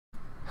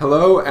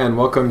Hello and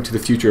welcome to the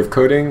Future of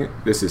Coding.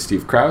 This is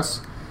Steve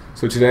Krause.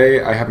 So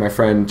today I have my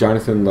friend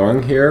Jonathan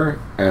Leung here,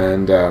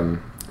 and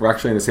we're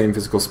actually in the same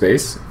physical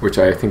space, which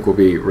I think will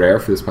be rare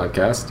for this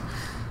podcast.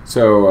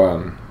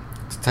 So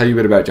to tell you a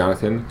bit about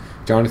Jonathan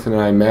and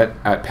I met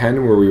at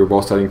Penn, where we were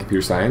both studying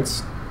computer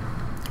science.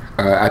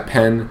 At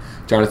Penn,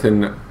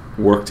 Jonathan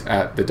worked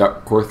at the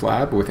Duckworth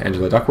Lab with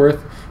Angela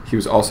Duckworth. He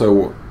was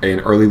also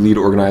an early lead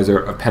organizer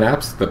of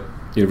PennApps, the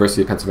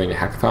University of Pennsylvania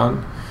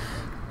Hackathon.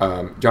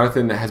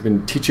 Jonathan has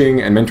been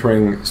teaching and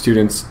mentoring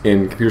students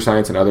in computer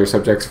science and other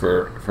subjects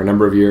for a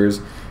number of years.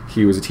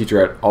 He was a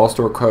teacher at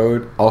All-Star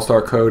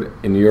Code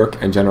in New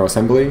York and General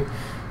Assembly.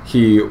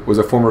 He was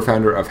a former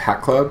founder of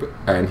Hack Club,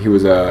 and he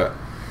was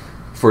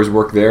for his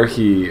work there,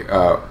 he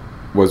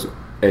was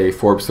a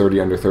Forbes 30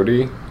 Under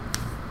 30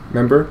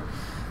 member.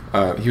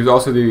 He was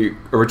also the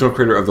original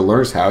creator of the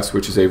Learner's House,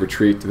 which is a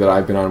retreat that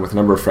I've been on with a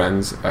number of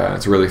friends.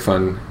 It's a really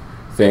fun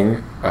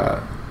thing.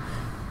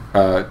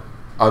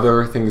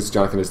 Other things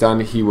Jonathan has done,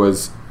 he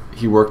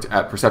worked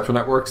at Perceptual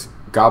Networks,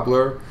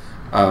 Gobbler.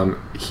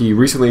 He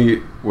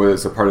recently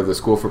was a part of the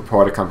School for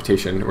Poetic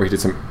Computation, where he had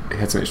some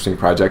interesting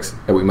projects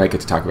that we might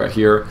get to talk about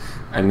here.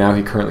 And now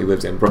he currently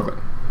lives in Brooklyn.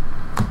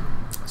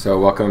 So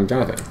welcome,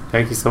 Jonathan.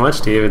 Thank you so much,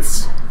 Steve.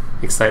 It's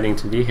exciting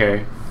to be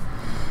here.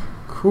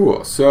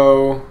 Cool.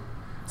 So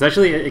it's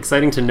actually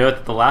exciting to note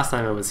that the last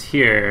time I was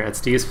here at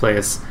Steve's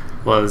place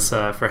was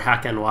for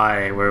Hack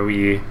NY, where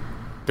we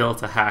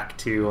built a hack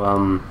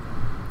to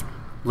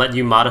let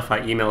you modify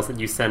emails that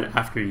you send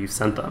after you've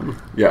sent them.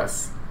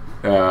 Yes,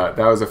 that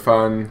was a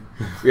fun.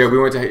 We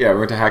went to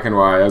Hack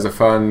NY. That was a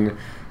fun,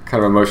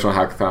 kind of emotional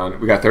hackathon.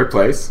 We got third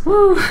place,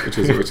 which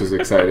was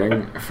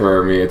exciting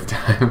for me at the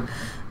time.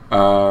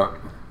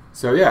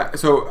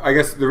 So I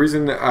guess the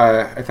reason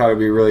I thought it'd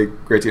be really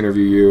great to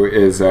interview you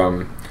is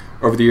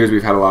over the years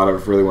we've had a lot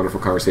of really wonderful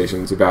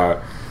conversations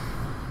about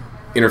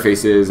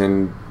interfaces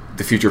and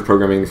the future of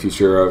programming, the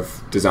future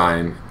of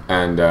design,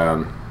 and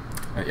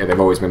they've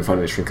always been fun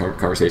and interesting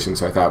conversations,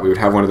 so I thought we would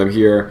have one of them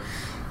here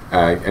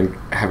and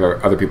have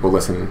other people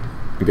listen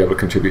and be able to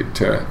contribute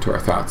to our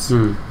thoughts.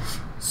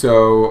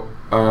 So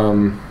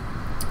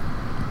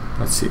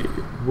let's see,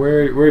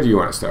 where do you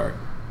want to start?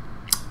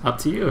 Up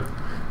to you.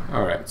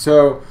 All right.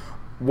 So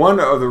one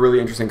of the really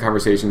interesting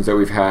conversations that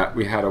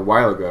we had a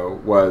while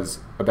ago was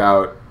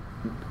about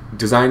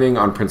designing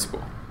on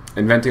principle,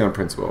 inventing on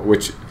principle,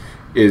 which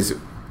is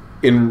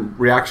in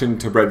reaction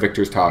to Bret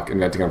Victor's talk,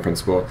 Inventing on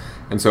Principle.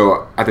 And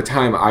so at the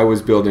time, I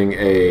was building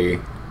a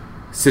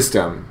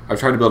system. I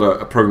was trying to build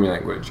a programming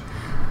language.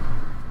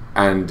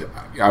 And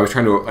I was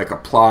trying to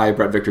apply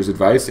Bret Victor's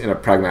advice in a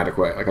pragmatic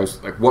way. I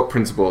was like, what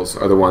principles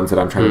are the ones that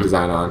I'm trying to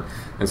design on?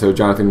 And so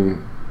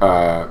Jonathan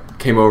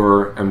came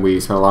over, and we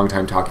spent a long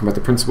time talking about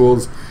the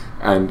principles.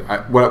 And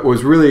what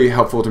was really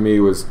helpful to me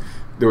was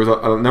there was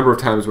a number of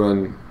times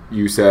when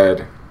you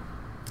said,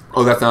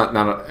 oh, that's not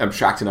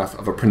abstract enough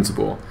of a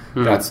principle.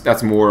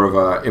 That's more of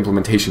a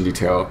implementation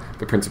detail.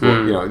 The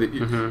principle,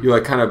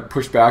 you kind of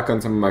pushed back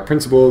on some of my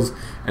principles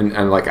and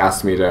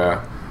asked me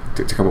to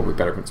come up with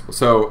better principles.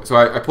 So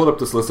I pulled up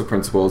this list of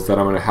principles that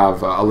I'm going to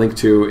have a link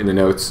to in the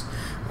notes.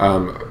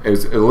 It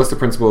was a list of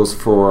principles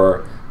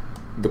for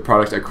the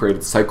product I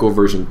created, Cycle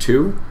version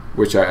 2,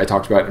 which I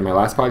talked about in my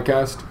last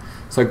podcast.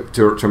 So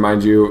to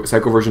remind you,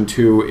 Cycle version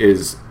 2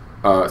 is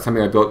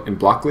something I built in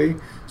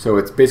Blockly. So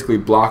it's basically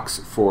blocks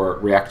for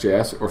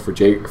React.js or for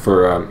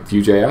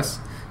Vue.js.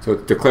 So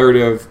it's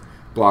declarative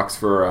blocks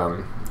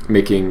for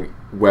making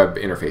web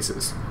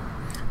interfaces.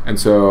 And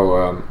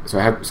so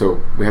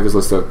we have this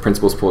list of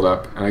principles pulled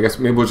up, and I guess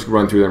maybe we'll just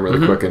run through them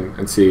really quick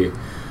and see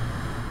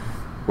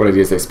what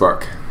ideas they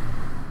spark.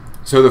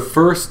 So the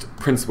first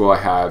principle I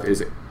have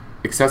is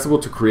accessible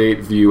to create,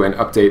 view, and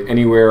update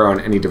anywhere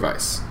on any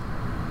device.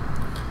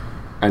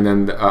 And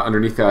then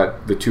underneath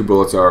that, the two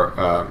bullets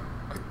are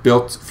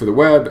built for the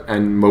web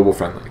and mobile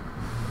friendly.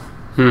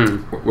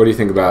 What do you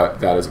think about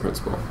that as a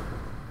principle?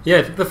 Yeah,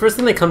 I think the first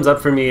thing that comes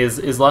up for me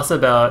is less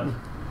about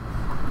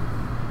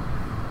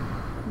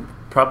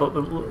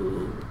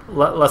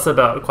less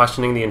about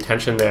questioning the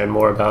intention there and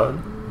more about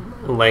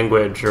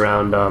language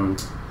around.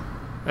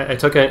 I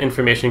took an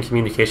information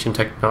communication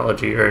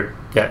technology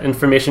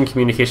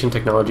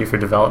for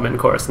development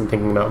course, and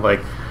thinking about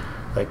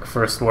like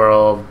first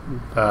world,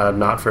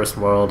 not first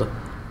world,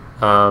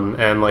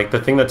 and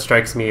the thing that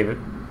strikes me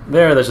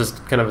there that's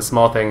just kind of a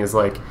small thing is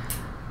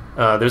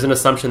there's an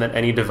assumption that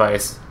any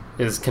device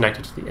is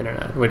connected to the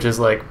internet, which is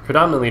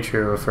predominantly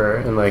true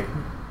in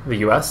the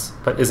US,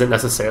 but isn't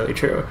necessarily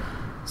true.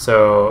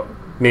 So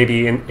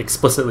maybe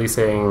explicitly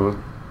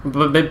saying,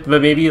 but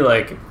maybe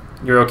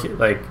you're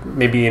okay.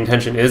 Maybe the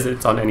intention is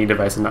it's on any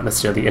device and not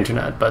necessarily the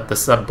internet, but the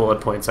sub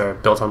bullet points are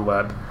built on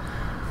web.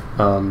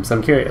 So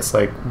I'm curious,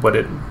 would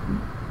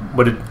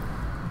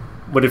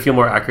it feel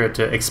more accurate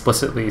to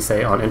explicitly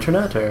say on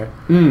internet or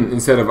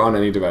instead of on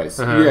any device?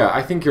 Yeah,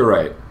 I think you're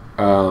right.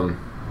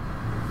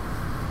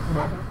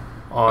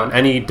 On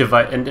any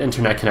device, an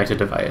internet-connected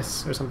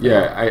device or something.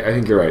 Yeah, I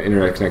think you're right.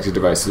 Internet-connected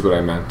device is what I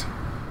meant.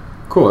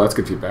 Cool, that's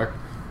good feedback.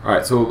 All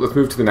right, so let's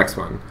move to the next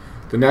one.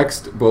 The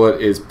next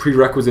bullet is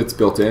prerequisites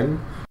built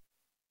in.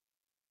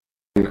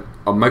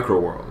 A micro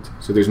world.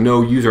 So there's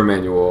no user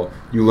manual.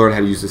 You learn how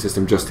to use the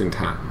system just in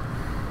time.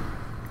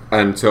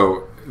 And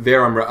so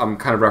there I'm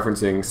kind of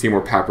referencing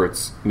Seymour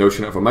Papert's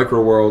notion of a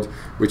micro world,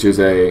 which is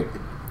a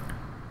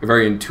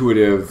very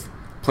intuitive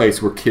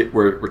place where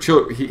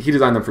he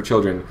designed them for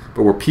children,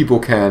 but where people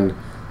can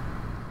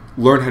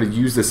learn how to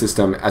use the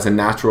system as a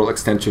natural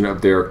extension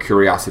of their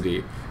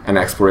curiosity and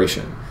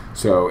exploration.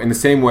 So in the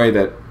same way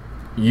that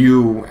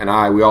you and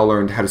I, we all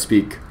learned how to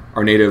speak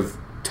our native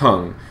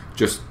tongue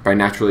just by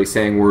naturally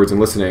saying words and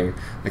listening,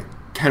 like,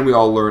 can we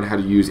all learn how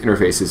to use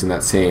interfaces in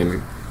that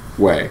same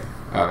way?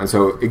 And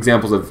so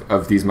examples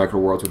of these micro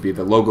worlds would be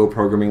the Logo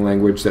programming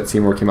language that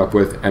Seymour came up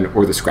with,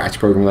 or the Scratch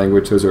programming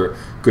language. Those are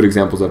good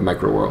examples of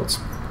micro worlds.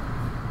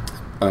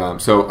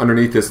 So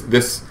underneath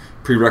this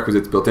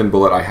prerequisites built-in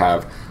bullet, I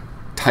have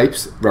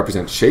types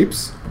represent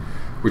shapes,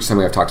 which is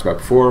something I've talked about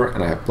before,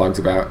 and I have blogs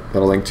about that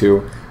I'll link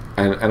to,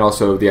 and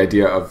also the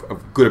idea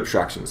of good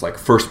abstractions like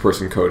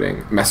first-person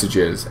coding,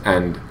 messages,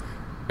 and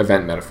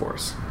event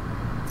metaphors.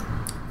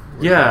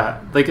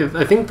 Yeah, like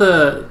I think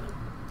the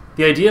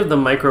idea of the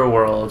micro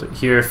world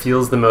here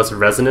feels the most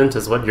resonant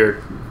is what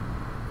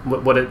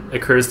it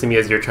occurs to me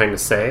as you're trying to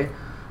say.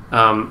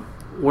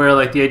 Where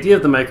like the idea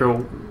of the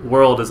micro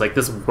world is like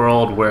this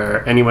world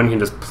where anyone can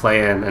just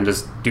play in and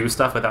just do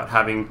stuff without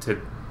having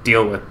to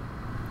deal with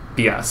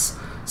BS.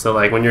 So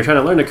like when you're trying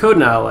to learn to code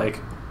now, like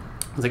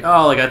it's like,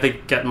 oh, like I have to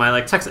get my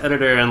like text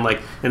editor and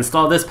like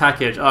install this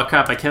package. Oh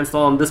crap, I can't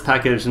install this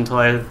package until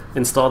I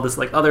install this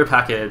like other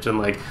package, and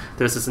like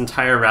there's this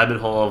entire rabbit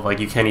hole of like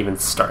you can't even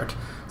start.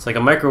 So like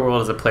a micro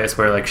world is a place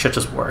where like shit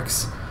just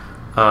works.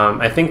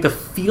 I think the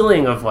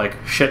feeling of like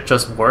shit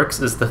just works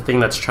is the thing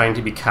that's trying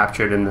to be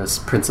captured in this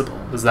principle.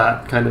 Is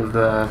that kind of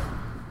the...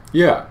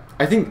 Yeah,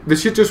 I think the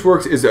shit just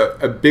works is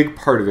a big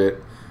part of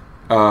it.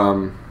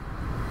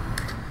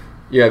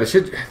 Yeah, the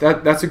shit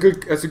that's a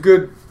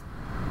good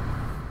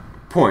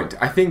point.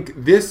 I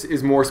think this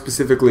is more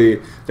specifically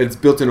that it's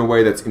built in a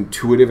way that's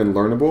intuitive and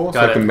learnable. So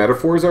like the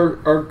metaphors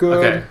are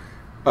good.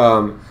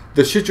 Okay.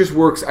 The shit just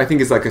works, I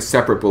think, is like a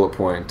separate bullet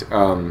point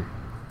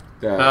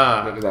that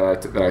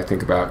I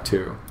think about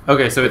too.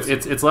 Okay, so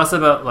it's less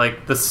about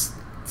like this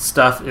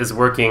stuff is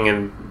working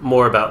and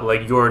more about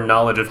like your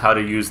knowledge of how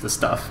to use the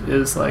stuff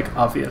is like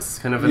obvious,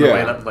 kind of in a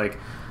way that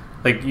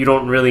like you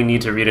don't really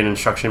need to read an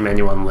instruction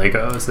manual on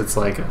Legos. It's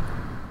like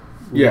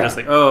you're just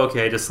like, oh,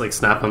 okay, just like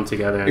snap them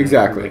together and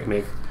exactly like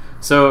make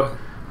so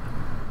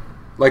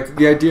like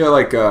the idea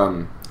like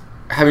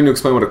having to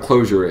explain what a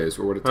closure is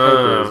or what a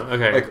type is.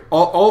 Okay. Like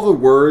all the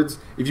words,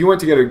 if you went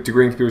to get a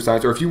degree in computer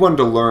science or if you wanted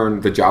to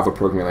learn the Java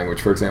programming language,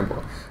 for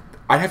example,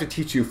 I'd have to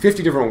teach you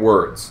 50 different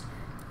words.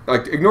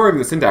 Like, ignore even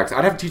the syntax,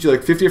 I'd have to teach you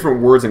like 50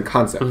 different words and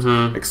concepts.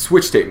 Like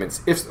switch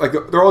statements. If like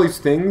there are all these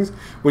things.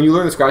 When you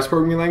learn the Scratch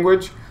programming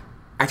language,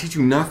 I teach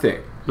you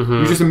nothing.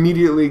 You just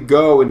immediately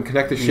go and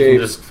connect the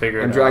shapes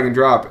and drag and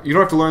drop. You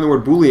don't have to learn the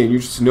word Boolean. You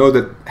just know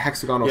that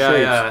hexagonal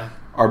shapes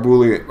are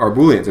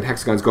Booleans, and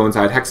hexagons go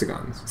inside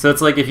hexagons. So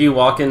it's like if you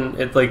walk in,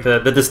 it's like the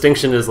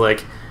distinction is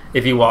like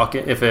if you walk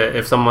in,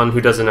 if someone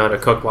who doesn't know how to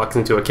cook walks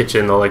into a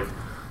kitchen, they'll like,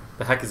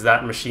 the heck is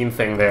that machine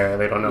thing there?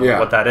 They don't know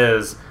what that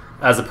is,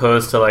 as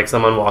opposed to like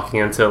someone walking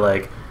into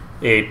like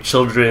a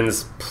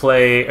children's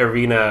play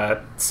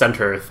arena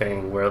center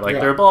thing where like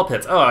there are ball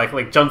pits. Oh, I can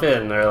like jump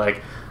in, or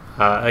like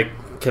I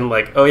can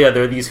like, oh yeah,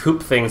 there are these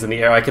hoop things in the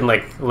air. I can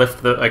like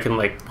I can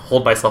like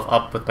hold myself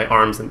up with my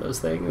arms in those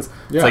things.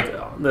 It's like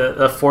the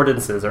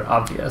affordances are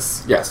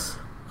obvious. Yes.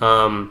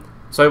 So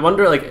I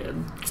wonder, like,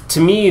 to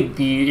me,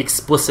 the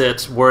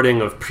explicit wording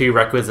of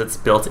prerequisites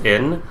built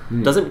in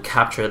doesn't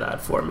capture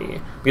that for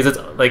me, because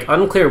it's like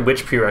unclear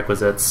which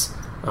prerequisites,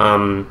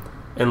 and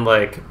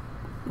I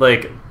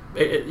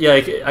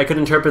could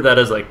interpret that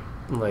as like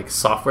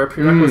software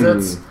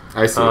prerequisites.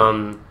 I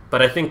see.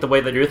 But I think the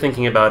way that you're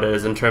thinking about it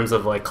is in terms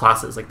of like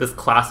classes. Like this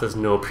class has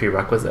no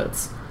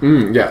prerequisites.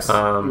 Yes.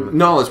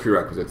 Knowledge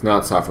prerequisites,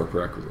 not software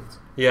prerequisites.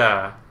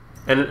 Yeah,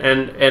 and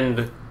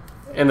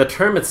the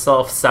term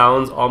itself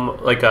sounds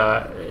almost like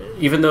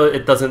even though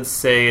it doesn't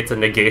say it's a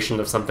negation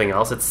of something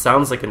else, it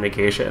sounds like a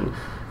negation.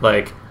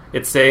 Like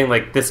it's saying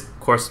like this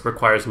course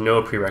requires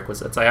no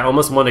prerequisites. I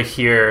almost want to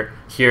hear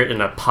it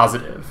in a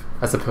positive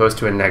as opposed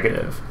to a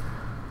negative.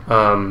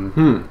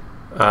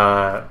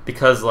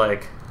 Because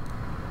like.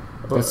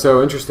 That's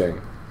so interesting.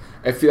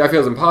 I feel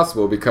it's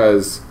impossible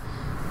because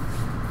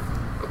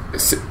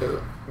it's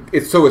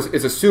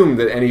assumed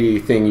that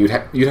anything you'd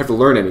have to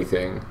learn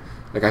anything.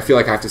 Like I feel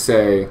like I have to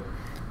say,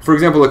 for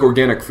example, like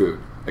organic food.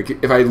 Like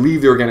if I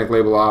leave the organic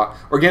label out,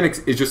 organic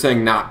is just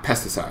saying not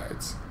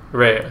pesticides.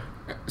 Right.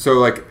 So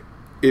like,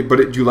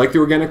 do you like the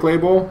organic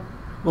label?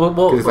 Well,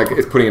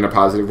 it's putting it in a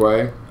positive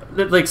way.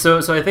 Like so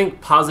I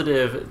think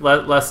positive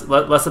less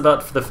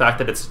about the fact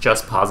that it's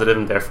just positive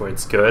and therefore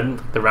it's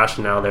good. The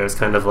rationale there is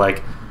kind of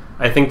like,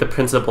 I think the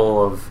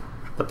principle of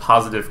the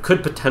positive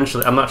could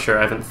potentially, I'm not sure,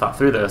 I haven't thought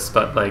through this,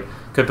 but like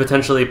could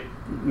potentially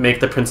make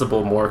the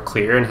principle more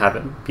clear and have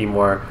it be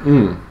more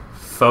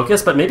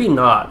focus, but maybe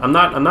not. I'm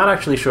not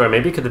actually sure.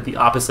 Maybe it could have the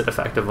opposite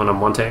effect of what I'm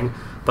wanting.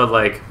 But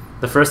like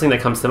the first thing that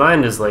comes to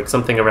mind is like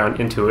something around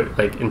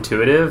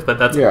intuitive. But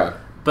that's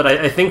But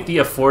I think the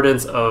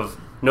affordance of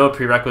no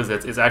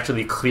prerequisites is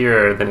actually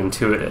clearer than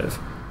intuitive.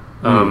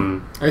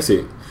 I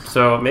see.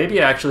 So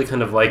maybe I actually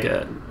kind of like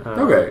it.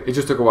 Okay, it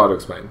just took a while to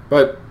explain,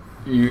 but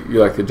you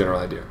like the general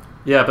idea.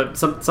 Yeah, but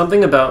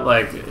something about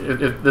like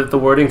if the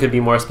wording could be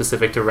more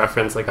specific to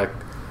reference like a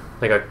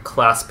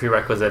class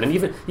prerequisite, and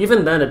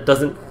even then it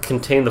doesn't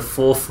contain the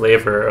full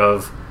flavor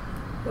of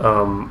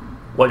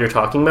what you're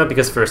talking about,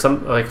 because for some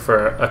for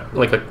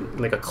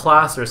a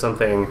class or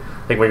something,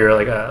 like when you're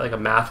like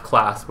a math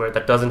class where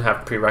that doesn't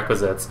have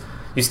prerequisites,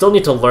 you still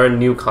need to learn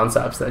new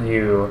concepts that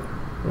you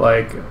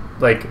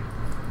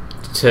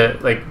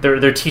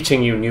they're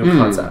teaching you new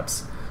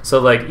concepts. So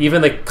like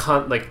even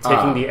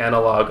taking the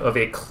analog of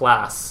a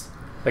class,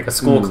 like a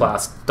school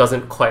class,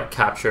 doesn't quite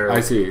capture.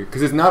 I see,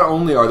 because it's not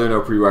only are there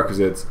no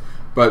prerequisites,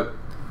 but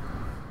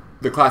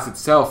the class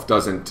itself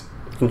doesn't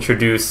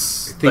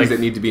introduce things that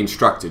need to be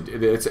instructed.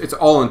 It's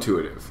all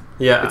intuitive.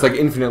 Yeah, it's like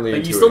infinitely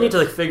intuitive. You still need to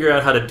like figure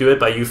out how to do it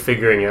by you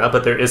figuring it out,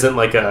 but there isn't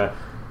like a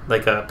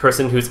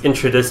person who's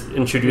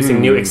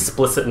introducing new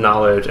explicit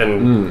knowledge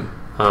and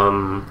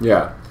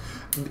yeah,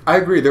 I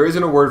agree. There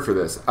isn't a word for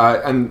this,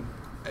 and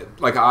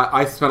like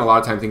I spent a lot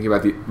of time thinking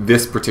about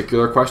this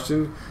particular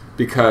question,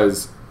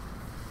 because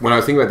when I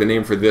was thinking about the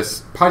name for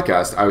this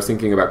podcast, I was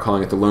thinking about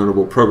calling it the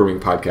Learnable Programming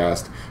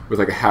Podcast, with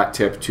like a hat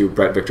tip to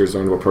Brett Victor's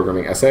Learnable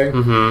Programming essay.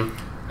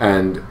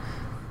 And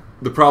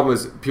the problem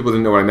is people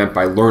didn't know what I meant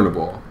by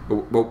learnable,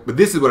 but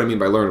this is what I mean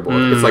by learnable.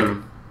 It's like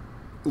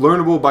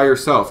learnable by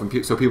yourself,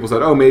 and so people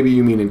said, oh, maybe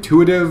you mean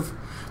intuitive,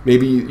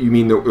 maybe you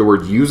mean the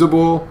word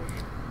usable.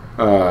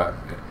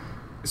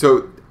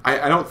 So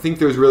I don't think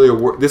there's really a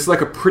word. This is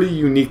like a pretty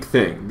unique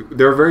thing.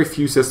 There are very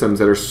few systems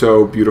that are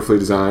so beautifully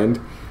designed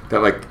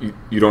that like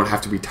you don't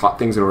have to be taught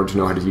things in order to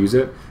know how to use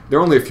it. There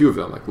are only a few of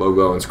them, like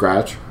Logo and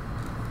Scratch.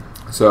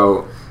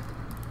 So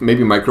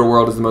maybe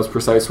microworld is the most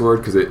precise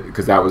word,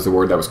 because that was the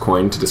word that was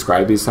coined to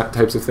describe these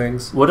types of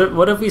things.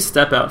 What if we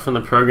step out from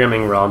the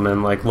programming realm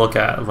and like look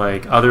at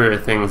like other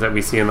things that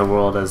we see in the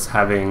world as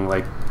having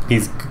like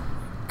these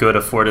good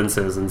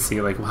affordances, and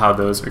see like how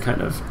those are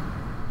kind of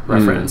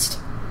referenced?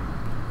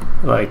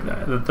 Like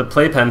the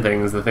playpen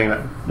thing is the thing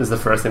that is the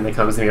first thing that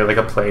comes to me, like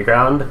a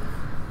playground.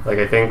 Like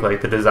I think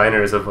like the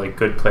designers of like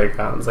good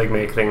playgrounds like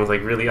make things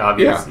like really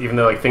obvious, even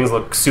though like things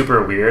look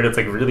super weird. It's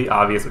like really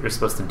obvious what you're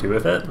supposed to do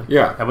with it. Like,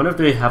 I wonder if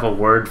they have a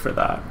word for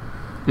that.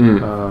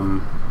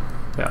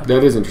 Yeah,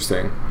 that is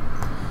interesting.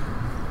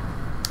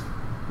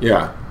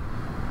 Yeah,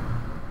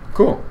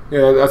 cool.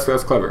 Yeah,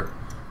 that's clever.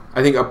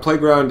 I think a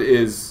playground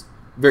is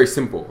very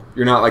simple.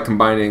 You're not like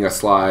combining a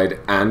slide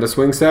and a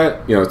swing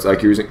set. You know, it's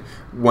like you're using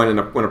when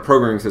a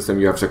programming system,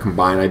 you have to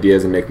combine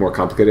ideas and make more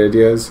complicated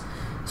ideas.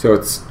 So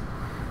it's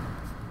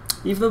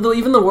even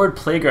the word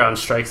playground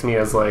strikes me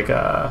as like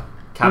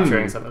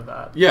capturing some of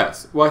that.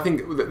 Yes. Well, I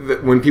think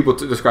when people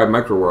describe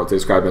microworlds, they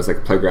describe it as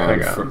like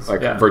playground,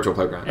 virtual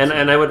playgrounds.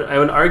 And I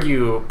would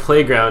argue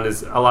playground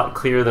is a lot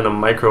clearer than a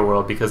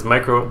microworld, because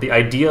the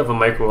idea of a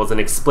microworld is an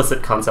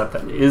explicit concept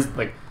that is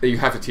like that you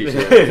have to teach.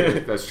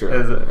 That's true.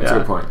 That's a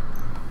good point.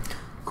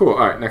 Cool.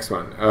 All right. Next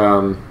one.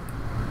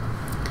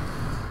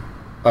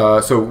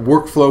 So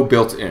workflow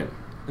built in,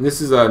 and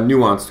this is a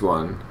nuanced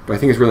one, but I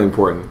think it's really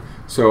important.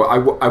 So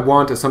I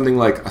want something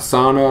like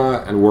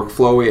Asana and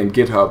Workflowy and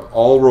GitHub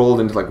all rolled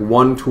into like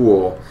one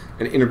tool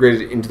and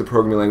integrated into the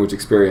programming language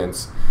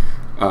experience.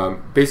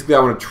 Basically, I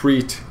want to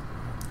treat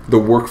the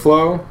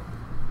workflow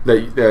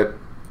that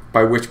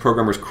by which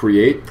programmers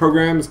create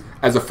programs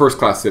as a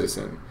first-class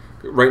citizen.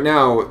 Right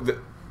now,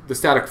 the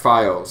static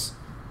files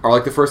are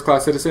like the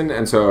first-class citizen,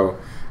 and so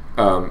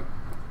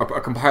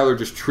a compiler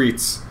just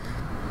treats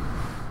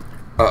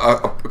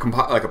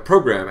like a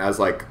program as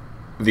like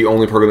the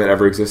only program that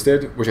ever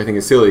existed, which I think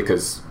is silly,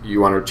 because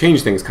you want to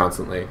change things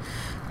constantly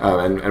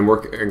and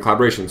work in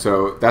collaboration.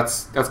 So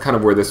that's kind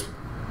of where this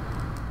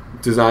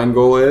design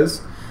goal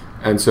is.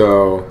 And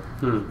so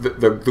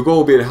the goal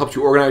would be to help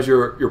you organize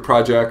your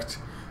project.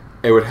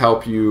 It would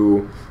help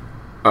you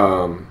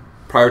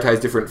prioritize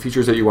different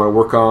features that you want to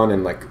work on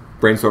and like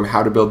brainstorm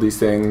how to build these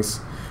things.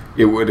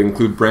 It would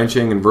include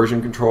branching and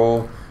version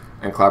control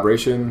and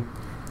collaboration.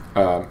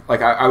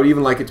 Like I would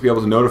even like it to be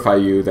able to notify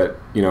you that,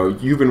 you know,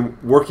 you've been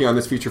working on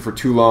this feature for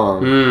too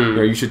long. You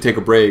know, you should take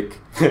a break.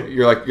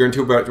 you're in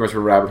too much of a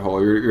rabbit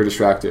hole. You're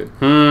distracted.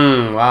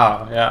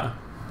 Wow. Yeah.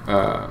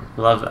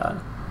 Love that.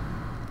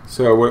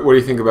 So what do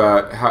you think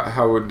about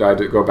how would I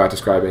go about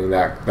describing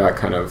that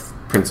kind of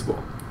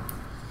principle?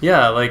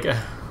 Yeah, like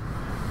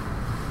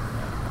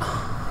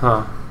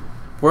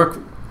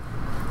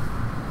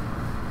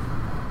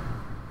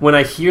when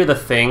I hear the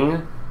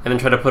thing and then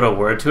try to put a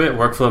word to it,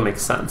 workflow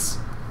makes sense.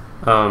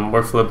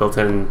 Workflow built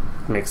in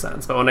makes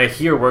sense. But when I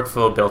hear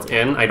workflow built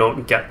in, I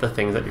don't get the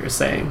things that you're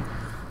saying.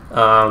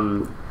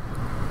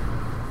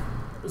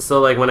 So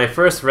like when I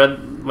first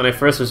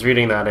was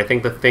reading that, I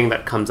think the thing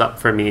that comes up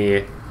for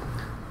me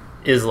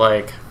is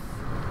like,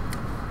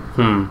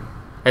 I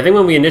think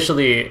when we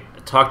initially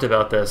talked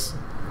about this.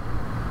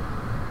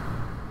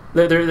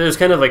 There's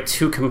kind of like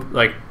two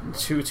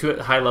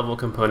high level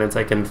components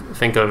I can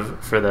think of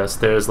for this.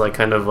 There's like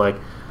kind of like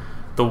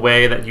the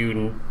way that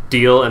you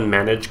deal and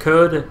manage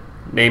code,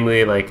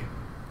 namely like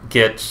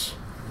Git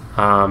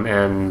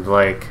and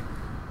like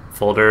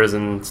folders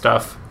and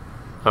stuff.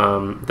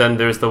 Then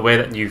there's the way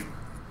that you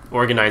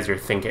organize your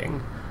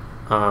thinking,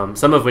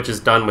 some of which is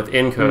done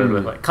within code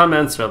with like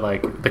comments or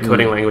like the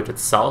coding language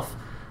itself.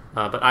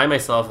 But I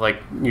myself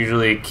like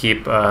usually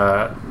keep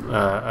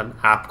an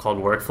app called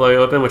Workflowy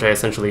open, which I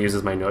essentially use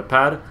as my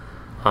notepad.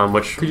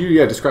 Which could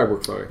you describe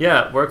Workflowy?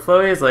 Yeah,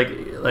 Workflowy is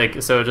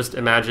like so. Just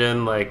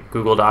imagine like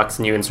Google Docs,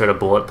 and you insert a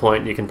bullet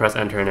point. You can press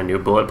enter, and a new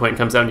bullet point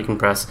comes out. And you can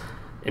press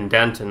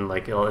indent, and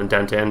like it'll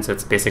indent in. So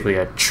it's basically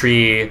a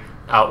tree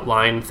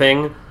outline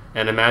thing.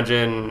 And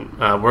imagine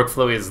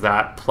Workflowy is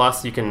that.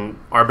 Plus, you can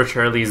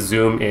arbitrarily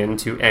zoom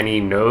into any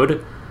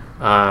node,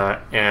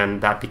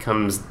 and that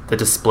becomes the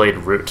displayed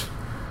root.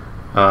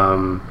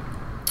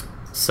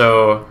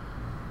 So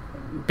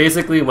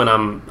basically, when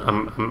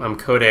I'm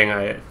coding,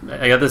 I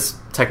got this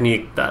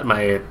technique that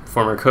my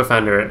former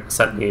co-founder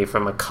sent me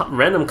from a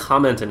random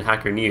comment in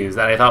Hacker News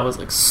that I thought was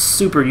like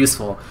super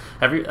useful.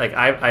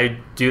 I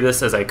do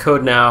this as I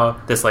code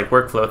now, this like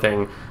workflow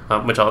thing,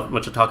 which I'll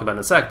talk about in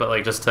a sec. But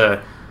like just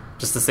to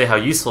say how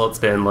useful it's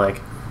been,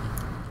 like.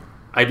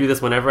 I do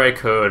this whenever I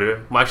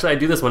code. Well, actually, I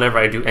do this whenever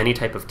I do any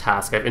type of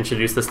task. I've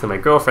introduced this to my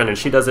girlfriend, and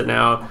she does it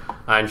now.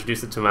 I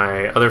introduced it to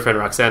my other friend,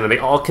 Roxanne, and they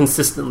all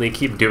consistently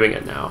keep doing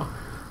it now.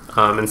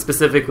 And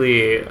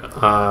specifically,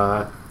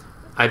 I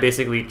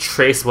basically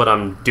trace what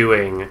I'm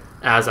doing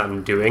as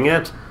I'm doing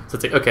it. So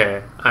it's like,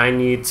 okay, I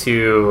need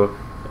to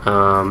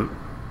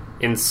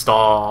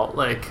install,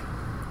 like,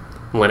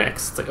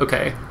 Linux. It's like,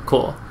 okay,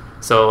 cool.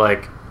 So,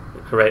 like,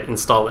 I write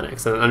install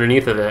Linux, and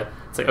underneath of it,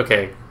 it's like,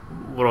 okay,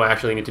 what do I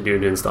actually need to do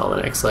to install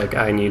Linux? Like,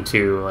 I need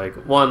to, like,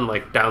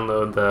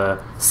 download the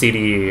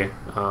CD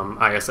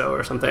ISO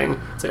or something.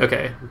 It's like,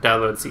 okay,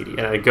 download CD.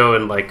 And I go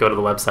and, like, go to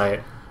the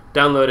website,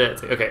 download it.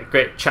 It's like, okay,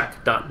 great,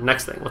 check, done.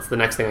 Next thing. What's the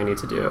next thing I need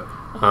to do?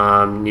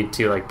 Need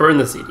to, like, burn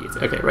the CD. It's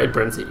like, okay, right,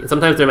 burn CD. And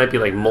sometimes there might be,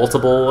 like,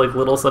 multiple, like,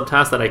 little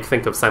subtasks that I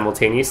think of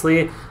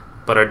simultaneously,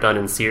 but are done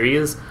in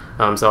series.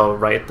 So I'll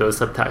write those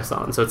subtasks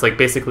on. So it's, like,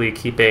 basically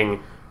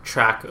keeping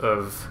track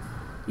of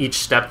each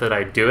step that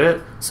I do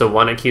it. So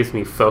one, it keeps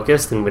me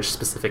focused in which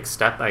specific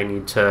step I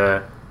need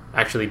to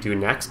actually do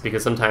next,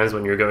 because sometimes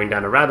when you're going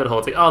down a rabbit hole,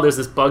 it's like, oh, there's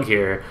this bug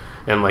here,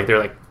 and like there are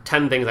like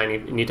 10 things I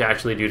need to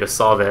actually do to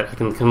solve it. I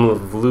can kind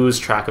of lose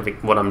track of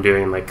what I'm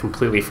doing and like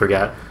completely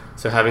forget.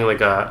 So having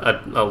like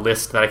a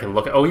list that I can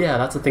look at, oh yeah,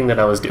 that's the thing that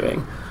I was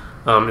doing,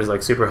 is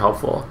like super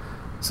helpful.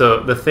 So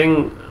the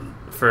thing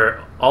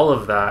for all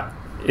of that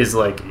is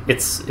like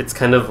it's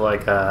kind of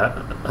like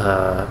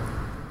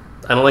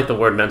I don't like the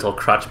word mental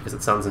crutch because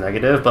it sounds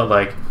negative, but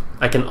like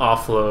I can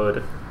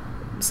offload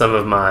some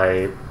of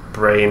my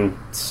brain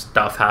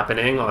stuff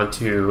happening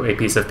onto a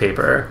piece of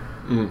paper.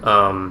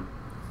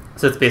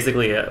 So it's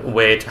basically a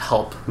way to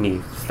help me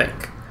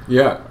think.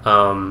 Yeah.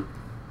 And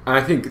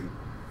I think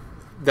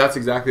that's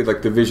exactly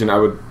like the vision I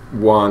would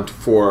want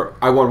for.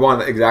 I would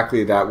want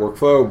exactly that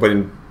workflow, but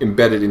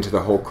embedded into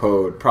the whole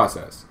code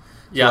process.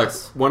 Yes.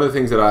 So like one of the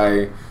things that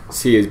I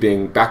see as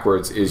being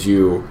backwards is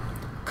you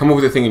come up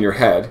with a thing in your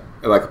head.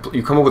 Like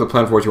you come up with a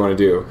plan for what you want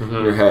to do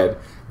in your head,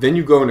 then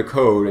you go into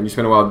code and you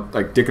spend a while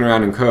like dicking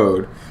around in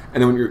code,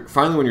 and then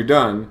when you're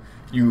done,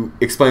 you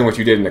explain what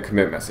you did in a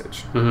commit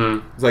message.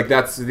 It's like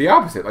that's the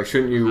opposite. Like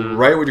shouldn't you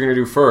write what you're going to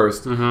do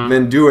first,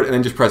 then do it, and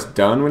then just press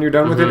done when you're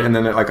done with it, and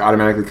then it like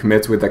automatically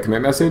commits with that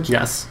commit message?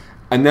 Yes.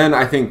 And then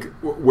I think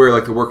where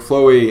like the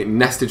workflowy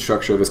nested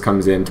structure of this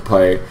comes into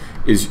play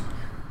is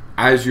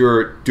as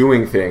you're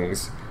doing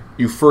things,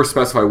 you first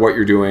specify what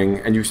you're doing,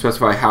 and you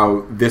specify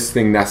how this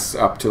thing nests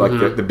up to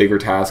like the bigger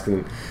task,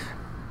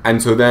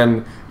 and so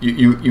then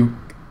you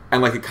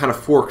and like it kind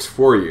of forks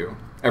for you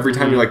every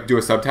time you like do a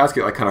subtask.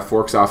 It like kind of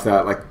forks off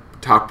that like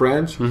top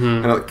branch,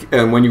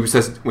 and when you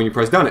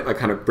press done, it like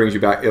kind of brings you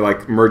back. It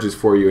like merges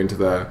for you into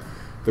the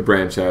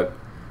branch at.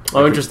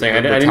 Oh, interesting.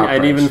 I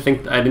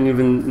didn't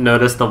even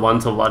notice the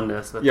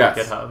one-to-oneness with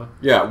GitHub.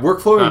 Yeah,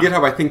 Workflow and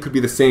GitHub I think could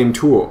be the same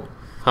tool.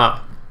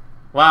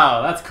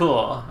 Wow, that's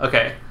cool.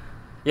 Okay.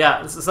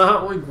 Yeah,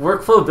 so like,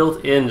 workflow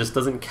built in just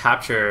doesn't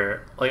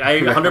capture. Like,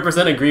 I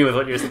 100% agree with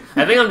what you're saying.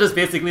 I think I'm just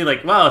basically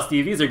like, wow,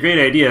 Steve, these are great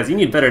ideas. You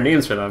need better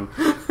names for them.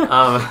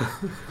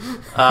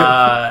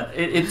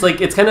 It's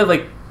like it's kind of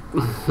like,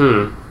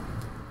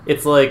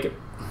 it's like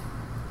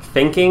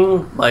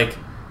thinking like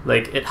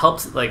it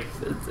helps like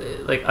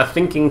a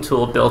thinking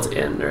tool built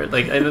in, or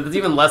like it's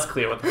even less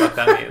clear what the fuck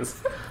that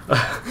means.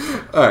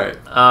 All right.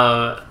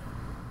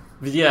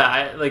 Yeah,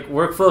 I like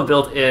workflow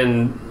built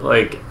in.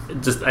 Like,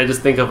 I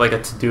just think of like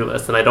a to-do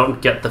list, and I don't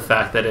get the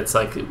fact that it's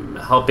like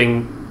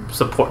helping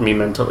support me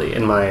mentally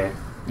in my.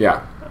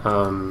 Yeah.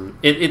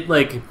 It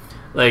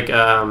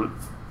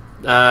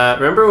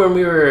remember when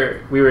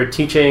we were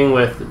teaching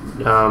with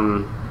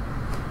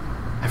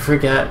I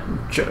forget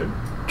Joe.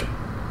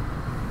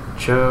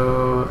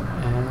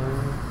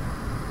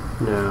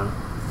 No.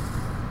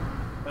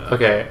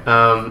 Okay.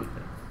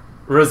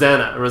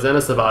 Rosanna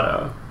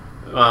Sabato.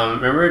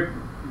 Remember?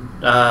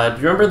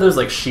 Do you remember those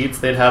like sheets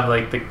they'd have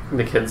like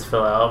the kids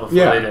fill out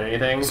before they did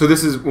anything? So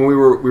this is when we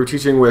were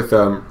teaching with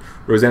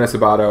Rosanna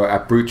Sabato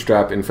at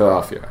Bootstrap in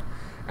Philadelphia,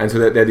 and so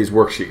they had these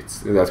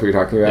worksheets. That's what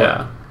you're talking about.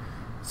 Yeah.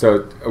 So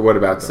what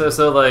about them?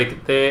 So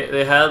like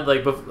they had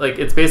like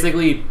it's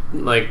basically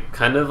like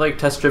kind of like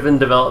test driven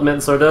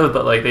development sort of,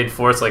 but like they'd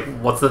force like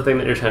what's the thing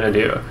that you're trying to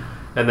do,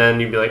 and then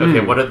you'd be like, okay,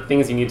 what are the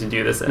things you need to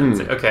do this in? It's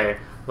like, okay.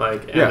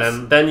 Like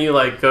and then you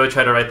like go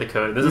try to write the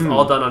code. This is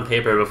all done on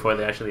paper before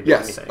they actually do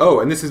anything. Oh,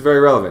 and this is very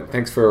relevant.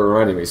 Thanks for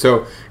reminding me.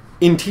 So,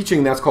 in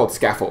teaching, that's called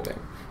scaffolding,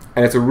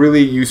 and it's a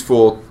really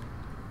useful.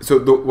 So,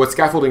 what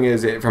scaffolding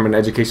is from an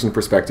education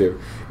perspective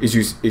is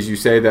you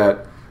say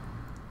that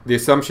the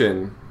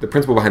assumption, the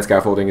principle behind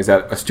scaffolding is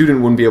that a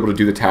student wouldn't be able to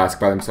do the task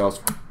by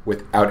themselves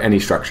without any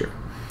structure.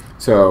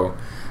 So,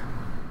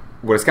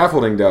 what a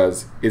scaffolding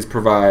does is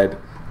provide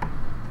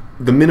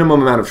the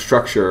minimum amount of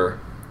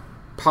structure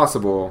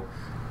possible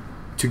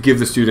to give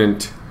the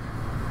student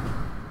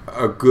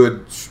a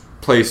good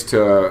place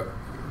to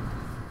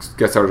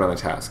get started on a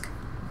task.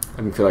 I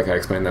didn't feel like I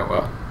explained that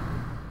well.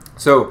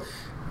 So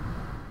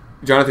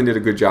Jonathan did a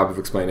good job of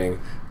explaining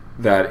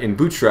that in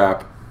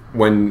Bootstrap,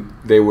 when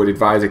they would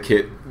advise a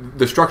kid,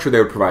 the structure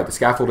they would provide, the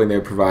scaffolding they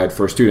would provide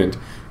for a student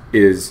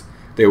is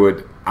they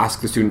would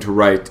ask the student to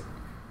write,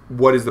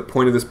 what is the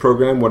point of this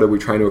program? What are we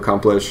trying to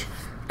accomplish?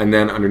 And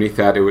then underneath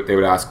that, they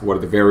would ask, what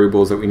are the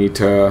variables that we need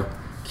to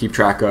keep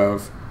track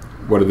of?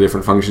 What are the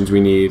different functions we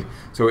need?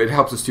 So it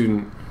helps the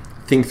student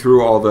think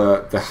through all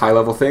the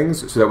high-level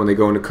things so that when they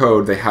go into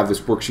code, they have this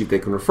worksheet they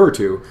can refer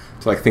to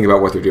like think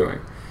about what they're doing.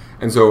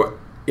 And so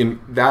in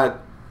that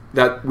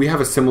we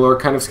have a similar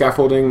kind of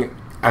scaffolding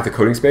at the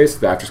Coding Space,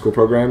 the after-school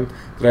program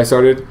that I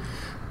started,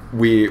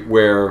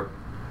 where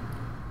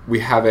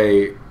we have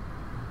a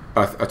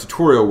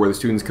tutorial where the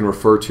students can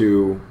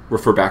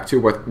refer back to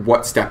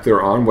what step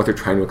they're on, what they're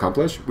trying to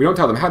accomplish. We don't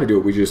tell them how to do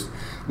it, we just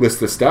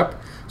list the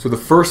step. So the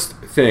first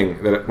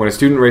thing that when a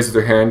student raises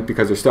their hand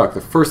because they're stuck,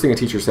 the first thing a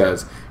teacher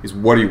says is,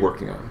 what are you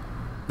working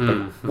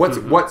on? Like,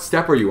 what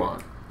step are you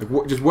on?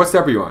 Like, just what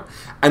step are you on?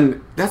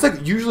 And that's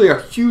like usually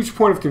a huge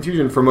point of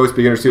confusion for most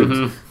beginner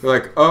students. They're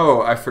like,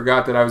 oh, I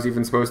forgot that I was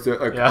even supposed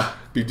to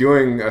be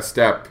doing a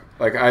step.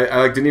 Like I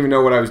like didn't even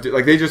know what I was doing.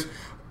 Like they just,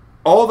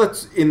 all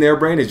that's in their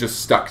brain is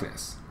just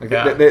stuckness.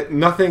 Like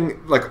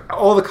nothing, like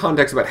all the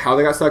context about how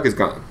they got stuck is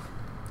gone.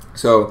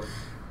 So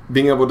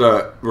being able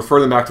to refer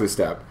them back to the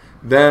step,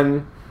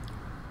 then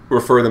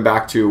refer them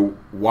back to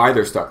why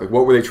they're stuck. Like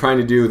what were they trying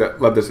to do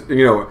that led this,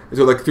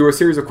 so like through a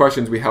series of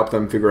questions we help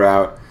them figure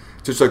out,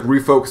 just like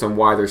refocus on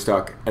why they're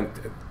stuck, and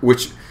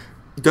which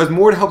does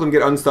more to help them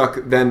get unstuck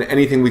than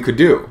anything we could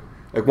do.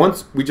 Like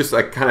once we just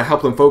like kind of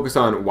help them focus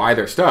on why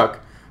they're stuck,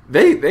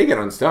 they get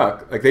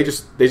unstuck. Like they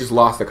just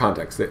lost the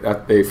context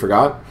that they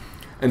forgot.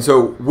 And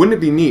so wouldn't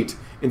it be neat,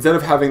 instead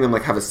of having them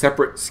like have a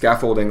separate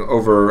scaffolding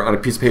over on a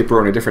piece of paper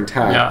or on a a different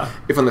tab,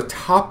 if on the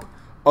top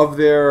of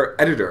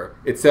their editor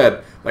it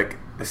said like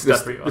the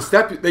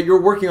step that you're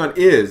working on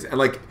is, and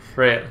like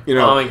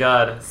oh my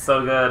god,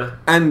 so good.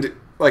 And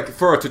like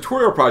for a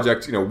tutorial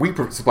project, we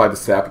supply the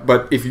step,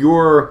 but if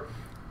you're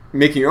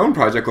making your own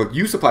project, like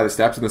you supply the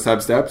steps and the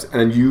sub steps, and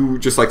then you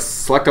just like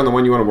select on the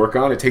one you want to work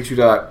on. It takes you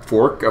to that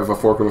fork of a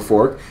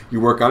fork. You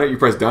work on it, you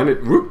press done,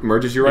 it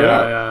merges you right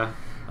out.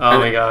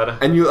 My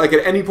god. And you like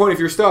at any point if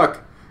you're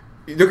stuck,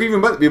 there could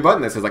even be a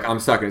button that says like I'm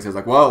stuck, and it says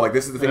like, well, like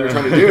this is the thing you're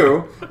trying to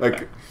do.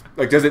 Like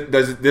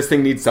does this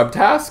thing need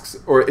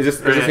subtasks, or is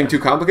this thing too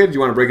complicated? Do you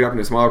want to break it up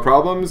into smaller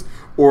problems?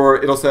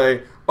 Or it'll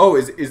say, oh,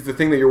 is the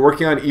thing that you're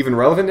working on even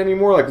relevant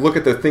anymore? Like look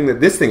at the thing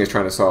that this thing is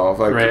trying to solve.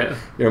 Like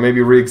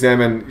maybe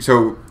re-examine.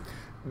 So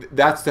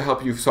that's to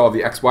help you solve the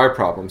XY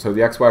problem. So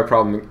the XY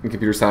problem in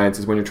computer science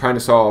is when you're trying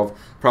to solve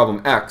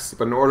problem X,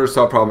 but in order to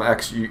solve problem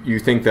X, you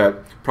think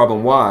that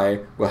problem Y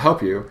will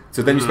help you.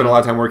 So then you spend a lot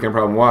of time working on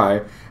problem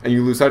Y, and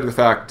you lose sight of the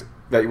fact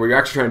that what you're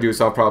actually trying to do is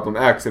solve problem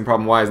X, and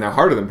problem Y is now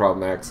harder than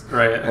problem X.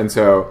 And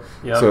so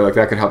like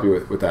that could help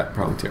you with that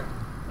problem too.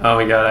 Oh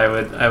my god,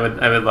 I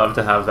would love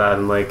to have that,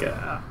 and like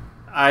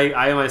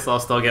I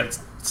myself still get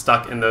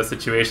stuck in those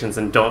situations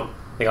and don't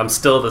like I'm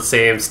still the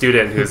same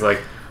student who's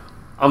like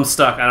I'm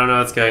stuck, I don't know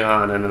what's going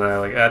on, and then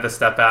I had to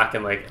step back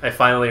and like I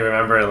finally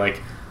remember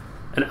like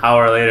an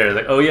hour later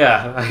like, oh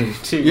yeah, I need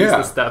to use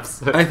the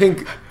steps. I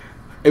think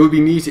it would be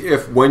neat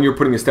if when you're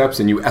putting the steps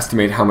in, you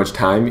estimate how much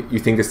time you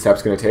think a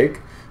step's going to take,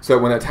 so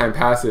that when that time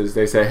passes,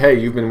 they say, hey,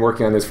 you've been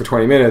working on this for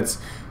 20 minutes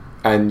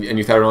and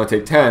you thought it would only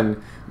take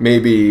 10,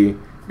 maybe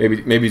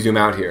zoom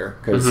out here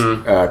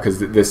because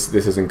this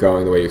isn't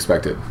going the way you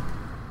expected.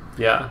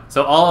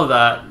 So all of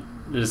that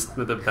just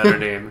with a better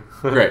name.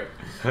 Great.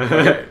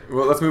 Okay,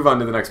 well, let's move on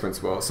to the next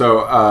principle.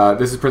 So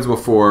this is principle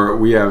 4.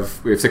 We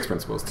have 6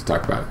 principles to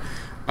talk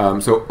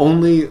about. So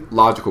only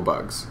logical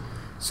bugs.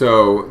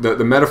 So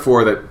the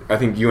metaphor that I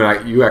think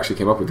you actually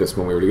came up with this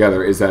when we were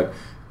together is that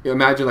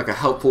imagine like a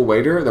helpful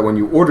waiter that when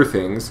you order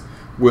things,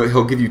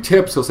 he'll give you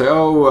tips. He'll say,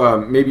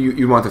 maybe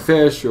you want the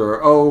fish, or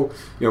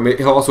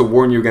he'll also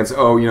warn you against,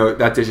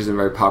 that dish isn't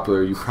very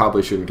popular. You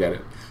probably shouldn't get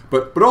it.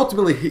 But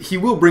ultimately, he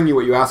will bring you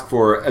what you ask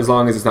for as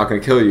long as it's not going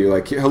to kill you.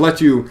 Like, he'll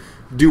let you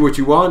do what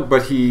you want,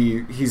 but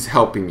he's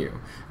helping you.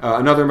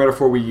 Another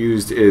metaphor we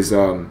used is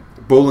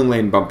bowling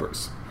lane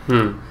bumpers.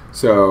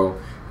 So,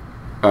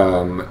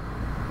 and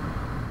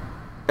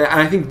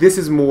I think this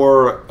is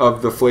more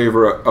of the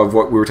flavor of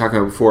what we were talking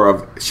about before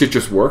of shit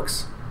just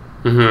works.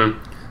 Mm-hmm.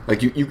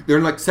 Like,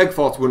 they're like seg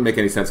faults wouldn't make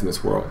any sense in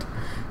this world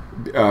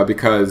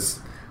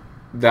because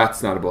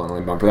that's not a bowling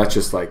lane bumper. That's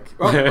just like,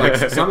 oh, like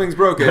something's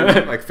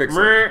broken, like fix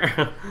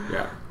it.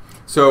 Yeah.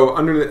 So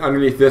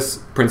underneath this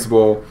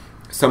principle,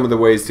 some of the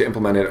ways to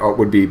implement it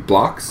would be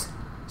blocks.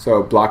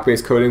 So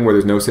block-based coding where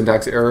there's no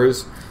syntax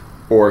errors,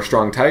 or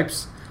strong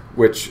types,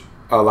 which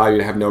allow you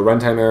to have no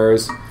runtime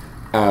errors,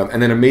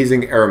 and then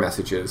amazing error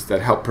messages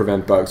that help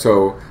prevent bugs.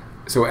 So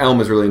Elm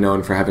is really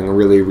known for having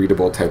really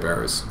readable type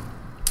errors.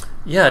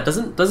 Yeah,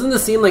 doesn't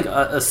this seem like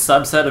a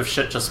subset of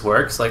shit just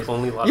works, like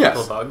only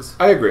logical bugs?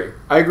 I agree.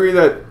 I agree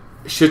that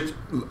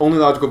only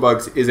logical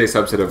bugs is a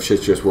subset of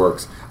shit just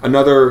works.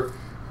 Another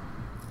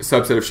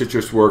subset of shit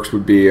just works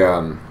would be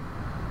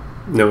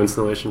no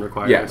installation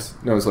required. Yes,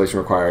 no installation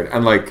required.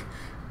 And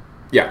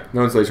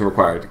no installation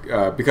required.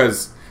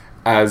 Because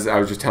as I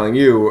was just telling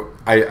you,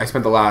 I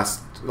spent I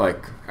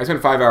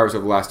spent 5 hours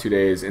over the last 2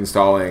 days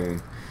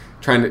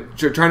trying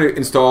to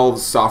install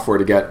software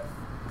to get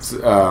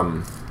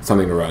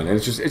something to run, and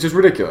it's just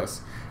ridiculous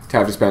to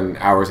have to spend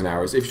hours and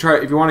hours. If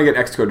you want to get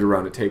Xcode to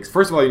run, it takes,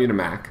 first of all, you need a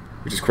Mac,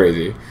 which is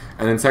crazy,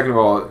 and then second of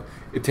all,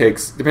 it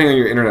takes, depending on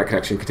your internet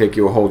connection, it could take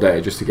you a whole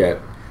day just to get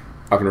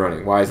up and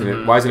running. Why isn't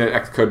it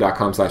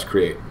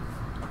xcode.com/create?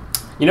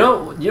 You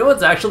know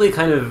what's actually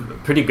kind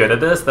of pretty good at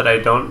this that I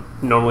don't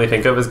normally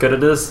think of as good at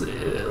this,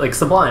 like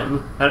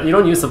Sublime. You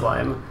don't use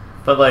Sublime,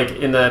 but like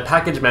in the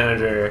package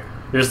manager,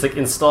 you're just like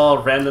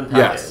install random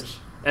package. Yes.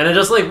 And it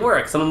just like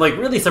works, and I'm like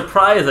really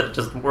surprised that it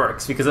just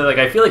works because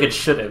I feel like it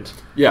shouldn't.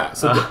 Yeah,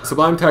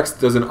 Sublime Text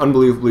does an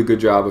unbelievably good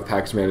job of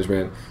package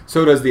management.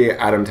 So does the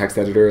Atom text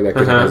editor that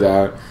GitHub has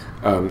out.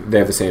 They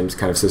have the same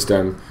kind of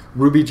system.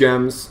 Ruby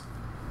gems,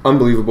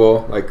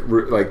 unbelievable.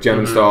 Like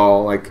gem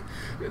install. Like,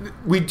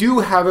 we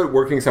do have it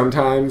working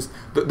sometimes.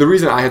 The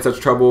reason I had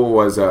such trouble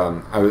was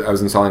I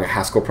was installing a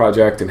Haskell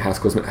project, and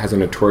Haskell has a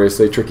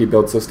notoriously tricky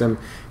build system.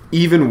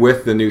 Even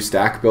with the new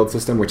Stack build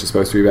system, which is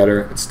supposed to be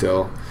better, it's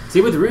still...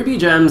 See, with Ruby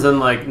gems and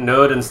like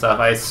Node and stuff,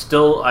 I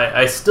still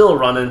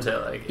run into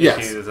like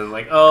issues and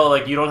like, oh,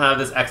 like you don't have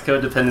this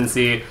Xcode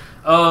dependency.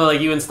 Oh,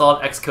 like you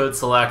installed Xcode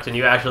select and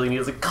you actually need...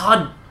 It's like,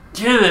 God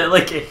damn it!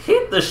 Like, I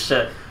hate this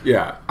shit.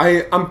 Yeah,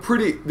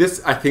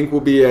 this I think will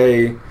be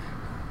a...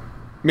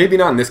 Maybe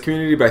not in this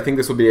community, but I think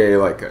this will be a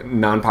like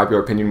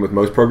non-popular opinion with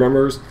most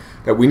programmers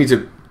that we need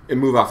to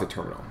move off the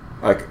terminal.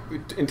 Like,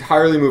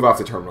 entirely move off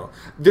the terminal.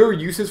 There are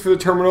uses for the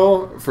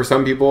terminal for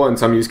some people in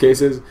some use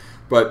cases,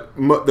 but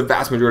the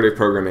vast majority of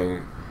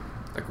programming,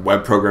 like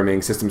web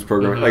programming, systems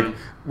programming, like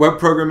web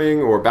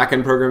programming or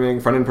back-end programming,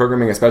 front-end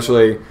programming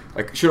especially,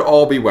 like, should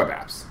all be web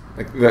apps.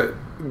 Like,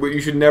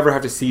 you should never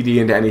have to CD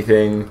into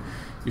anything.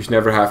 You should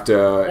never have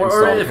to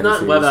install or if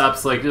not web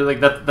apps, like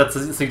that's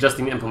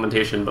suggesting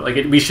implementation, but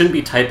like we shouldn't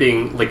be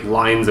typing like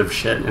lines of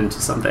shit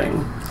into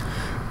something.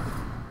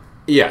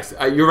 Yes,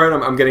 you're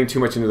right. I'm getting too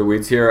much into the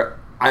weeds here.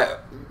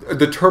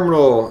 The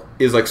terminal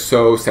is like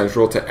so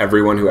central to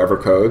everyone who ever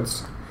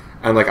codes,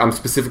 and like I'm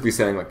specifically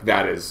saying like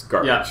that is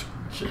garbage.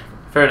 Yeah,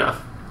 fair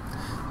enough.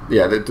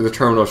 Yeah, the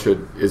terminal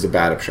is a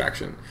bad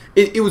abstraction.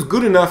 It was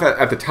good enough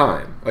at the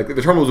time. Like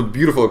the terminal was a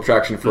beautiful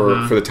abstraction for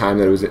the time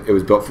that it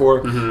was built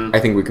for. I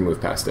think we can move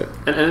past it.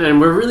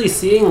 And we're really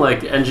seeing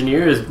like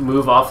engineers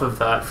move off of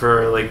that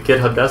for like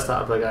GitHub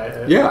Desktop.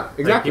 Yeah,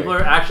 exactly. Like, people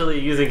are actually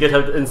using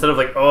GitHub instead of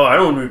like, oh, I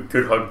don't need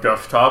GitHub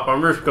Desktop.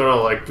 I'm just gonna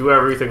like do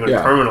everything in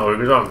terminal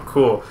because I'm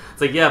cool.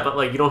 It's like, yeah, but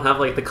like you don't have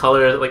like the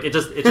color. Like it's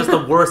just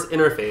the worst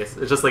interface.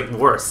 It's just like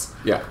worse.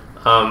 Yeah.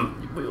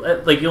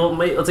 Like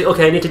let's say,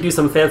 okay, I need to do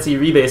some fancy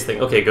rebase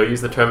thing. Okay, go use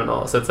the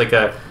terminal. So it's like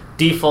a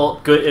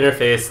default good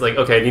interface. Like,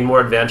 okay, I need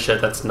more advanced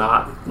shit that's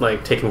not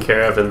like taken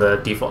care of in the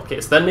default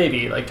case. Then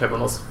maybe like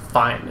terminal's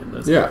fine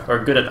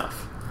or good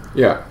enough.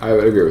 Yeah, I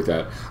would agree with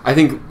that. I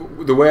think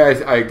the way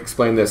I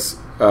explain this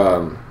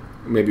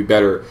maybe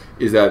better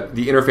is that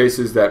the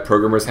interfaces that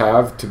programmers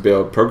have to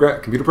build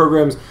computer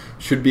programs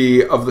should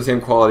be of the same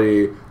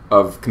quality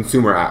of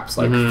consumer apps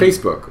like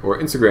Facebook or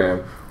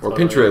Instagram or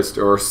Pinterest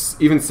or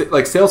even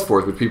like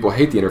Salesforce, which people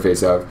hate the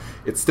interface of.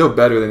 It's still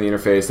better than the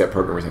interface that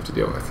programmers have to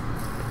deal with.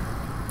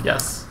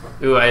 Yes.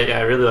 Ooh,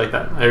 I really like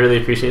that. I really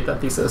appreciate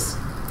that thesis.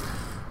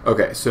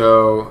 Okay,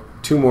 so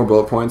 2 more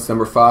bullet points.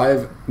 Number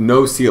 5,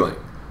 no ceiling.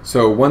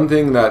 So one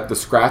thing that the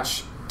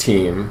Scratch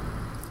team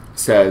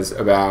says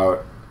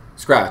about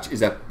Scratch is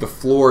that the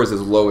floor is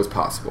as low as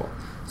possible.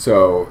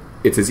 So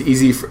it's as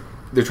easy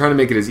they're trying to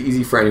make it as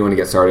easy for anyone to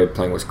get started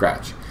playing with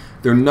Scratch.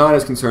 They're not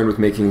as concerned with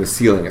making the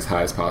ceiling as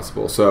high as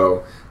possible.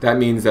 So that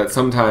means that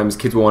sometimes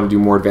kids will want to do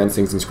more advanced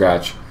things in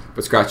Scratch,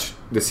 but Scratch,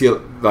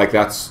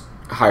 that's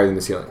higher than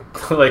the ceiling.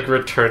 Like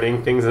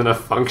returning things in a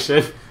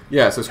function.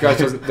 Yeah, so Scratch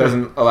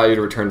doesn't allow you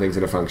to return things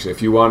in a function.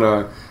 If you want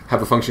to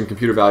have a function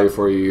computer value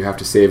for you, you have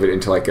to save it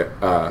into like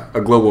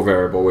a global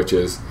variable, which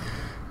is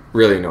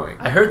really annoying.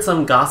 I heard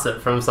some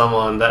gossip from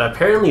someone that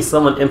apparently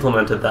someone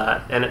implemented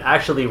that and it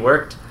actually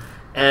worked,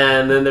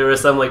 and then there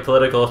was some like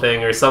political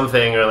thing or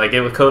something, or like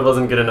code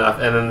wasn't good enough,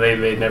 and then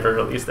they never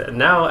released it.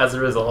 Now, as a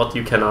result,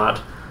 you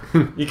cannot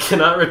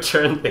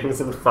return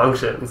things in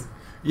functions.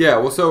 Yeah,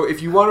 well, so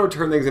if you want to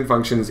return things in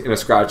functions in a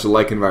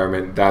Scratch-like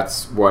environment,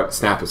 that's what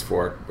Snap is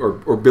for,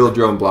 or build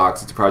your own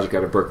blocks. It's a project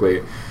out of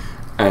Berkeley,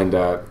 and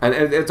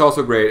it's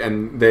also great.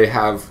 And they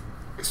have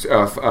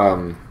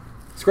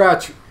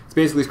Scratch. It's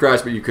basically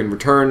Scratch, but you can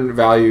return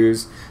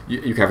values.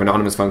 You can have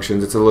anonymous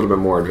functions. It's a little bit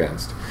more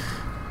advanced.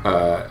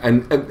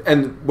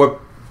 And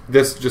what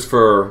this, just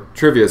for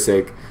trivia's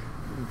sake,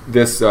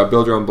 this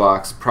Build Your Own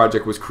Blocks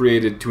project was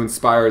created to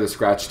inspire the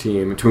Scratch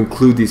team to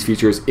include these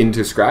features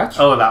into Scratch.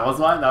 Oh, that was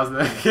why? That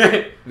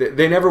was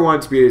they never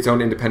wanted to be its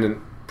own independent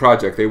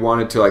project. They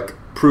wanted to like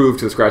prove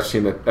to the Scratch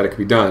team that it could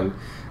be done.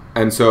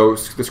 And so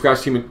the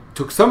Scratch team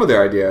took some of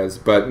their ideas,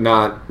 but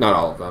not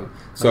all of them.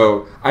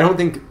 So I don't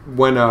think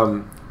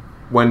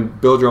when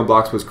Build Your Own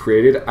Blocks was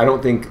created, I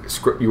don't think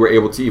you were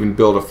able to even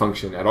build a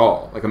function at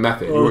all, like a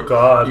method. Oh,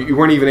 God. You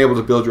weren't even able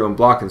to build your own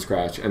block in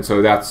Scratch. And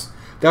so that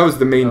was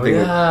the main thing.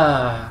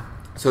 Yeah.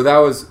 So that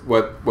was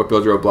what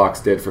Build Your Own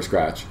Blocks did for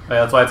Scratch. Yeah,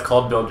 that's why it's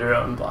called Build Your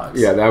Own Blocks.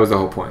 Yeah, that was the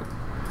whole point.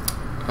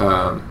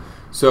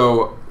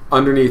 So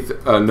underneath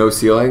No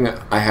Ceiling,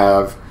 I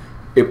have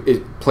it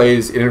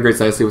integrates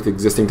nicely with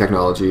existing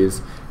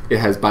technologies. It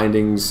has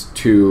bindings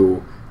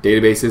to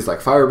databases like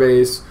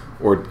Firebase,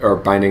 or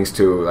bindings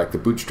to like the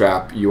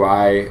Bootstrap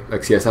UI,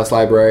 like CSS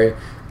library,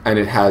 and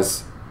it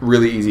has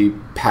really easy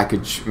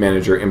package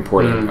manager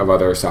importing of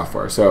other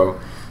software. So,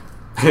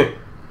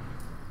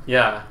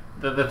 yeah,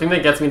 the thing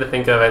that gets me to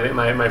think of, I think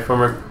my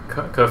former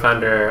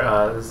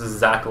co-founder, this is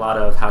Zach Latta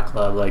of Hack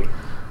Club, like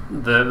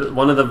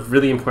one of the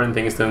really important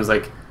things to him is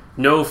like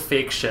no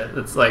fake shit.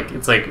 It's like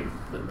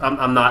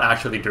I'm not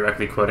actually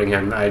directly quoting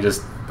him. I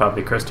just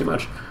probably curse too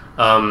much.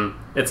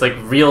 It's like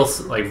real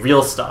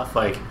stuff.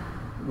 Like,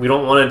 we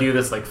don't want to do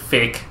this like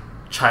fake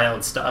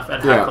child stuff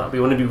at Hack Club. We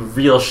want to do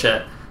real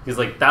shit. Because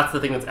like that's the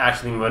thing that's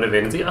actually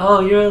motivating. It's like,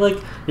 oh, you're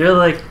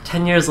like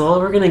 10 years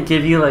old. We're gonna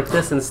give you like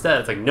this instead.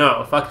 It's like,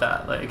 no, fuck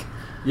that. Like,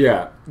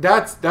 yeah,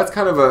 that's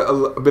kind of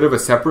a bit of a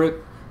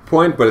separate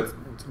point, but it's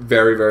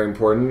very, very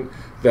important.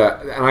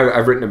 That, and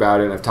I've written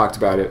about it and I've talked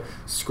about it.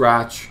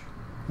 Scratch.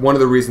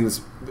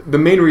 The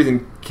main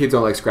reason kids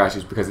don't like Scratch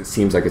is because it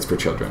seems like it's for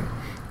children,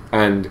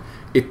 and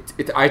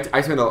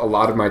I spend a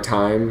lot of my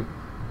time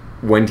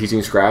when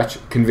teaching Scratch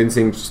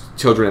convincing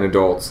children and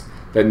adults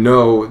that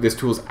no, this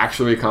tool is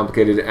actually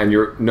complicated, and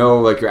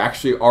you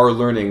actually are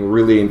learning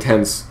really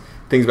intense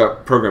things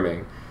about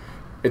programming.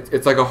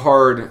 It's like a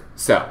hard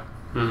sell.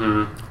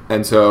 Mm-hmm.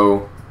 And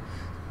so,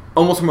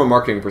 almost from a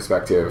marketing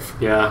perspective,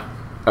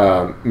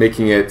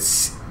 making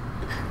it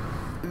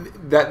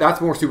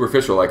that's more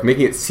superficial. Like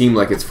making it seem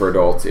like it's for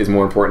adults is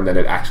more important than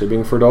it actually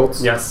being for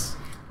adults. Yes,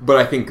 but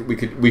I think we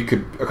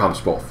could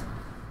accomplish both.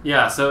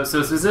 Yeah. So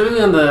specifically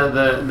on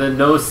the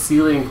no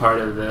ceiling part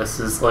of this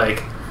is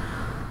like,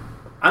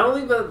 I don't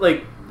think that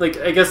like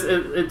I guess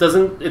it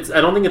doesn't.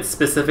 I don't think it's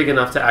specific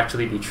enough to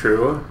actually be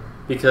true,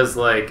 because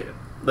like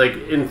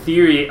in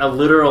theory a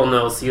literal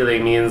no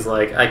ceiling means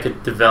like I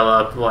could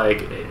develop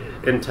like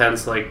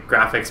intense like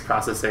graphics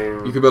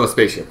processing. You could build a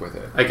spaceship with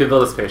it. I could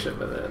build a spaceship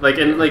with it. Like,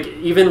 and like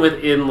even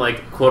within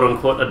like quote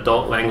unquote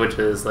adult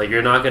languages, like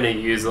you're not going to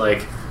use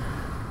like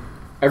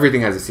everything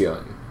has a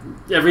ceiling.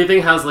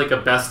 Everything has like a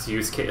best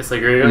use case.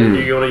 Like you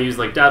want to use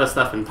like data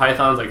stuff in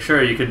Python. Like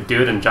sure, you could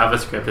do it in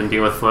JavaScript and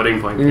deal with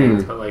floating point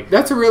things, but like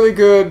that's a really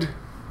good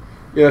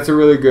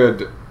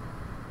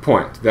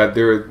point. That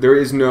there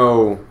is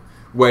no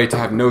way to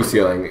have no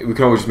ceiling. We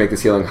can always just make the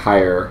ceiling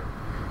higher.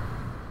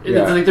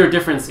 It's like there are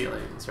different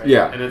ceilings, right?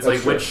 Yeah, and it's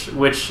like which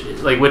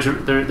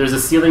there's a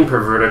ceiling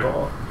per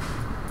vertical,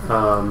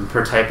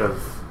 per type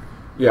of.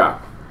 Yeah.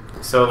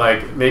 So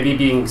like maybe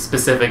being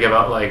specific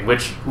about like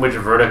which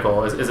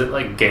vertical is it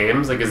like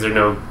games? Like is there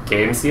no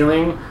game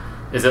ceiling?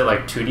 Is it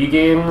like 2D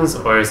games,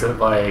 or is it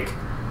like?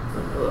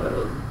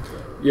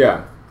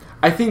 Yeah,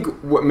 I think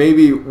what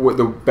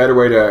the better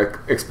way to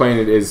explain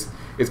it is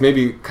it's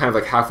maybe kind of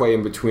like halfway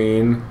in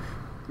between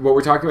what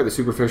we're talking about, the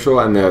superficial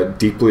and the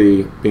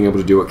deeply being able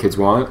to do what kids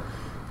want.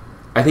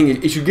 I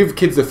think it should give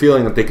kids the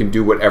feeling that they can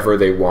do whatever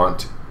they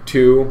want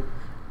to.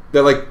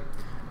 That like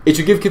it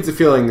should give kids the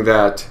feeling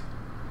that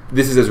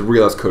this is as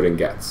real as coding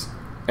gets,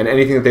 and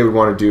anything that they would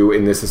want to do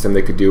in this system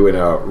they could do in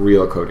a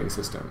real coding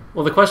system.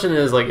 Well, the question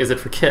is like, is it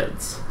for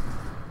kids?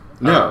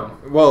 No.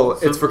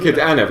 It's for kids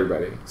and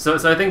everybody. So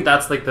I think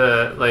that's like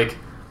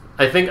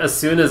I think as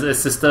soon as a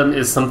system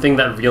is something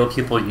that real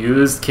people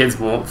use, kids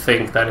won't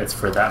think that it's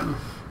for them.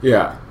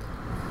 Yeah.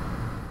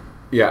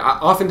 Yeah,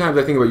 oftentimes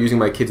I think about using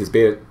my kids as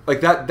beta. Like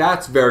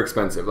that's very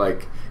expensive.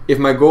 Like if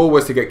my goal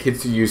was to get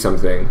kids to use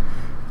something,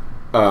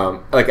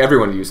 like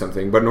everyone to use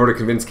something, but in order to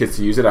convince kids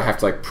to use it, I have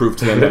to like prove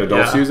to them that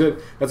adults use it.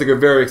 That's like a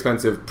very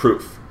expensive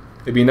proof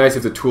it'd be nice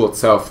if the tool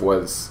itself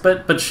was.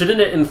 But shouldn't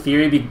it, in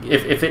theory, be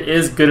if it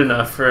is good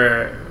enough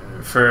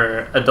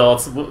for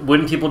adults?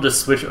 Wouldn't people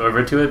just switch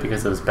over to it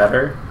because it was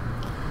better?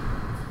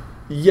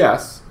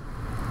 Yes.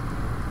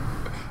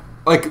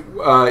 Like,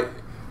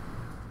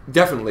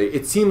 definitely.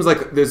 It seems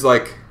like there's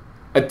like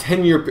a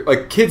 10-year...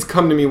 Like, kids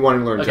come to me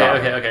wanting to learn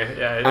Java. Okay.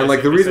 Yeah, and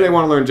like the reason they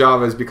want to learn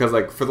Java is because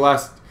like for the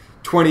last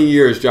 20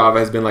 years, Java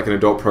has been like an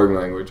adult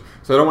programming language.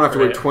 So I don't want to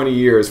have to wait 20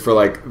 years for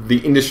like the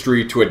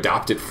industry to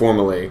adopt it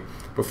formally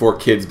before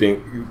kids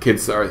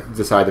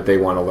decide that they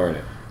want to learn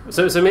it.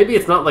 So maybe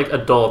it's not like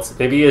adults.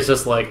 Maybe it's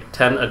just like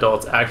 10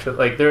 adults actually.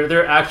 Like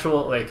they're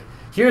actual like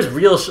here's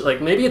real like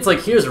maybe it's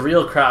like here's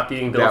real crap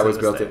being built. That was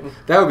built in.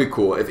 That would be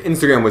cool if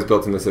Instagram was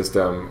built in the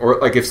system, or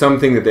like if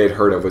something that they'd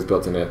heard of was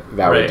built in it.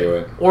 That would do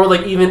it. Or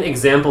like even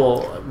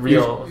example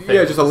real. Things.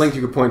 Yeah, just a link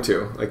you could point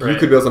to. Like you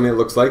could build something that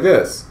looks like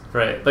this.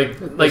 Right. Like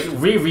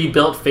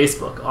rebuilt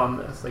Facebook on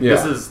this. Like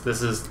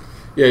this is.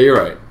 Yeah, you're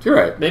right.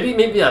 Maybe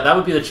that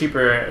would be the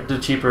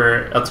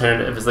cheaper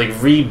alternative is like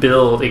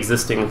rebuild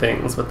existing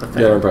things with the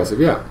thing. Yeah, impressive.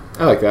 Yeah,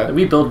 I like that.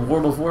 We build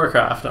World of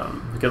Warcraft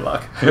on. Good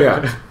luck.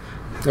 Yeah,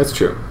 that's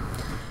true.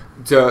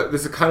 So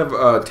this is kind of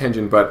a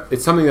tangent, but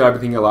it's something that I've been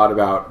thinking a lot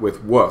about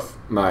with Woof,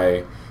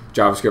 my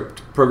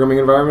JavaScript programming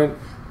environment,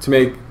 to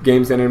make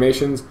games and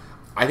animations.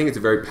 I think it's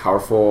a very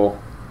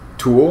powerful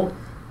tool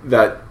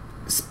that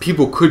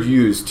people could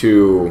use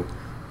to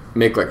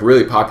make like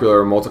really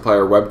popular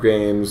multiplayer web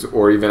games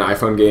or even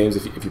iPhone games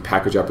if you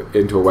package up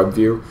into a web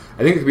view.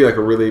 I think it could be like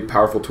a really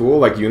powerful tool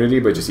like Unity,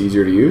 but just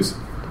easier to use.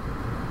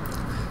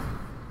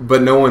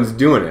 But no one's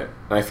doing it.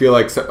 And I feel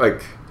like I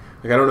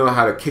don't know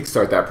how to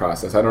kickstart that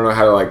process. I don't know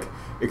how to like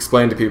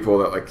explain to people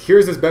that like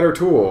here's this better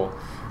tool.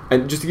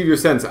 And just to give you a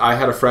sense, I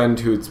had a friend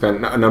who'd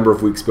spent a number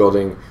of weeks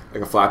building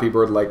like a Flappy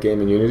Bird-like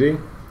game in Unity.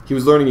 He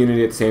was learning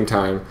Unity at the same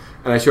time,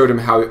 and I showed him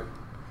how,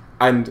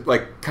 and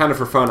like kind of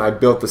for fun, I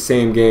built the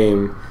same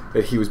game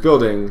that he was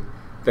building,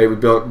 that he was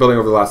building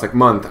over the last like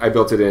month. I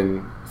built it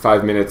in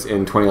 5 minutes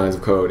in 20 lines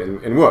of code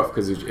in Woof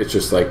because it's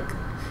just like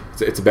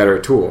it's a better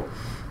tool.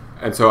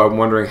 And so I'm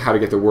wondering how to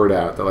get the word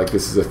out that like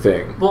this is a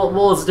thing.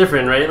 Well, it's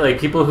different, right? Like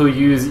people who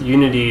use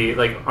Unity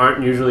like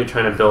aren't usually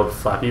trying to build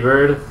Flappy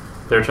Bird.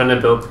 They're trying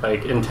to build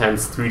like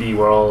intense 3D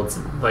worlds,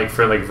 like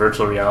for like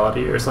virtual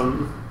reality or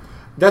something.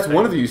 That's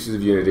one of the uses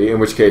of Unity, in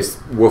which case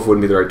Woof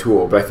wouldn't be the right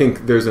tool. But I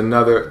think there's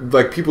another,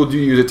 like people do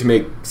use it to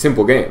make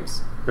simple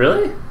games.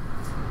 Really?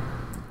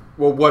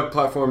 Well, what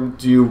platform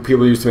do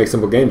people use to make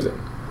simple games in?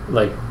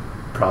 Like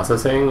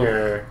processing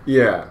or?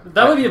 Yeah.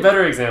 That would be a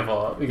better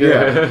example.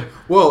 Yeah.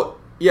 Well,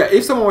 yeah,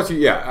 if someone wants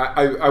to,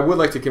 I would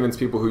like to convince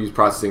people who use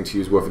processing to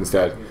use Woof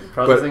instead.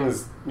 Processing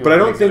is, but I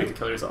don't think to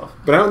kill yourself.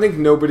 But I don't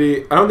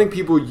think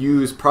people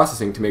use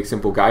processing to make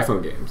simple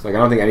iPhone games. Like I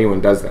don't think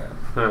anyone does that.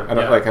 I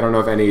don't know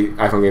if any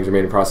iPhone games are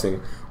made in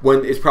processing.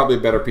 When it's probably a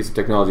better piece of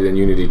technology than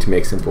Unity to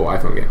make simple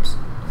iPhone games.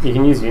 You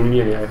can use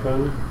Unity on the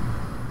iPhone.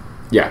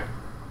 Yeah.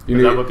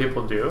 Is that what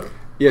people do?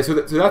 Yeah. So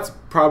that's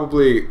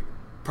probably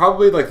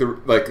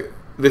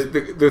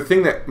the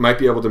thing that might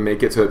be able to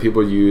make it so that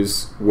people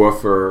use Woof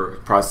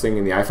for processing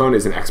in the iPhone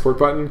is an export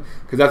button,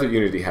 because that's what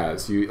Unity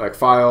has. You like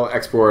file,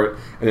 export,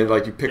 and then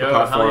like you pick a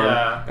platform,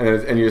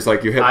 and you just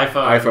like you hit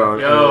iPhone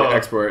and then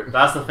export.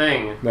 That's the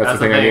thing. That's the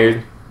thing I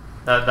need.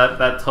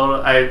 That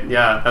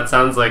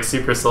sounds like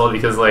super solid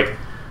because at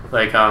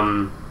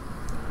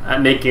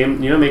Make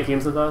Game, Make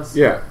Games with Us?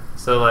 Yeah.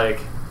 So like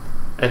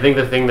I think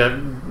the thing that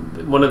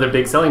one of the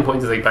big selling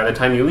points is like by the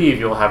time you leave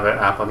you'll have an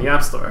app on the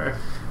App Store.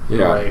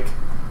 Yeah. Like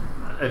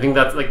I think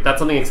that's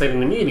something exciting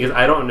to me because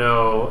I don't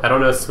know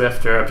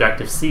Swift or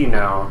Objective C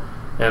now,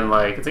 and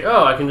like it's like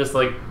I can just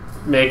like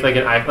make like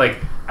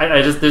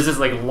I just there's this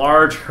like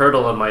large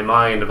hurdle in my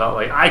mind about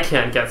like I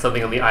can't get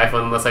something on the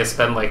iPhone unless I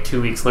spend like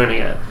 2 weeks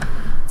learning it.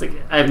 It's like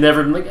I've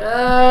never been like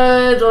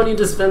I don't need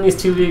to spend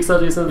these 2 weeks. I'll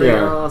do something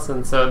else,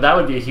 and so that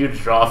would be a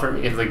huge draw for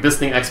me. It's like this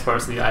thing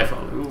exports to the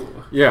iPhone. Ooh.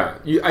 Yeah,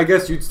 I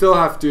guess you'd still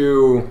have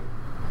to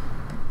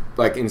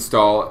like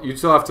install. You'd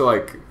still have to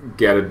like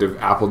get a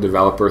Apple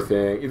developer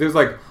thing. There's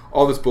like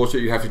all this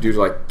bullshit you have to do to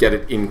like get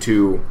it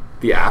into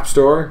the App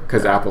Store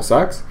because Apple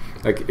sucks.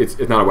 Like it's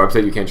not a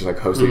website. You can't just like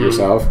host it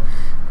yourself.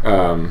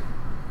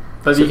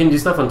 But you can do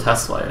stuff on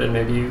TestFlight, and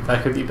maybe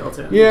that could be built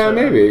in. Yeah,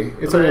 maybe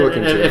it's something to look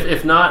into.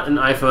 If not an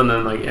iPhone,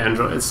 then like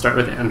Android. Start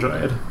with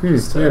Android.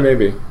 Yeah,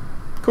 maybe.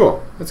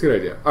 Cool. That's a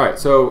good idea. All right,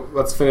 so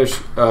let's finish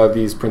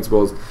these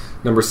principles.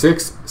 Number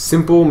 6,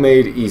 simple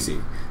made easy.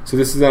 So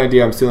this is an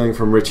idea I'm stealing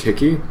from Rich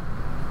Hickey.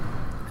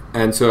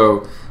 And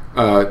so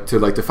to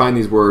like define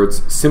these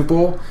words,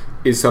 simple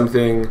is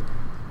something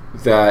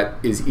that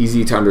is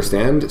easy to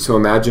understand. So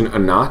imagine a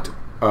knot,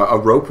 a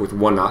rope with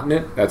one knot in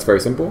it. That's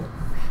very simple.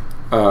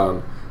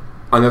 On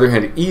the other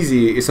hand,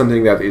 easy is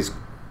something that is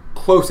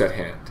close at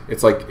hand.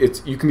 It's like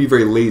you can be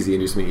very lazy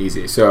and do something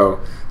easy.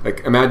 So like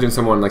imagine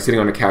someone like sitting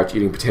on a couch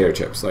eating potato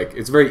chips. Like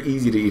it's very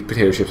easy to eat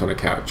potato chips on a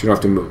couch. You don't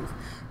have to move.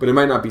 But it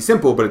might not be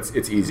simple, but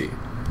it's easy.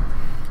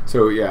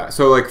 So yeah.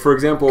 So like for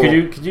example,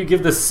 could you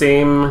give the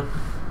same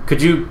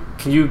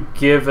Can you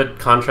give a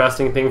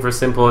contrasting thing for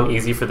simple and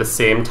easy for the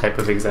same type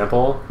of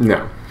example?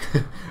 No.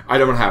 I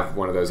don't have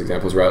one of those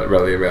examples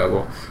readily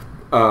available.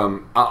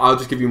 I'll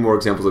just give you more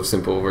examples of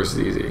simple versus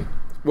easy.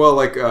 Well,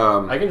 like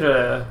I can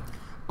try.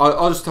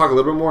 I'll just talk a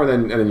little bit more,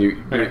 and then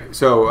you. Okay.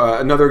 So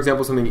another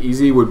example of something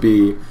easy would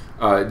be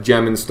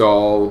gem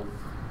install,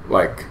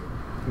 like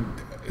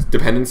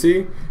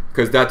dependency,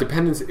 because that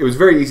dependency, it was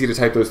very easy to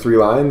type those 3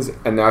 lines,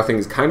 and now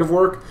things kind of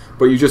work,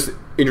 but you just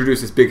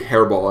introduce this big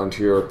hairball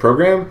into your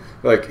program.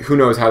 Like, who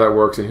knows how that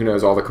works, and who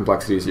knows all the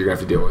complexities you're going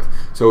to have to deal with.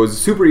 So it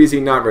was super easy,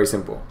 not very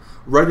simple.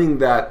 Running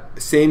that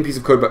same piece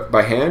of code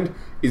by hand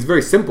is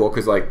very simple,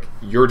 because like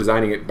you're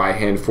designing it by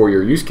hand for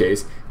your use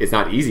case. It's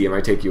not easy. It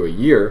might take you a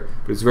year,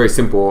 but it's very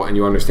simple, and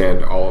you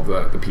understand all of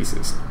the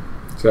pieces.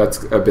 So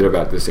that's a bit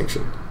about the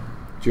distinction.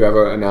 Do you have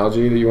an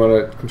analogy that you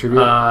want to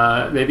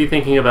contribute? Maybe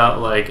thinking about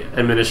like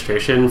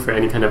administration for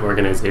any kind of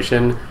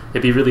organization.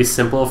 It'd be really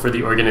simple for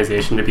the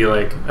organization to be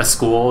like a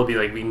school. It'd be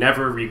like, we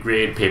never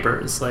regrade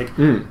papers. Like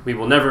we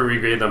will never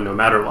regrade them no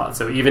matter what.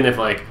 So even if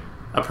like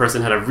a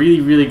person had a really,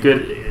 really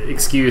good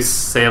excuse,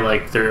 say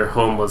like their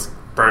home was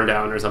burned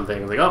down or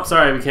something, like, oh,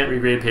 sorry, we can't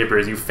regrade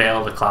papers. You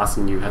failed the class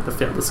and you have to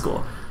fail the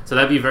school. So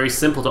that'd be very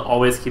simple to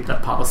always keep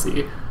that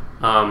policy.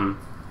 What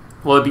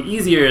would be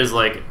easier is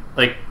like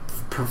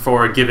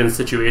for a given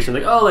situation,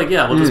 like, oh, like,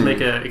 yeah, we'll just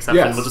make an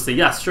exception. Yes. We'll just say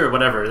yes, sure,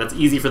 whatever. That's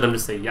easy for them to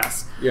say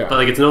yes. Yeah. But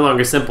like, it's no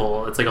longer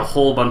simple. It's like a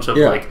whole bunch of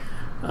like,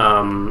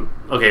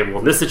 okay, well,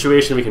 in this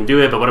situation we can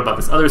do it, but what about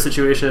this other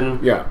situation?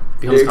 Yeah,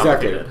 it becomes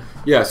exactly. complicated.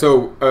 Yeah,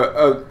 so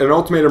an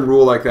ultimatum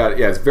rule like that,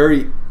 yeah, it's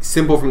very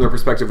simple from the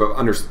perspective of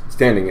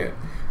understanding it.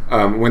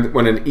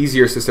 When an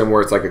easier system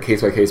where it's like a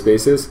case-by-case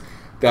basis,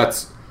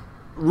 that's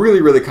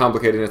really, really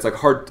complicated, and it's like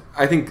hard.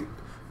 I think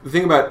the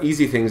thing about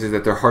easy things is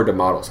that they're hard to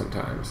model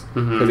sometimes.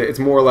 Because it's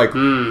more like,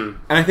 and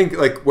I think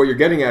like what you're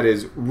getting at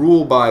is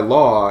rule by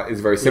law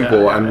is very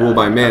simple, and rule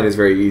by man is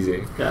very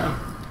easy. Yeah.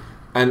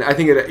 And I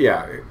think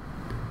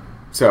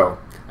so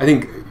I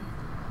think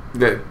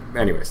that,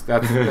 anyways,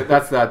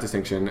 that's that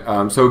distinction.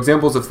 So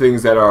examples of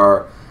things that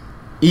are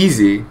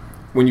easy,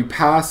 when you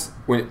pass,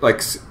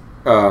 there's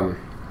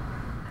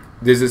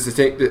this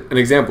an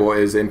example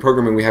is in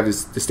programming we have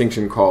this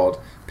distinction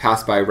called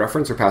pass by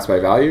reference or pass by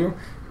value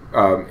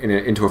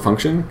into a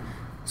function.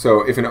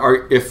 So if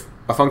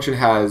a function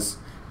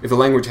if the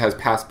language has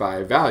pass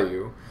by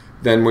value,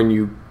 then when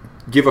you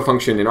give a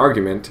function an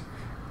argument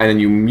and then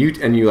you mute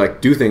and you like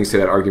do things to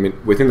that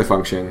argument within the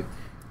function,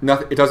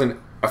 it doesn't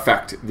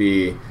affect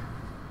the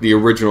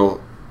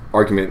original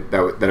argument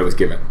that it was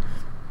given.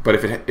 But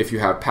if you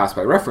have pass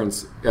by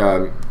reference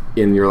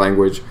in your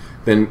language,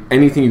 then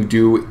anything you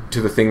do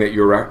to the thing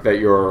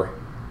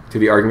to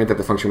the argument that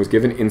the function was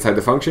given inside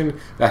the function,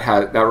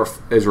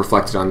 is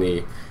reflected on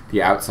the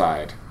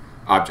outside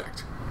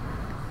object.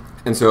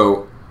 And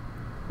so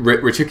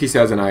Richicki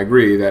says, and I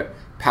agree, that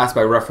pass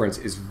by reference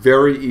is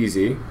very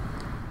easy,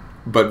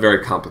 but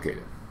very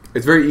complicated.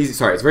 It's very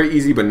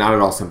easy, but not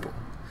at all simple.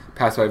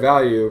 Pass by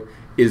value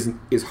is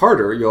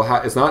harder.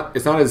 It's not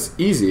as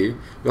easy.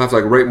 You'll have to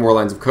like write more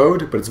lines of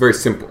code, but it's very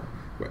simple.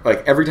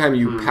 Like every time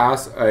you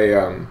pass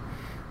an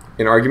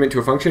argument to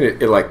a function,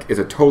 it like is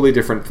a totally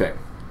different thing.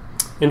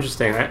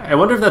 Interesting. I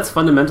wonder if that's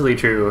fundamentally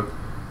true.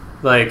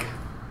 Like,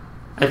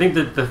 I think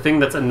that the thing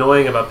that's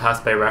annoying about pass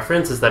by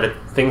reference is that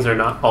things are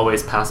not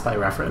always passed by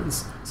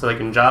reference. So like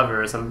in Java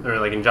or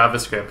like in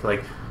JavaScript,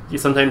 like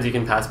sometimes you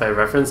can pass by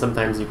reference,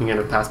 sometimes you can kind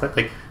of pass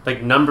by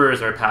like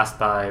numbers are passed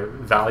by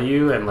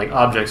value and like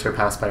objects are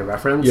passed by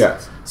reference.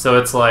 Yes. So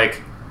it's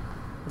like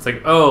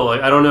oh,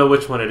 like I don't know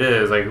which one it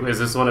is. Like, is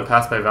this one a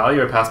pass by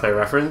value or pass by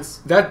reference?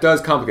 That does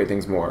complicate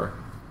things more.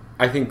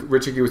 I think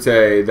Richicki would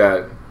say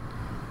that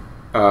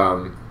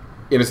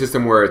in a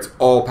system where it's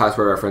all pass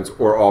by reference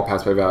or all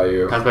pass by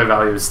value, pass by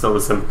value is still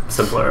the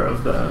simpler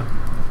of the.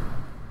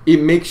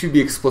 It makes you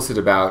be explicit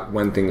about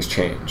when things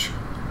change,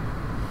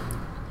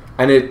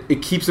 and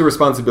it keeps the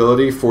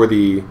responsibility for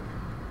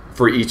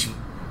each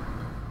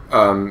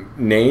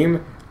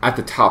name at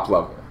the top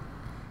level.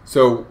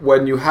 So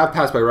when you have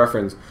pass by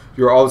reference,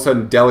 you're all of a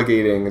sudden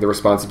delegating the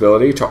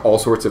responsibility to all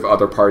sorts of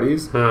other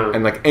parties,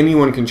 and like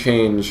anyone can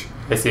change.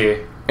 I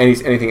see.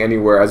 Anything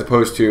anywhere, as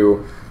opposed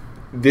to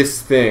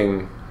this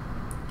thing,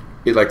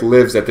 it like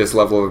lives at this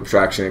level of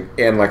abstraction,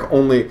 and like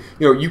only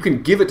you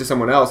can give it to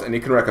someone else and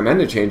it can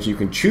recommend a change. You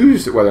can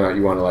choose whether or not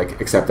you want to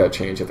like accept that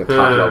change at the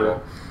top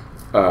level,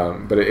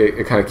 but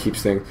it kind of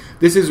keeps things.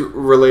 This is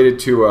related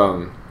to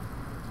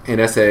an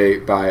essay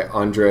by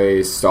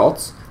Andre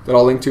Staltz that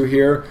I'll link to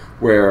here,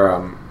 where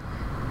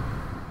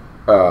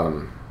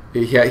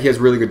he has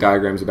really good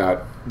diagrams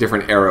about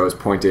different arrows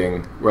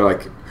pointing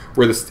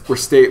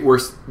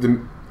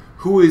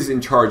who is in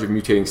charge of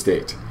mutating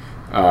state,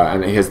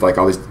 and he has like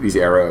all these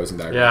arrows and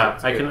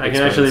diagrams. Yeah, I can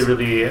actually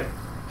really,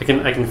 I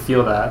can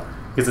feel that,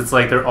 because it's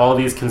like there are all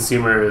these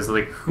consumers,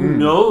 like who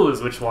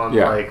knows which one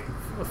like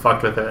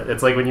fucked with it.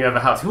 It's like when you have a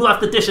house, who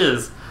left the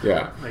dishes?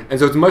 Yeah, and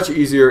so it's much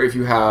easier if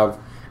you have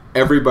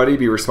everybody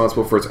be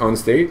responsible for its own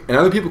state, and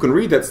other people can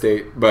read that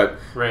state, but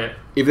Right.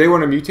 if they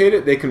want to mutate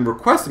it, they can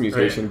request a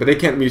mutation, Right. but they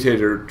can't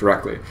mutate it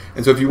directly.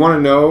 And so if you want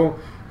to know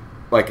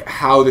like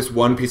how this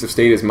one piece of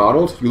state is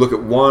modeled, you look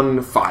at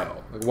one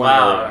file, like one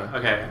Wow. area.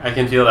 Okay, I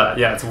can feel that.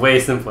 Yeah, it's way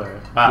simpler.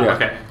 Wow. Yeah.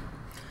 Okay.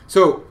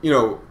 So,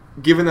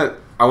 given that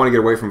I want to get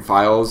away from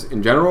files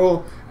in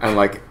general and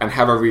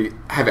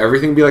have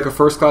everything be like a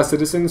first class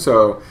citizen,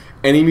 so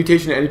any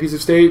mutation in any piece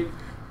of state,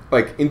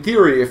 like in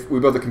theory, if we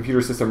built the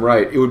computer system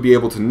right, it would be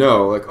able to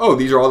know, like, oh,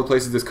 these are all the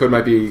places this code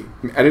might be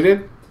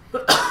edited.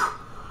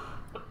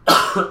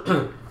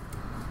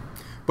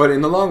 But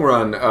in the long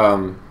run,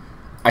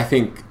 I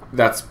think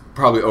that's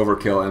probably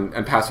overkill,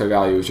 and pass-by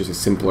value is just a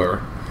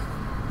simpler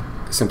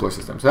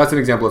system. So that's an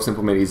example of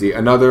simple made easy.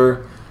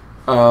 Another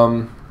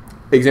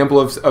example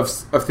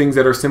of things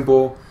that are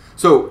simple.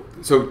 So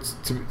to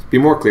be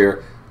more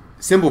clear,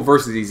 simple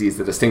versus easy is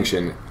the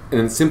distinction, and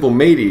then simple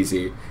made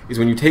easy is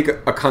when you take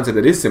a concept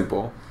that is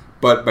simple,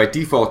 but by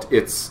default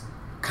it's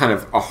kind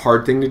of a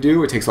hard thing to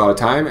do. It takes a lot of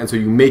time, and so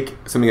you make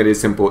something that is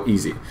simple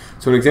easy.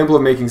 So an example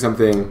of making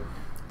something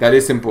that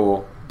is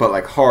simple but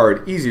like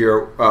hard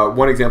easier.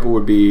 One example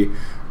would be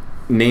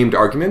named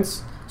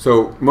arguments.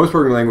 So most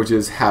programming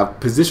languages have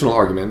positional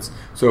arguments.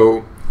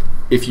 So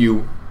if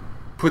you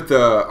put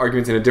the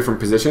arguments in a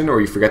different position,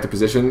 or you forget the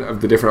position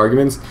of the different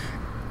arguments,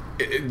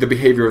 the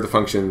behavior of the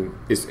function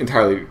is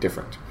entirely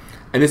different.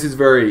 And this is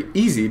very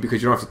easy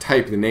because you don't have to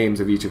type the names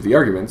of each of the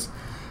arguments,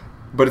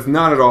 but it's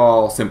not at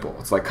all simple.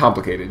 It's like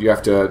complicated. You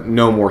have to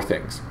know more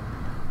things.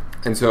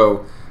 And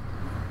so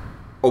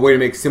a way to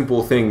make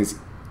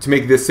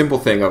this simple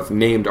thing of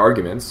named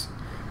arguments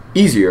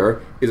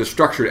easier is a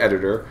structured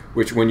editor,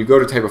 which when you go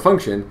to type a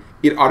function,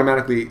 it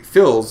automatically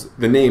fills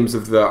the names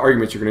of the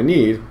arguments you're going to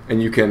need,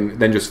 and you can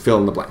then just fill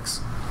in the blanks.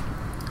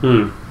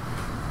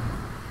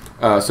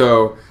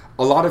 So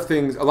a lot of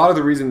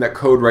the reason that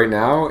code right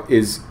now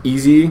is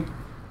easy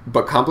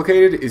but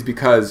complicated is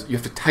because you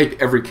have to type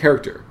every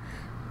character.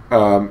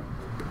 When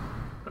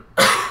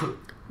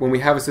we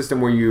have a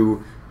system where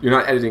you're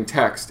not editing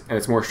text and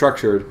it's more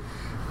structured,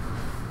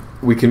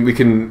 we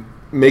can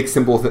make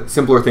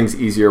simpler things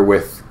easier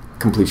with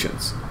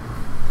completions.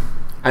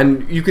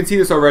 And you can see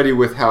this already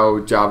with how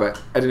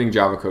editing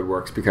Java code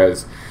works,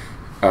 because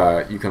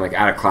you can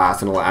add a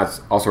class and it'll add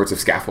all sorts of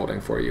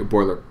scaffolding for you.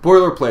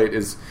 Boilerplate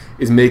is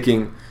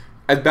making,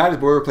 as bad as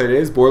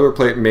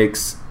boilerplate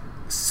makes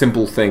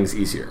simple things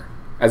easier,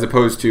 as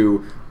opposed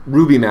to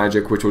Ruby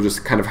magic, which will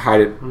just kind of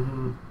hide it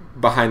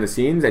behind the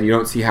scenes and you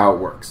don't see how it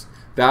works.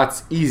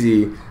 That's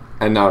easy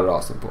and not at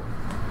all simple.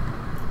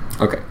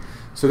 Okay,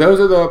 so those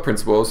are the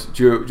principles.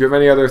 Do you have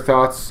any other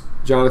thoughts,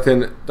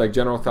 Jonathan, like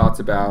general thoughts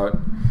about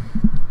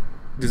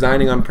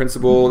designing on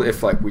principle,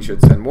 if we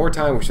should spend more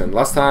time, we should spend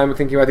less time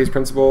thinking about these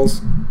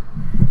principles,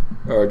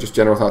 or just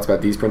general thoughts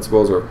about these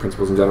principles or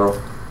principles in general?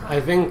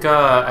 I think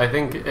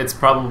it's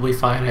probably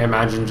fine. I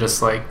imagine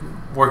just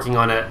working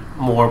on it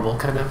more will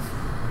kind of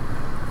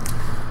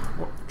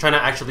trying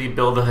to actually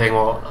build the thing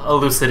will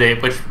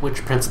elucidate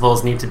which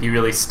principles need to be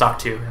really stuck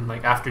to, and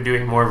after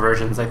doing more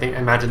versions, I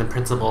imagine the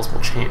principles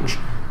will change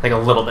a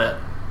little bit,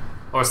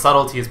 or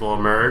subtleties will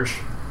emerge.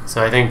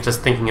 So I think just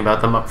thinking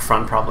about them up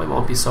front probably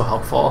won't be so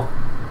helpful.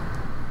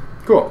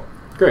 Cool.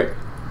 Great.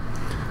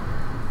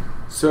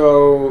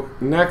 So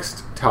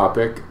next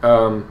topic.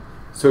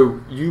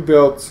 So you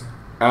built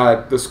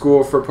at the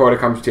School for Poetic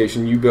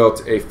Computation, you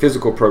built a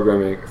physical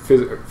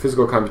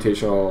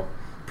computational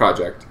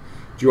project.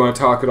 Do you want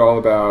to talk at all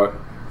about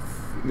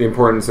the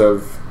importance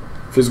of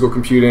physical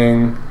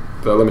computing,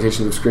 the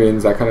limitations of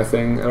screens, that kind of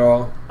thing at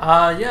all?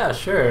 Yeah,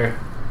 sure.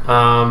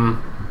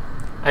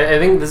 I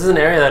think this is an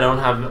area that I don't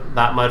have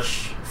that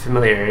much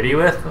familiarity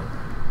with.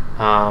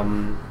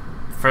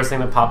 First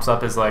thing that pops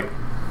up is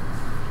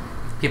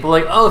people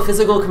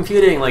physical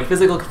computing.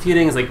 Physical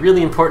computing is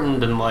really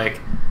important, and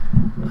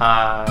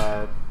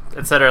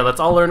etc.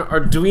 Let's all learn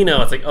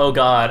Arduino. It's oh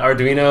god,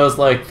 Arduino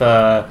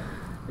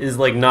is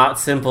not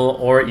simple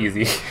or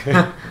easy.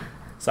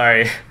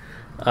 Sorry.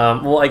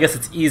 Well, I guess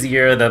it's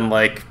easier than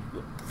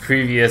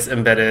previous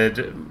embedded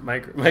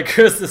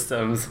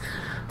microsystems,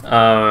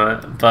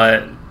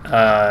 but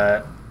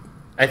I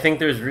think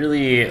there's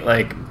really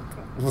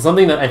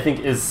something that I think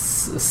is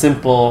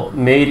simple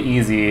made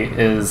easy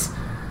is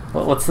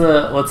what's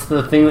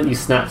the thing that you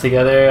snap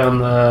together on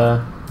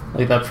the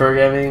that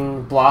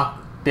programming block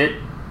bit.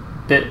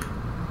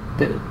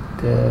 You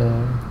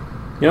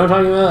know what I'm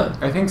talking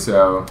about? I think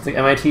so. It's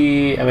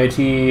MIT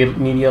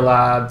Media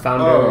Lab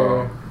founder.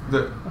 Oh,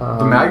 the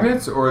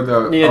magnets or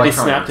the they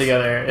snap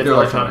together. It's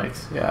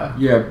electronics. Yeah.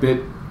 Yeah,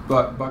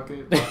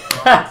 bucket. Bit.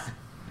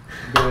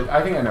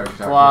 I think I know what you're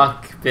talking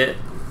about.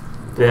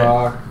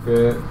 Block,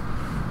 bit.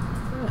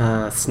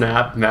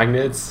 Snap,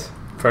 magnets,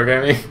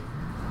 programming.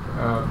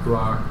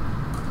 Block,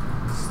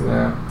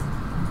 snap,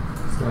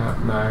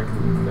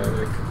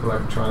 magnetic,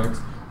 electronics.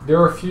 There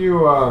are a few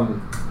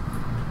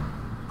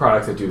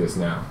products that do this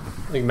now.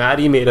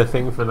 Maddie made a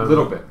thing for them.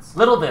 Little Bits.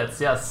 Little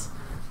Bits, yes.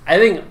 I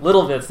think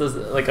Little Bits does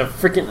a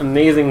freaking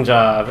amazing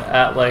job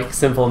at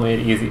simple made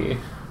easy.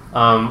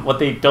 What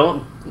they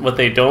don't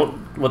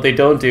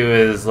do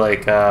is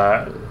like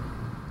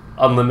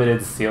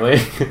unlimited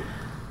ceiling.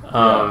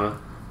 Yeah.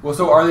 Well,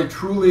 so are they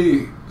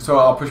truly? So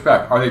I'll push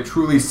back. Are they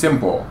truly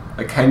simple?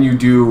 Like, can you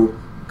do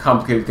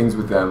complicated things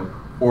with them,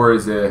 or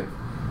is it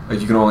like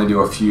you can only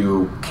do a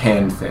few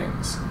canned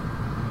things?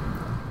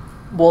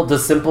 Well,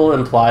 does simple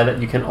imply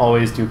that you can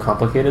always do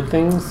complicated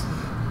things?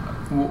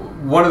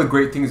 One of the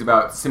great things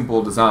about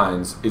simple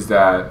designs is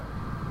that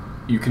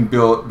you can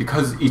build,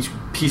 because each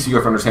piece you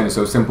have to understand is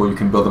so simple, you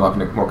can build them up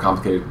into more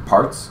complicated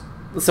parts.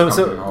 So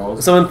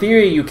in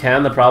theory you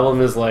can. The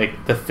problem is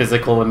like the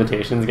physical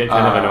limitations get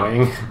kind of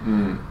annoying.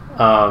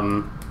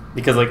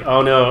 Because like,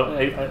 oh no,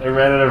 I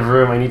ran out of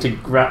room. I need to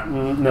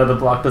no, the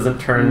block doesn't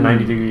turn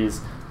 90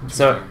 degrees.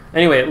 So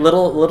anyway,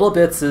 little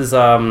bits is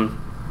a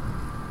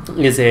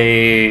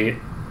they're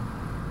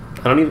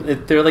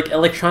like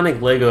electronic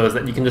Legos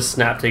that you can just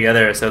snap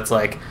together. So it's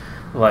like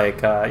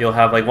you'll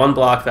have like one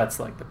block that's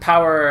like the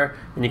power,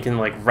 and you can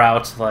like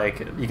route, like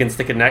you can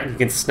you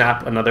can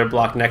snap another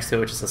block next to it,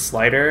 which is a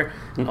slider,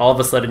 and all of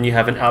a sudden you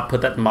have an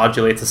output that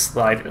modulates a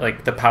slide,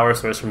 like the power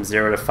source from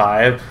 0 to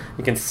 5.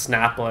 You can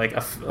snap like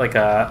a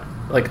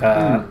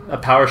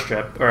power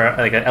strip or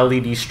like an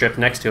LED strip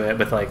next to it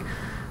with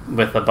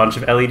a bunch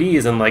of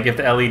LEDs, and like if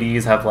the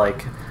LEDs have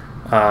like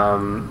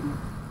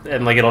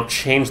and like it'll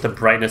change the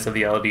brightness of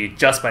the LED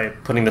just by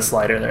putting the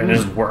slider there, and it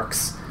just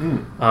works.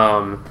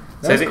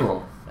 That's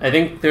cool. I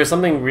think there's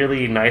something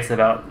really nice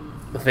about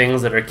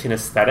things that are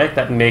kinesthetic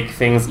that make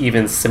things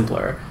even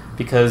simpler,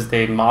 because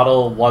they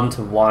model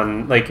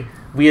one-to-one. Like,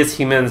 we as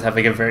humans have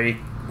like a very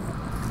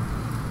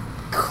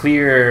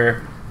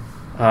clear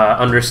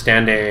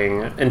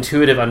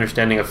intuitive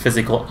understanding of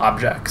physical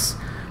objects.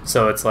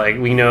 So it's like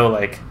we know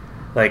like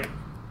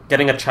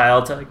getting a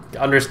child to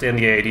understand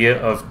the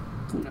idea of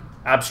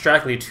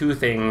abstractly two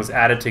things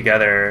added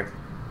together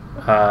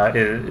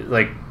is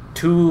like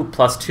 2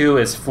 + 2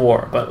 is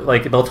 4, but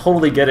like they'll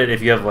totally get it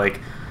if you have like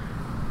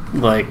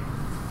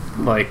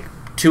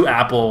 2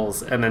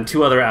 apples and then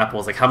 2 other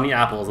apples. Like, how many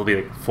apples? Will be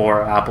like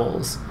 4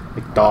 apples,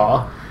 like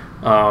daw.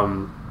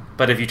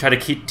 But if you try to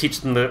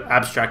teach them the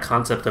abstract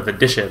concept of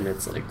addition,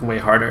 it's like way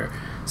harder.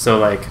 So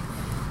like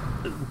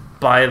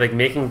by like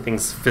making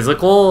things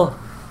physical,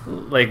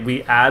 like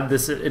we add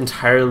this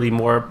entirely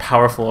more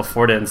powerful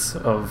affordance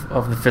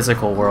of the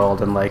physical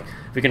world, and like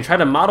we can try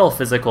to model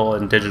physical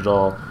and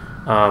digital,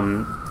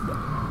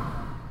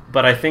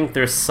 but I think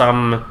there's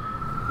some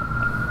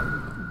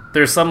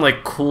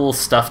like cool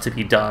stuff to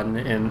be done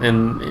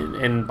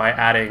in by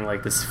adding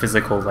like this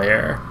physical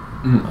layer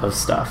of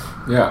stuff.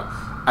 Yeah,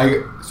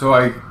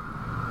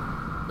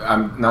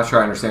 I'm not sure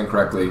I understand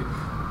correctly.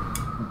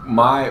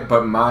 My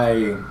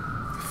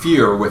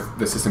fear with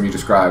the system you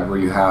described, where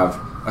you have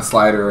a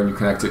slider and you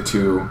connect it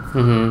to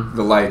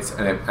the lights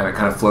and it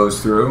kind of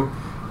flows through,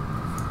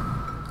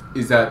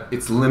 is that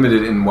it's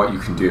limited in what you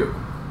can do.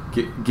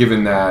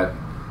 Given that,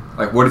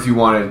 like, what if you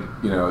wanted,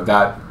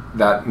 that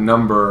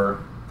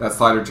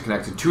slider to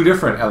connect to 2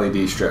 different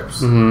LED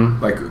strips?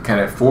 Like, can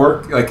it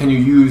fork? Like, can you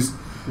use?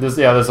 There's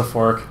a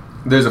fork.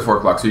 There's a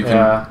fork block, so you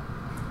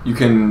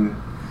can.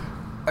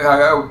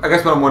 I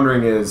guess what I'm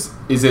wondering is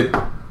it,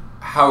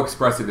 how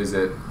expressive is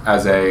it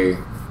as a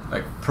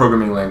like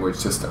programming language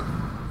system?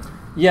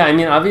 Yeah, I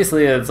mean,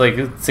 obviously it's like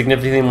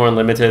significantly more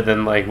limited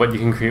than like what you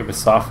can create with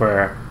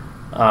software.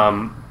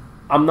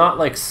 I'm not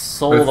like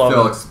sold on. But it's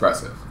still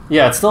expressive.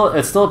 Yeah, it's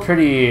still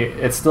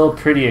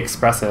pretty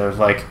expressive.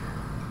 Like,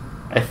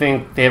 I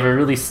think they have a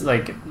really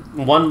like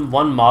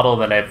one model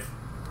that I've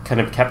kind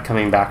of kept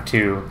coming back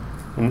to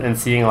and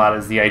seeing a lot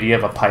is the idea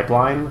of a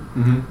pipeline.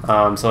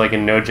 So like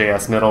in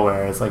Node.js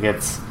middlewares, like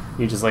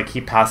you just like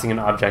keep passing an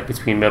object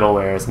between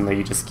middlewares, and then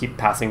you just keep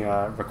passing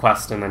a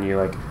request, and then you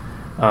like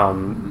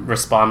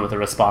respond with a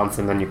response,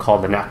 and then you call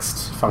the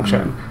next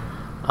function.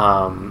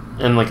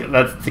 And like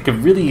that's like a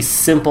really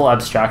simple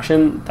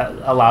abstraction that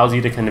allows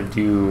you to kind of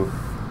do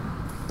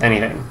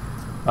anything.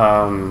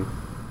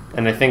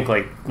 And I think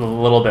like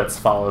little bits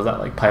follows that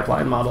like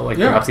pipeline model, like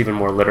perhaps even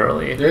more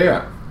literally.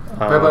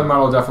 Pipeline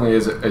model definitely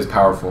is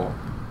powerful.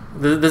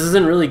 This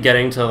isn't really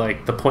getting to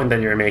like the point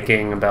that you're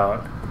making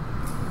about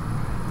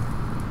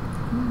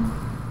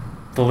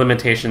the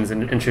limitations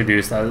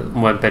introduced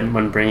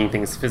when bringing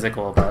things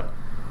physical, but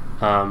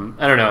I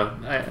don't know.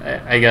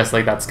 I guess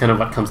like that's kind of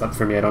what comes up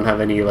for me. I don't have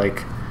any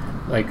like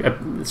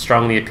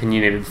strongly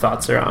opinionated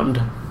thoughts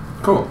around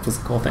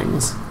physical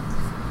things,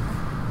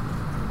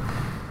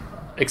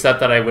 except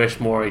that I wish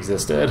more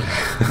existed.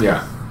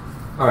 Yeah.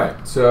 All right.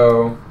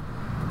 So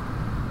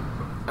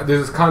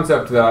there's this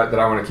concept that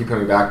I want to keep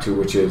coming back to,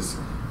 which is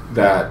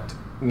that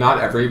not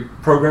every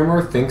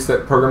programmer thinks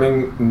that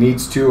programming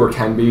needs to or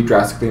can be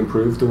drastically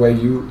improved the way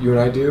you and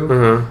I do.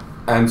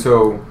 And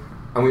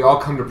we all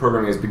come to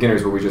programming as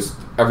beginners, where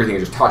everything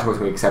is just taught to us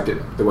and we accept it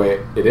the way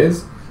it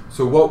is.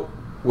 So what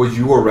was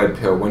your red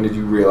pill? When did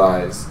you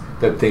realize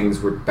that things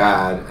were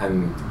bad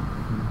and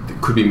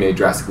could be made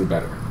drastically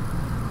better?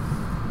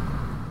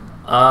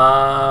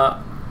 I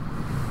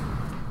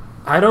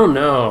don't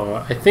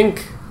know. I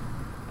think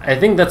I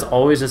think that's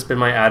always just been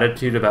my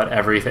attitude about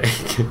everything.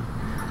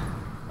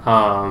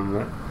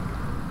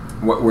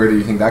 Where do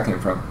you think that came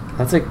from?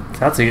 That's a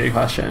good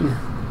question.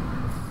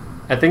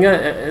 I think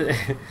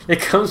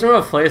it comes from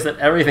a place that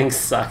everything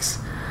sucks,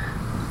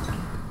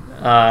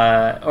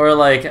 or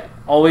like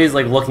always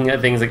like looking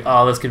at things like,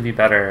 oh, this could be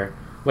better.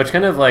 Which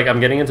kind of like I'm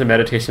getting into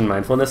meditation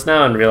mindfulness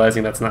now and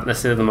realizing that's not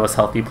necessarily the most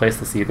healthy place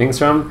to see things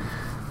from,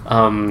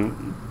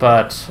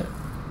 but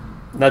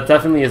that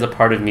definitely is a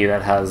part of me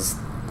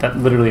that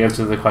literally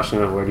answers the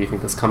question of where do you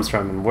think this comes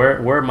from and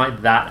where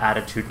might that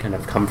attitude kind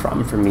of come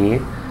from for me.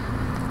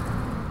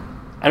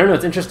 I don't know,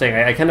 it's interesting.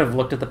 I kind of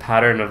looked at the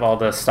pattern of all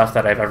the stuff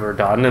that I've ever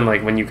done, and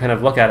like when you kind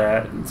of look at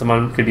it,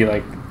 someone could be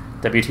like,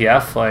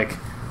 WTF, like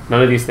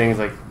none of these things,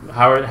 like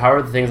how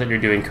are the things that you're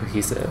doing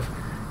cohesive?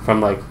 From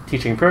like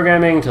teaching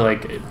programming to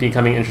like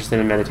becoming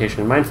interested in meditation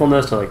and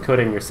mindfulness to like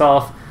coding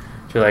yourself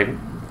to like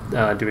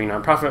doing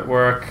nonprofit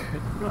work.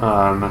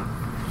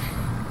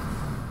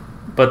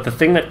 But the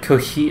thing that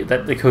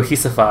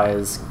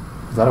cohesifies, is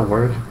that a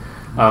word?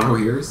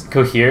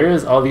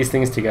 Coheres all these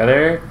things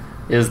together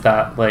is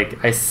that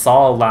like I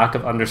saw a lack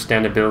of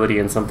understandability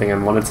in something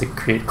and wanted to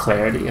create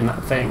clarity in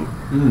that thing.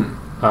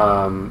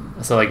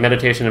 So like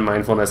meditation and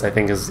mindfulness, I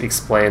think, is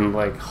explained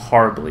like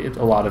horribly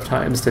a lot of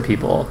times to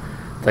people.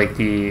 Like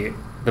the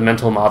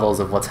mental models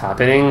of what's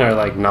happening are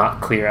like not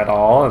clear at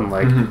all, and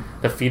like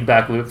the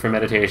feedback loop for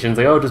meditation is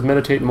like, oh, just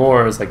meditate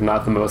more, is like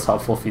not the most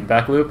helpful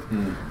feedback loop.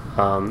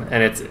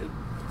 And it's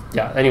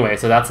anyway,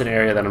 so that's an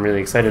area that I'm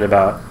really excited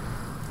about.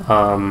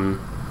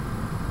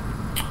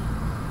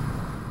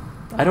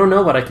 I don't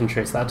know what I can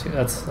trace that to.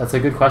 That's a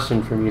good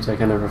question for me to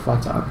kind of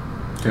reflect on.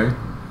 Okay.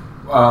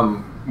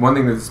 One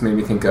thing that this made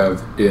me think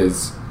of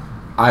is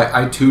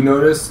I too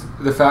noticed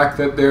the fact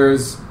that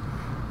there's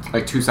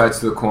like two sides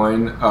to the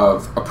coin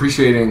of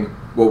appreciating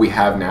what we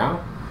have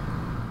now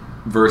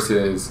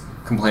versus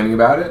complaining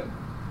about it.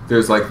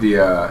 There's like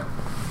the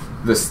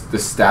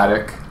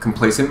static,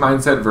 complacent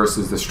mindset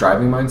versus the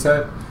striving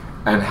mindset,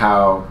 and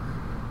how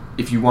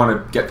if you want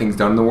to get things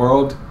done in the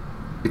world,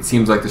 it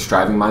seems like the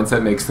striving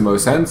mindset makes the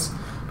most sense.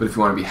 But if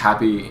you want to be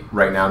happy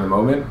right now in the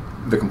moment,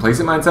 the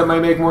complacent mindset might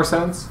make more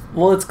sense.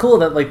 Well, it's cool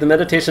that like the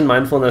meditation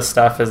mindfulness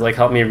stuff has like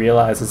helped me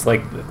realize it's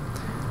like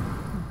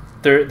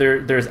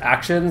there's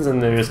actions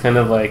and there's kind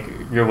of like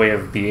your way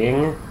of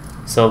being.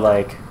 So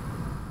like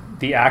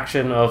the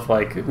action of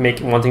like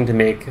wanting to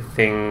make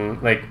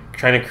like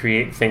trying to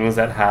create things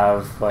that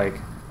have like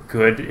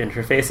good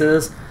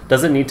interfaces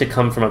doesn't need to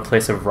come from a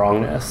place of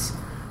wrongness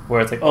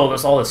where it's like, oh,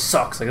 all this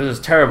sucks, like this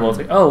is terrible. It's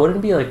like, oh, wouldn't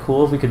it be like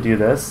cool if we could do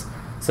this?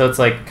 So it's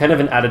like kind of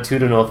an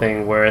attitudinal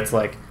thing where it's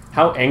like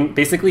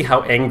basically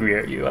how angry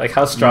are you? Like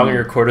how strong are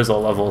your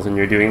cortisol levels when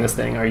you're doing this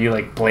thing? Are you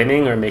like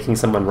blaming or making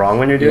someone wrong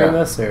when you're doing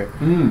this? Or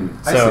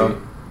I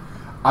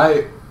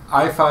see.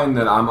 I find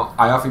that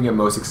I often get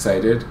most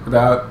excited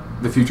about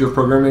the future of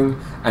programming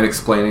and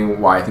explaining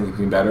why I think it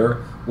can be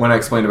better when I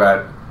explain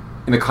about it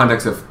in the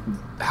context of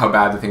how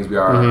bad the things we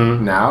are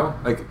now.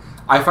 Like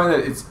I find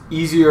that it's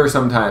easier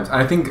sometimes, and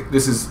I think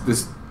this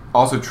is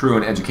also true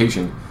in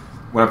education.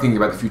 When I'm thinking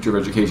about the future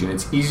of education,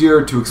 it's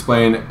easier to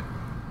explain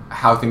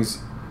how things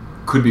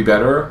could be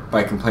better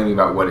by complaining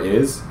about what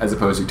is, as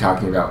opposed to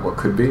talking about what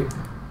could be.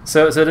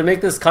 So to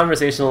make this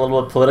conversation a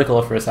little bit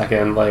political for a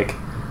second, like,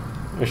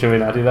 or should we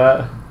not do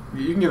that?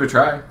 You can give it a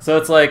try. So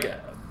it's like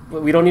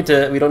we don't need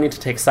to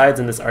take sides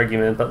in this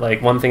argument, but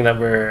like one thing that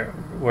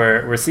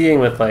we're seeing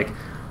with like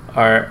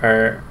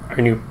our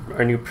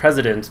new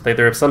president, like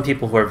there are some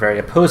people who are very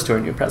opposed to our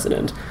new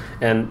president,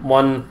 and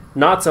one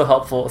not so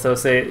helpful. So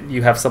say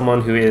you have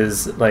someone who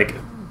is like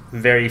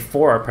very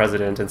for our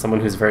president and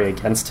someone who's very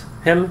against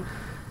him.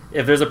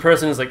 If there's a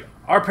person who's like,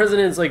 our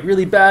president is like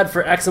really bad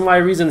for X and Y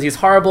reasons, he's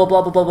horrible,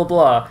 blah, blah, blah, blah,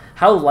 blah,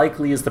 how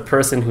likely is the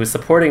person who's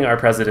supporting our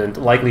president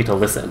likely to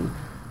listen?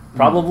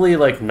 Probably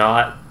like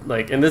not,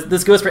 like, and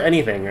this goes for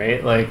anything,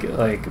 right? Like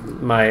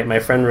my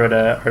friend wrote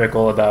an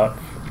article about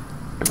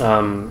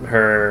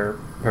her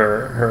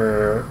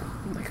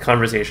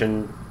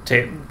conversation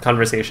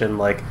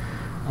like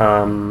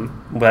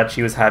what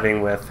she was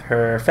having with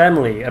her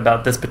family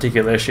about this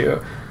particular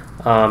issue,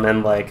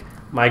 and like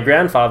my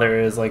grandfather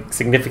is like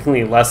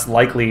significantly less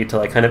likely to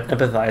like kind of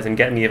empathize and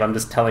get me if I'm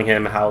just telling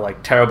him how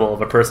like terrible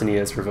of a person he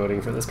is for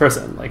voting for this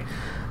person. Like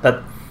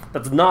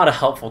that's not a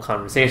helpful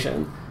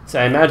conversation. So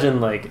I imagine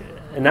like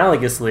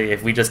analogously,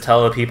 if we just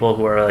tell the people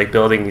who are like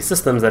building these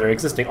systems that are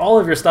existing, all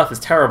of your stuff is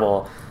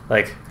terrible,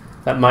 like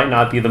that might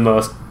not be the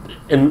most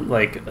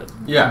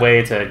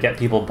way to get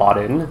people bought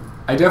in.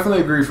 I definitely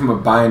agree from a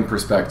buy-in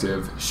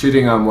perspective.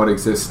 Shitting on what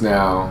exists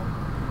now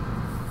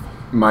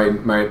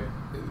might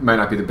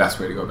not be the best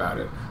way to go about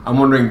it. I'm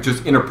wondering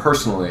just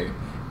interpersonally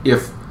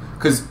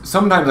because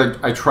sometimes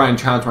I try and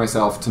challenge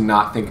myself to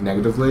not think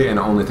negatively and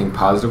only think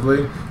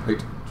positively. Like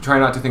try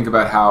not to think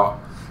about how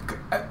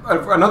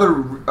one of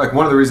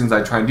the reasons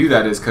I try and do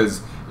that is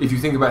because if you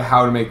think about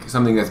how to make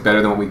something that's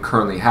better than what we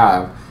currently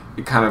have,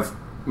 it kind of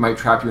might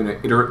trap you in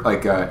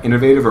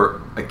innovative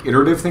or like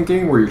iterative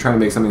thinking where you're trying to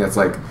make something that's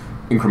like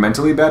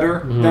incrementally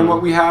better than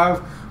what we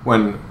have.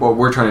 when what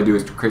we're trying to do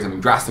is to create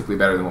something drastically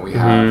better than what we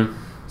have.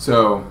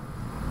 So,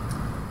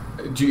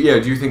 do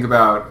you think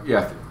about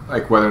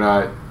like whether or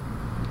not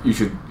you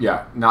should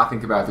not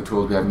think about the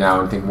tools we have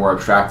now and think more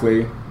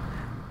abstractly?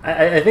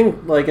 I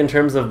think, like, in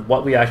terms of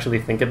what we actually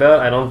think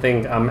about, I don't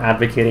think I'm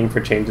advocating for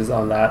changes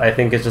on that. I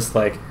think it's just,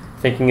 like,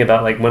 thinking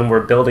about, like, when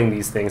we're building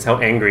these things, how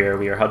angry are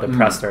we or how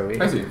depressed are we?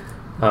 I see.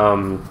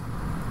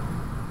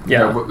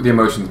 The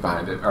emotions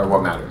behind it are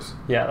what matters.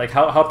 Yeah, like,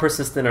 how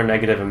persistent are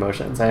negative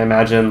emotions? I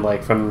imagine,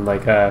 like, from,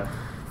 like, a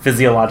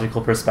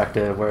physiological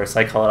perspective where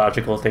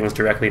psychological things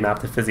directly map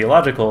to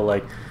physiological,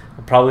 like,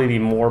 will probably be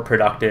more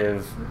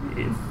productive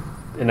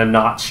in a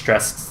not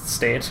stressed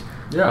state.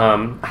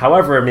 Yeah.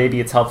 However, maybe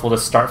it's helpful to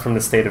start from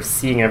the state of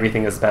seeing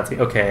everything as bad.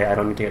 Like, okay, I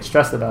don't need to get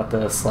stressed about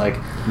this. Like,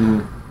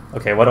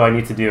 okay, what do I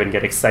need to do and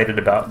get excited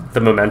about the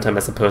momentum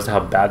as opposed to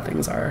how bad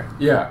things are?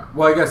 Yeah.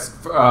 Well, I guess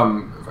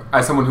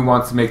as someone who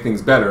wants to make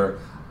things better,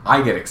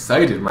 I get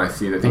excited when I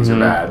see that things are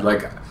bad.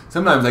 Like,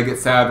 sometimes I get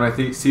sad when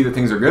I see that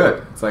things are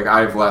good. It's like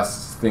I have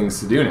less things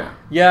to do now.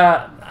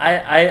 Yeah,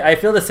 I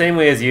feel the same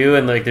way as you,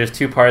 and like there's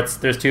two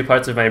parts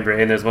of my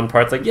brain. There's one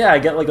part's like, yeah, I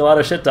get like a lot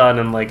of shit done,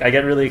 and like I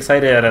get really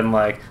excited, and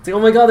like it's like, oh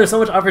my god, there's so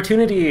much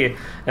opportunity.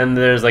 And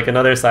there's like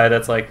another side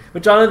that's like,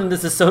 but Jonathan,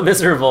 this is so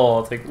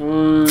miserable. It's like,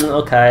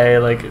 okay,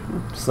 like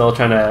still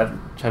trying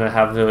to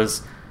have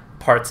those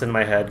parts in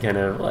my head kind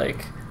of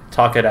like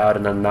talk it out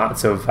in a not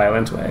so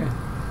violent way.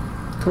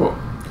 Cool.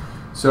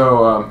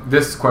 So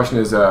this question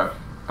is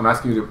I'm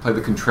asking you to play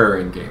the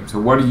contrarian game.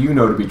 So what do you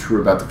know to be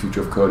true about the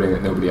future of coding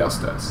that nobody else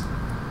does?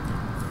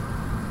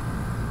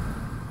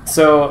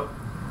 So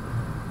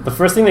the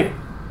first thing that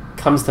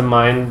comes to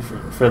mind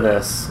for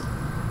this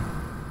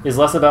is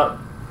less about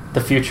the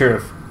future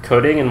of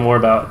coding and more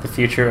about the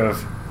future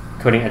of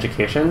coding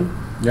education.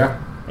 Yeah.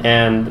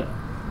 And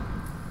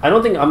I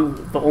don't think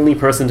I'm the only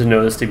person to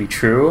know this to be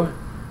true,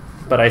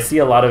 but I see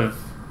a lot of,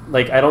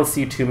 like, I don't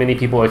see too many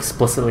people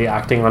explicitly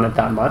acting on it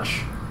that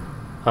much.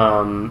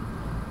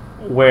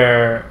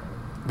 Where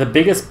the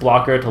biggest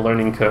blocker to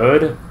learning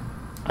code,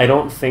 I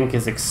don't think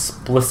is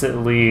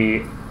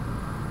explicitly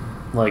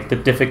like the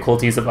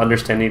difficulties of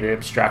understanding the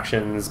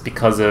abstractions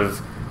because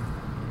of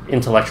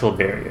intellectual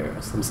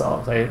barriers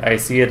themselves. I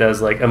see it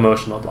as like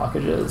emotional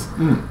blockages.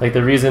 Like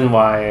the reason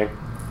why,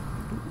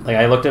 like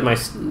I looked at my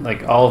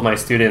like all of my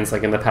students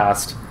like in the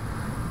past,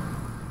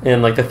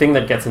 and like the thing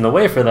that gets in the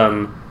way for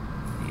them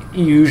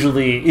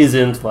usually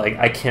isn't like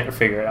I can't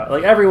figure it out.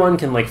 Like everyone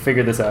can like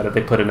figure this out if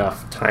they put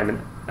enough time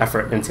and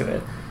effort into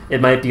it.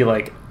 It might be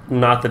like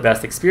not the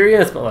best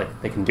experience, but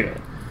like they can do it.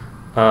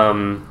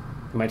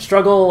 They might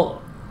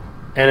struggle,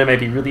 and it might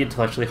be really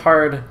intellectually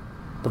hard,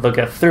 but they'll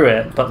get through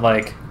it. But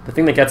like the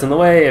thing that gets in the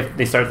way, if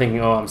they start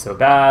thinking, oh, I'm so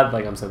bad,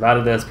 like I'm so bad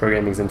at this,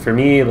 programming isn't for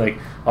me, like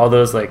all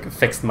those like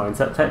fixed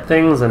mindset type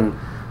things. And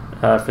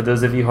for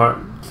those of you who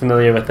aren't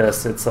familiar with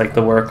this, it's like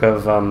the work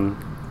of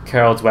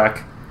Carol Dweck,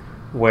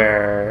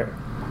 where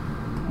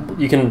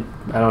you can,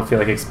 I don't feel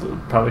like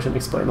probably shouldn't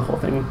explain the whole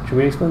thing. Should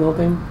we explain the whole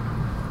thing?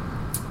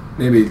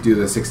 Maybe do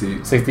the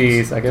 60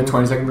 second?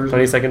 20 second version?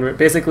 20 second.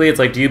 Basically, it's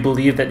like, do you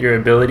believe that your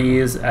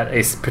abilities at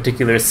a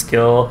particular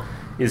skill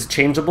is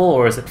changeable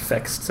or is it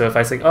fixed? So if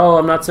I say, oh,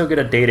 I'm not so good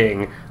at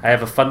dating, I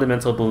have a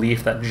fundamental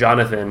belief that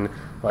Jonathan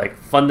like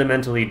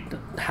fundamentally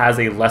has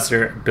a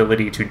lesser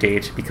ability to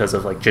date because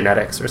of like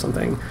genetics or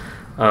something.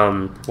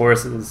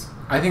 Versus,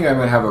 I think I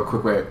might have a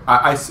quick way.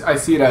 I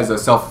see it as a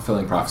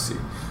self-fulfilling prophecy.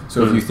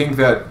 So if you think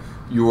that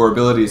your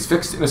ability is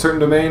fixed in a certain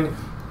domain,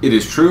 it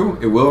is true,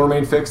 it will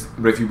remain fixed,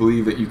 but if you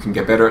believe that you can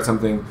get better at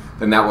something,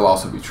 then that will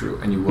also be true,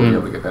 and you will be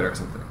able to get better at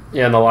something.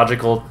 Yeah, and the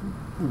logical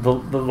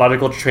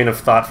train of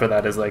thought for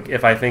that is like,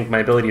 if I think my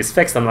ability is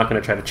fixed, I'm not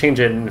going to try to change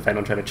it, and if I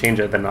don't try to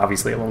change it, then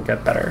obviously it won't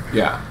get better.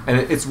 Yeah, and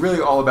it's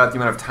really all about the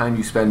amount of time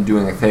you spend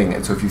doing a thing,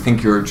 and so if you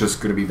think you're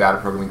just going to be bad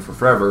at programming for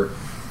forever,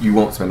 you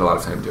won't spend a lot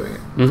of time doing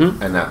it.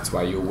 And that's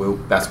why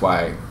that's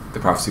why the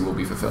prophecy will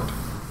be fulfilled.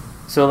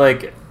 So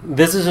like,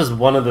 this is just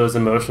one of those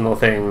emotional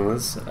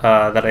things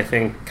that I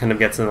think kind of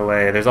gets in the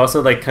way. There's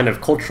also like kind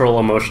of cultural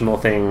emotional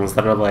things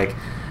that are like,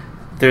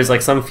 there's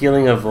like some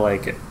feeling of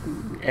like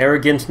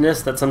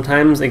arrogantness that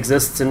sometimes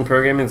exists in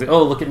programming. It's like,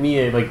 oh, look at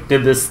me, I like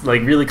did this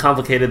like really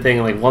complicated thing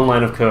in like one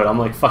line of code. I'm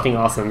like fucking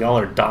awesome. Y'all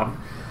are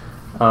dumb.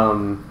 I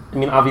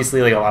mean,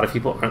 obviously, like a lot of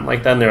people aren't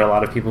like that. And there are a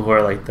lot of people who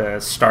are like the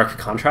stark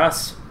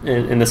contrast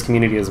in this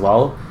community as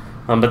well.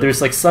 But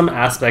there's like some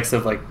aspects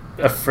of like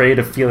afraid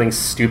of feeling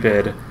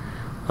stupid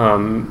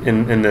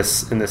in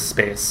this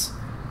space.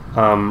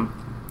 So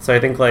I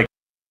think like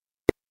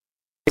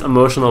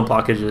emotional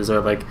blockages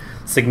are like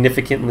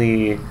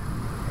significantly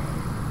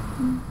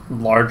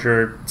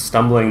larger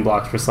stumbling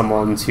blocks for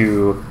someone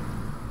to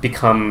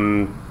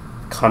become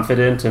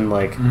confident and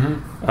like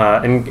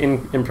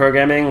in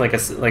programming.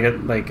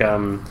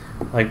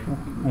 Like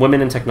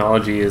women in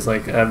technology is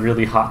like a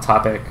really hot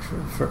topic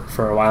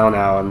for a while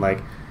now, and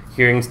like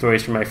hearing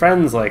stories from my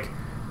friends, like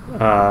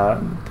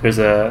there's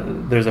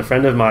a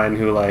friend of mine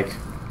who like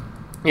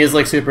is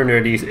like super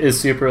nerdy, is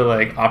super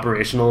like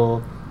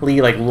operationally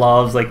like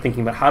loves like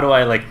thinking about how do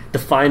I like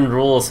define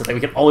rules so that we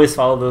can always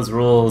follow those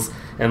rules,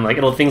 and like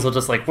things will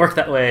just like work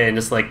that way, and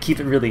just like keep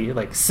it really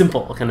like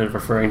simple, kind of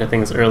referring to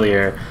things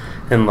earlier,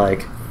 and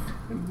like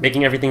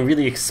making everything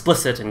really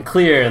explicit and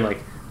clear, and like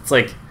it's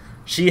like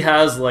she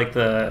has like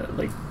the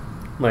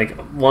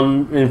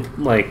one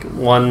I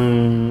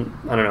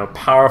don't know,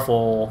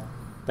 powerful,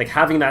 like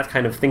having that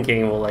kind of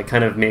thinking will like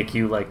kind of make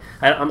you like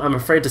I'm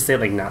afraid to say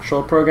like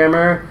natural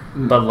programmer,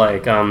 but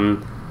like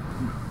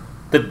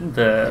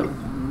the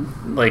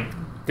like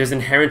there's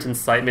inherent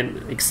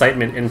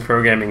excitement in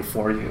programming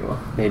for you.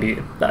 Maybe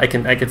I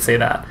could say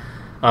that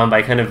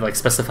by kind of like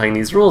specifying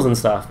these rules and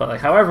stuff. But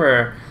like,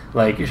 however,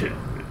 like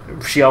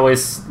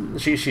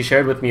she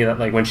shared with me that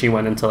like when she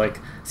went into like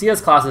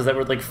CS classes that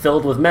were like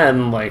filled with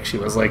men, like she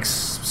was like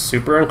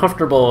super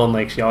uncomfortable, and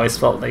like she always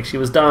felt like she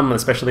was dumb,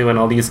 especially when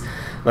all these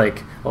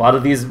like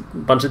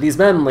bunch of these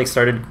men like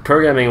started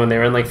programming when they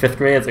were in like 5th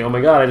grade. It's like, oh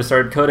my god, I just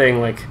started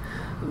coding, like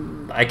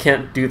I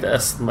can't do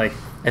this. And, like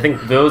I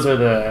think those are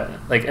the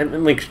like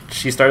and like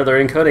she started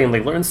learning coding and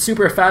like learned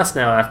super fast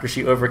now after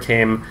she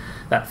overcame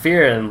that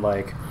fear, and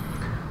like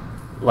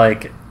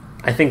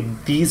I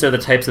think these are the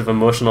types of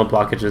emotional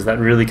blockages that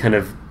really kind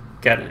of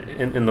get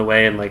in the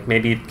way, and like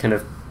maybe kind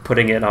of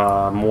putting it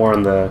more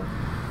on the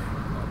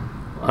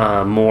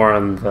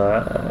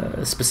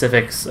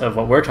specifics of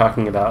what we're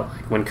talking about,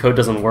 like when code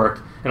doesn't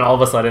work and all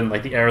of a sudden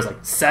like the error is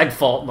like seg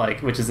fault,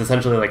 like which is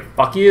essentially like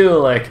fuck you,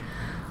 like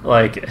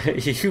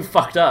you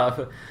fucked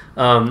up.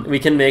 We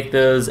can make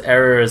those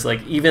errors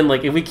like even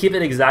like if we keep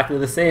it exactly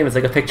the same, it's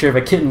like a picture of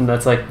a kitten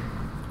that's like,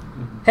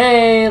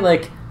 hey,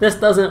 like this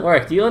doesn't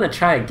work, do you want to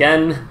try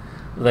again?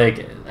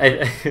 Like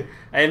I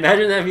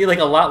imagine that'd be like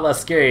a lot less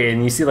scary,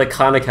 and you see like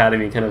Khan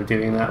Academy kind of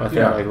doing that with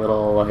their like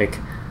little like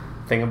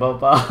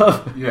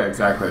thingamabob. Yeah,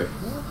 exactly.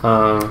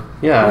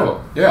 Yeah.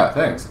 Cool. Yeah,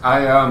 thanks.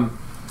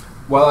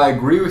 Well, I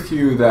agree with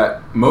you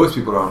that most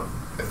people don't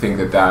think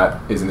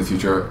that is in the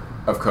future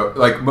of code.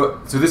 Like,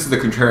 so this is the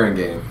contrarian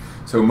game.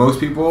 So most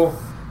people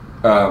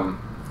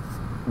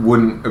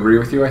wouldn't agree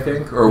with you, I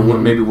think, or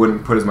maybe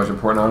wouldn't put as much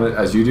importance on it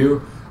as you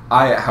do.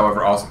 I,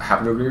 however, also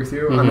happen to agree with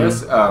you on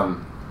this.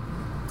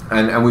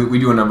 And we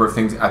do a number of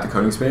things at the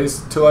coding space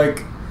to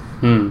like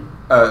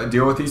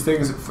deal with these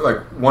things. Like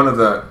one of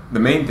the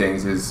main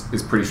things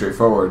is pretty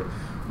straightforward.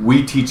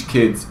 We teach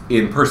kids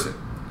in person.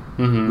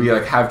 We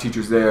like have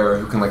teachers there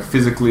who can like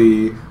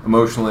physically,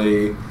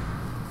 emotionally.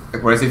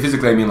 Like when I say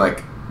physically, I mean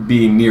like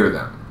being near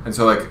them, and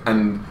so like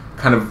and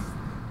kind of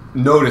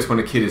notice when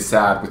a kid is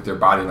sad with their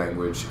body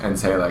language and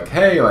say like,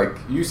 hey, like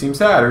you seem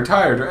sad or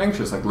tired or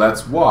anxious. Like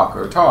let's walk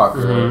or talk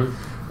or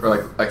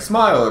like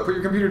smile or put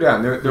your computer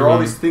down. There are all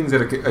these things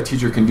that a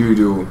teacher can do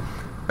to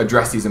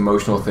address these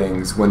emotional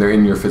things when they're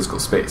in your physical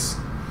space.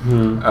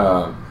 And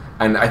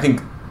I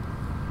think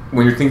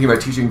when you're thinking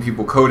about teaching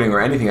people coding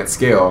or anything at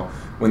scale,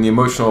 when the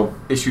emotional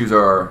issues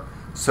are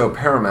so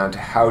paramount,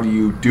 how do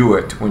you do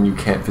it when you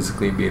can't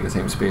physically be in the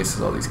same space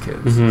as all these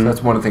kids? So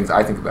that's one of the things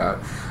I think about.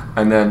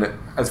 And then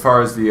as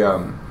far as the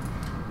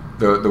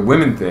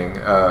women thing,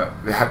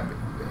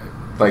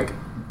 like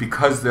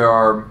because there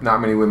are not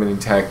many women in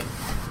tech,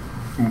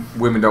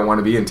 women don't want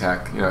to be in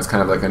tech. You know, it's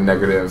kind of like a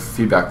negative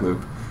feedback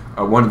loop.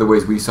 One of the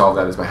ways we solve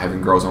that is by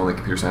having girls-only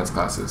computer science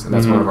classes, and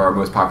that's one of our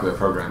most popular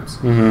programs.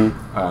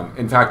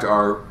 In fact,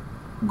 our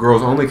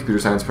girls-only computer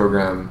science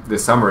program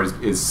this summer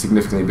is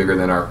significantly bigger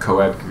than our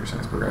co-ed computer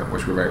science program,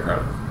 which we're very proud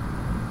of.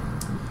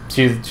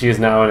 She is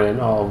now in an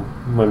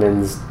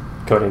all-women's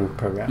coding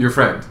program. Your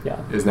friend,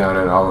 is now in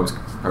an all-women's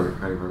coding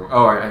program.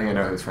 Oh, I think I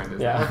know who his friend is.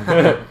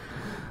 Yeah.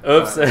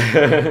 Oops.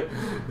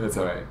 That's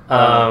all right.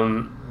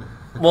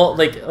 Well,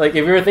 like if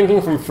you were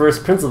thinking from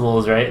first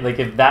principles, right? Like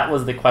if that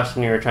was the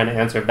question you were trying to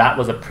answer, if that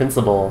was a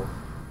principle,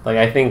 like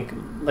I think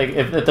like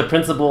if the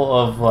principle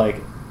of like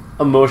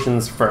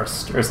emotions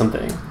first or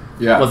something,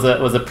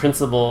 was a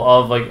principle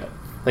of like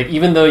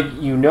even though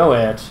you know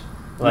it,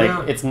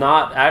 like it's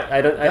not.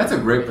 That's a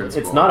great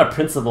principle. It's not a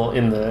principle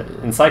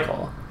in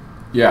cycle.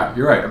 Yeah,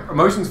 you're right.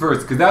 Emotions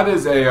first, because that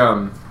is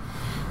a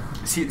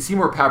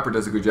Seymour Papert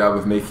does a good job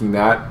of making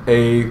that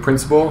a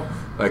principle.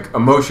 Like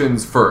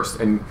emotions first,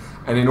 and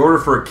in order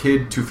for a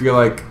kid to feel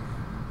like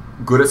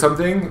good at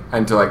something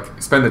and to like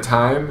spend the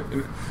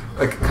time,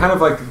 like kind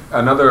of like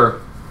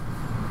another.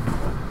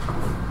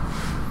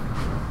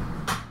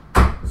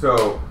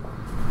 So,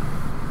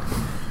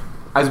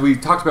 as we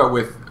talked about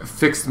with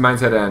fixed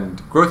mindset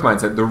and growth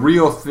mindset, the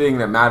real thing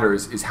that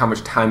matters is how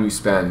much time you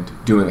spend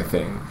doing a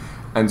thing,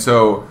 and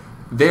so.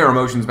 Their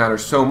emotions matter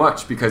so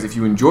much because if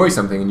you enjoy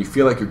something and you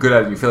feel like you're good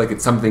at it, you feel like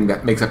it's something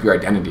that makes up your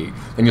identity,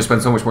 then you'll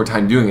spend so much more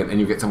time doing it and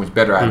you get so much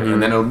better at it,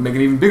 and then it'll make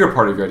an even bigger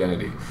part of your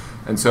identity.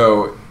 And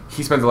so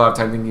he spends a lot of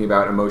time thinking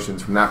about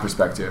emotions from that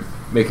perspective,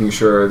 making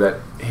sure that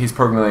his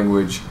programming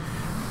language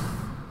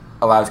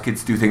allows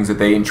kids to do things that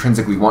they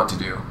intrinsically want to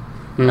do,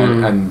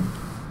 and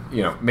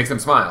you know, makes them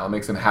smile,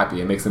 makes them happy,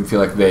 and makes them feel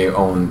like they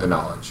own the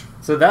knowledge.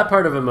 So that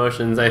part of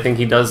emotions, I think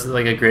he does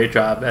like a great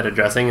job at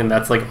addressing, and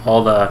that's like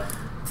all the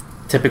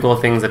typical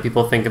things that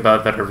people think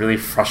about that are really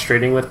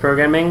frustrating with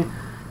programming.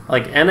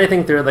 Like, and I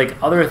think there are like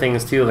other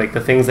things too, like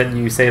the things that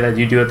you say that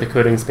you do at the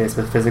coding space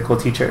with physical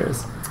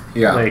teachers.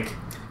 Yeah. Like,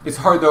 it's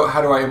hard though.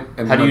 How do I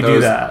implement how do you do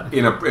those that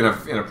in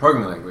a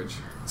programming language?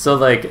 So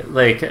like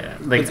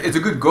It's a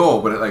good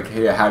goal, but like,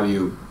 hey, how do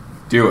you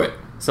do it?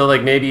 so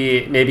like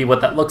maybe what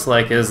that looks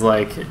like is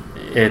like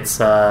it's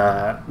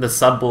the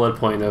sub bullet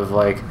point of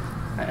like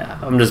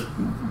I'm just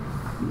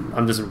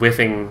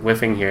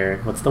whiffing here.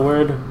 What's the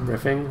word?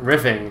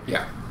 Riffing.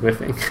 Yeah.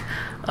 Whiffing.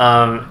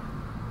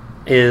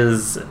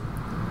 Is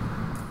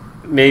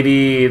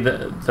maybe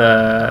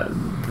the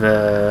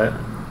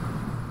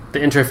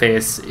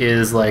interface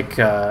is like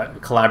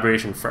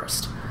collaboration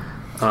first.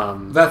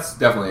 That's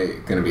definitely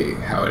going to be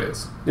how it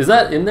is. Is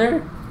that in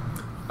there?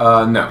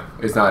 No,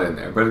 it's not in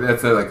there, but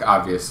that's like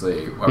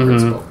obviously a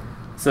principle.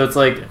 So it's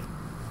like,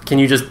 can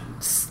you just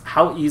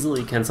how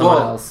easily can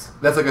someone else?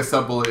 That's like a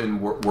sub bullet in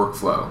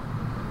workflow.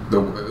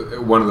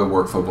 One of the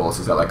workflow bullets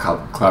is that like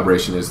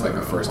collaboration is like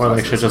a first. Or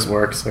like shit just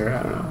works, or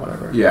I don't know,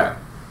 whatever. Yeah,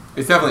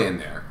 it's definitely in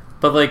there.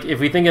 But like, if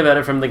we think about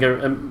it from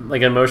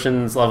like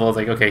emotions level, it's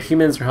like, okay,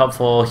 humans are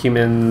helpful.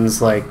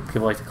 Humans, like,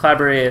 people like to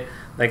collaborate.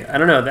 Like, I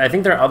don't know. I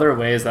think there are other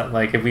ways that,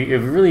 like, if we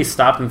really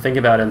stopped and think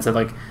about it and said,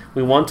 like,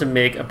 we want to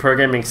make a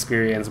programming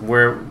experience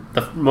where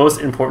the most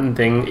important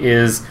thing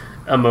is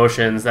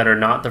emotions that are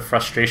not the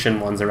frustration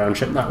ones around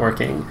chip not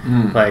working.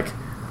 Like,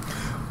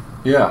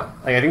 yeah.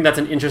 Like, I think that's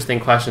an interesting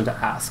question to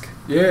ask.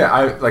 Yeah,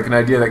 I like an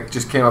idea that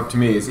just came up to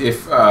me is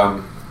if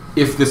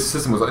this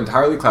system was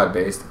entirely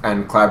cloud-based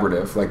and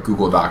collaborative, like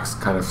Google Docs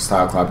kind of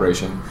style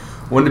collaboration,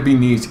 wouldn't it be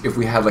neat if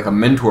we had like a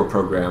mentor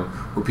program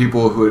where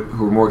people who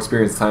were more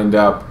experienced signed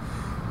up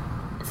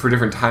for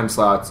different time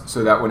slots,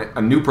 so that when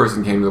a new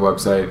person came to the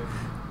website,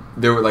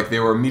 they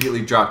were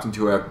immediately dropped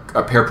into a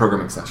pair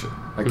programming session.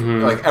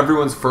 Like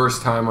everyone's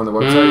first time on the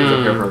website is a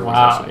pair programming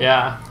session. Wow,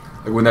 yeah.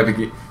 Like, wouldn't that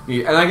be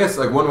neat? And I guess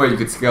like one way you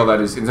could scale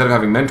that is instead of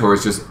having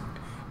mentors, just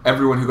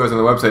everyone who goes on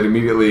the website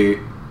immediately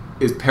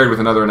is paired with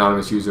another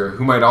anonymous user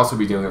who might also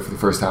be doing it for the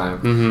first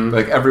time.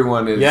 Like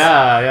everyone is.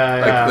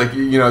 Yeah. Like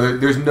you know,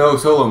 there's no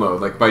solo mode.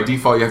 Like by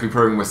default, you have to be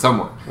programming with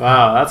someone.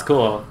 Wow, that's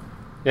cool.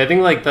 Yeah, I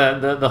think like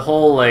the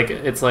whole like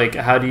it's like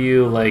how do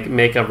you like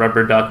make a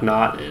rubber duck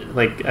not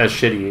like as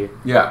shitty?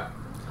 Yeah.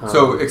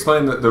 So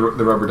explain the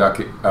rubber duck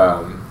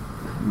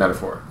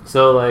metaphor.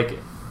 So like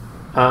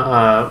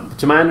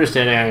to my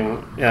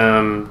understanding,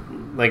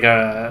 like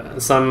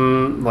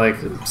some like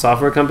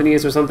software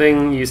companies or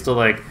something used to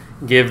like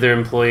give their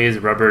employees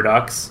rubber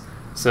ducks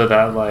so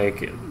that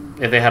like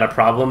if they had a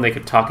problem they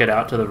could talk it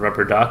out to the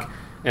rubber duck.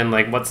 And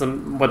like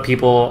what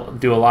people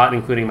do a lot,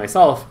 including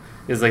myself,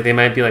 is like they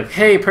might be like,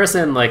 hey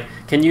person, like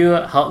can you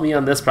help me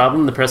on this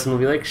problem? The person will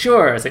be like,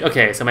 sure. It's like,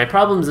 okay, so my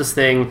problem's this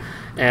thing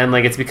and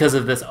like it's because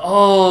of this.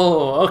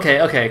 Oh,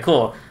 okay,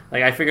 cool.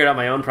 Like I figured out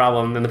my own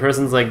problem, and the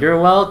person's like, you're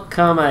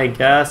welcome, I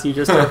guess. You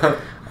just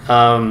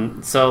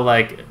so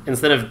like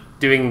instead of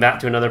doing that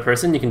to another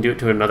person, you can do it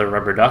to another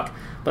rubber duck.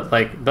 But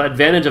like the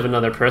advantage of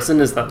another person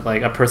is that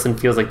like a person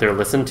feels like they're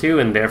listened to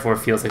and therefore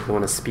feels like they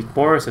want to speak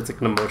more, so it's like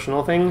an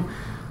emotional thing.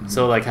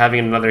 So like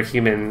having another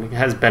human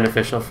has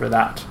beneficial for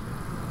that.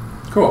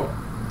 Cool.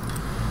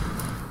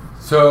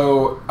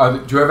 So,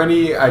 do you have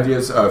any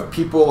ideas of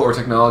people or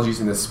technologies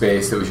in this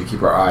space that we should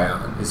keep our eye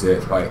on? Is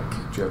it like,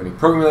 do you have any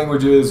programming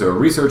languages or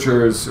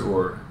researchers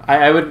or?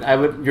 I would.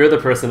 You're the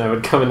person I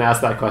would come and ask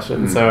that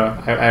question, so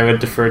I would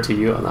defer to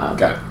you on that.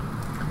 Got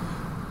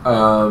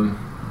it.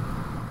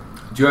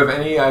 Do you have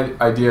any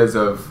ideas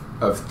of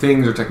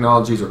things or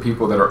technologies or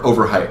people that are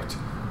overhyped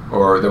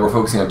or that we're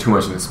focusing on too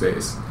much in this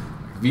space?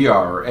 Like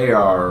VR or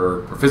AR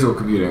or physical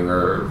computing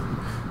or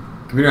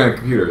computing on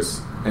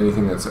computers,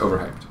 anything that's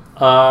overhyped?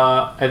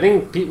 I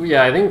think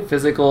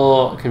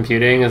physical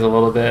computing is a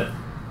little bit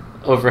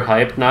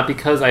overhyped, not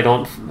because I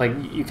don't like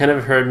you kind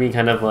of heard me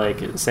kind of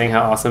like saying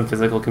how awesome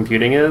physical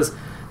computing is,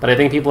 but I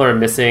think people are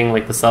missing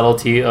like the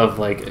subtlety of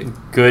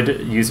like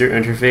good user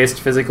interfaced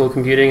physical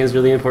computing is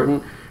really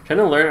important. Trying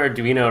to learn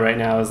Arduino right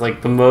now is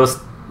like the most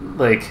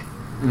like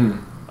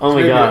oh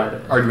my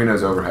god,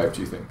 Arduino's overhyped,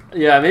 you think?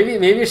 Yeah, maybe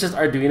it's just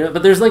Arduino,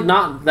 but there's like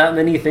not that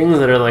many things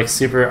that are like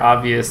super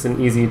obvious and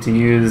easy to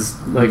use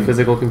like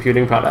physical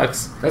computing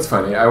products. That's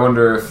funny. I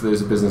wonder if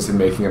there's a business in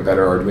making a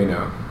better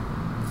Arduino.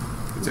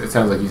 It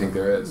sounds like you think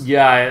there is.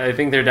 Yeah, I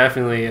think there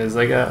definitely is.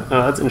 Like, oh,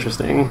 that's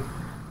interesting.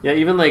 Yeah,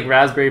 even like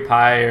Raspberry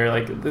Pi or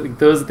like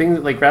those things.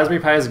 Like Raspberry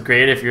Pi is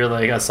great if you're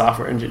like a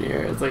software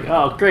engineer. It's like,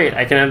 oh, great,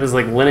 I can have this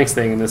like Linux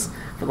thing and this.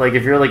 But like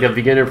if you're like a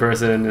beginner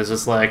person, it's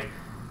just like,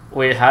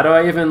 wait, how do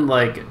I even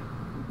like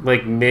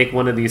make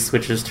one of these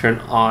switches turn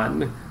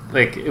on?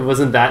 Like it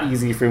wasn't that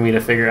easy for me to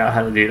figure out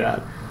how to do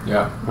that.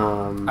 Yeah,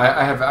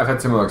 I've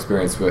had similar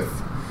experience with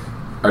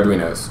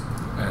Arduinos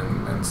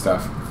and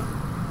stuff.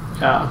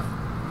 Yeah.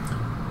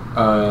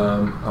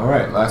 All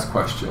right, last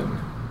question.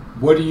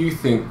 What do you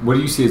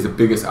see as the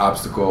biggest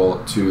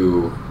obstacle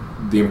to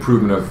the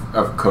improvement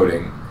of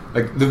coding?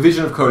 Like the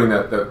vision of coding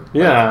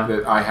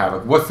that I have.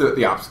 Like, what's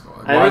the obstacle?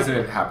 Like, why isn't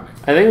it happening?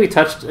 I think we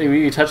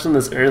touched on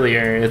this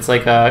earlier. It's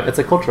like it's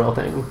a cultural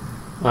thing,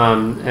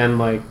 and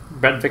like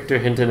Brett Victor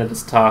hinted at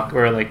this talk,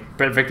 or like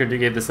Brett Victor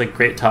gave this like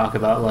great talk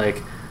about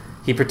like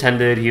he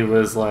pretended he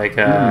was like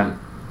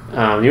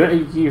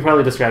you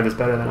probably describe this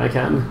better than I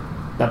can,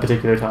 that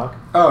particular talk.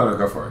 Oh no,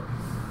 go for it.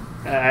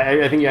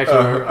 I think you actually.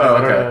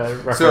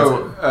 Okay.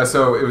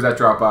 So it was at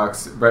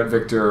Dropbox. Brett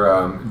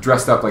Victor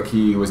dressed up like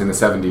he was in the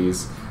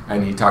 70s,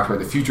 and he talked about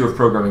the future of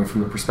programming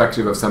from the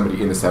perspective of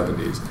somebody in the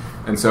 70s.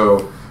 And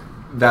so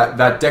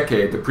that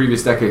decade, the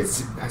previous decade,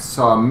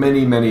 saw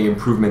many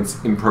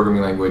improvements in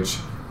programming language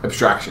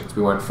abstractions.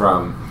 We went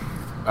from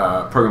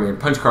programming in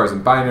punch cards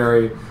and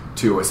binary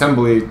to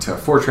assembly to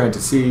Fortran to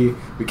C.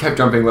 We kept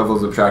jumping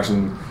levels of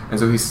abstraction,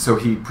 and so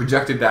he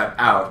projected that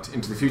out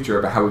into the future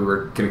about how we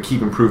were going to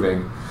keep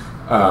improving.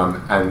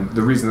 And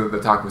the reason that the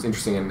talk was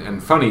interesting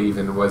and funny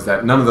even was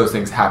that none of those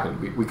things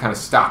happened. We kind of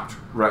stopped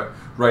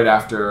right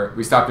after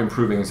we stopped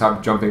improving and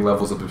stopped jumping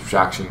levels of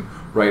abstraction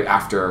right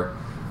after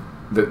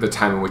the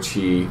time in which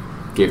he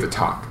gave the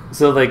talk.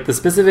 So like the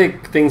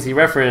specific things he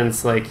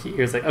referenced, like he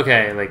was like,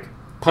 okay, like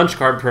punch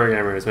card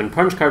programmers. When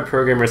punch card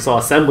programmers saw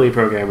assembly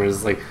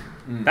programmers, like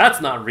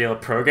that's not real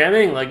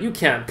programming. Like you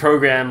can't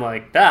program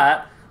like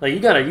that. Like you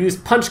gotta use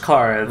punch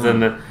cards,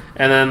 and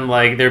then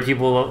like there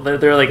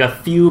are like a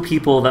few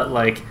people that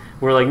like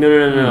were like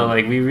no,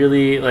 like we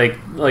really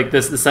like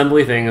this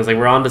assembly thing is like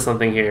we're onto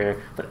something here,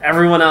 but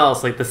everyone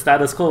else, like the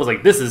status quo, was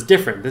like this is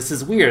different, this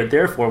is weird,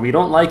 therefore we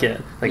don't like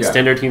it. Like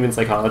standard human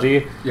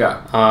psychology.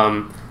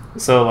 Yeah.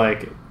 So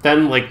like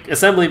then like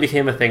assembly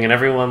became a thing, and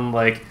everyone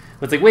like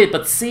was like wait,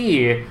 but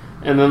C,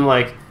 and then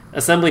like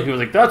assembly people was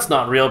like that's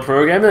not real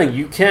programming. Like,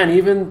 you can't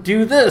even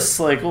do this.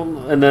 Like,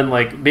 and then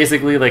like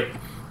basically like.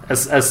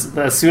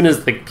 As soon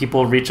as like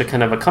people reach a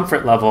kind of a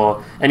comfort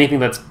level, anything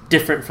that's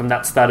different from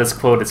that status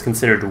quo is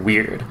considered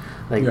weird.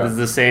 Like it's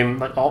the same,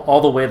 like all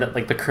the way that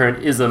like the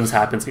current isms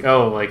happens. Like,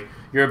 oh, like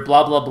you're a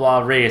blah blah blah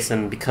race,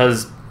 and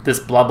because this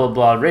blah blah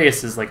blah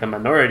race is like a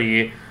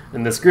minority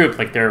in this group,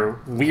 like they're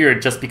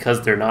weird just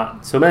because they're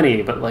not so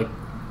many. But like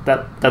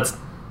that's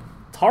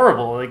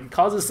horrible. Like it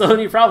causes so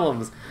many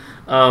problems.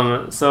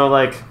 So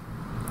like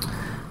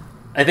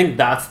I think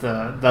that's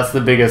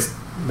the biggest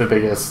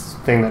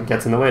thing that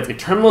gets in the way. It's like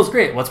terminal's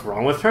great. What's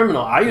wrong with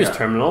terminal? I use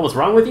terminal. What's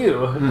wrong with you?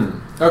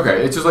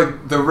 Okay, it's just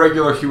like the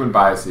regular human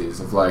biases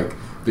of like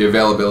the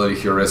availability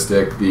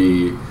heuristic.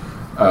 The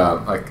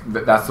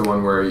that's the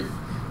one where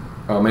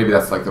maybe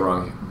that's like the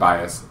wrong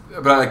bias.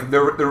 But like the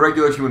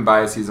regular human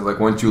biases of like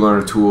once you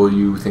learn a tool,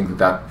 you think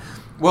that.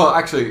 Well,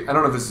 actually, I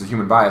don't know if this is a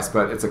human bias,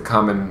 but it's a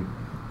common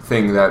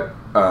thing that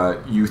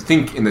you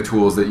think in the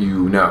tools that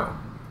you know.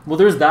 Well,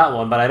 there's that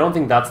one, but I don't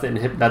think that's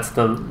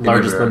the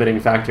largest limiting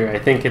factor. I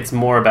think it's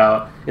more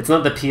about, it's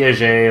not the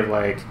Piaget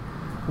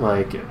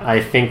like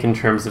I think in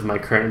terms of my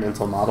current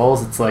mental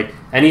models. It's like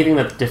anything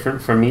that's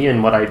different from me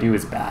and what I do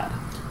is bad.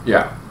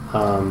 Yeah.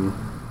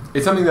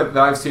 It's something that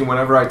I've seen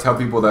whenever I tell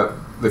people that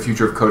the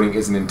future of coding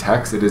isn't in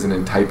text, it isn't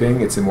in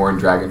typing, it's more in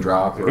drag and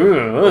drop. Ooh,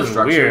 that was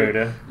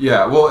weird.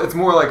 Yeah, well, it's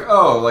more like,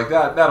 oh, like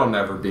that'll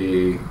never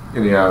be,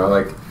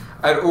 like.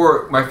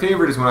 Or my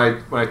favorite is when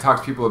I talk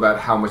to people about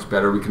how much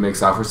better we can make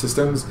software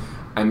systems,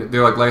 and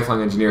they're like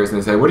lifelong engineers,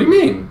 and they say, "What do you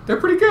mean? They're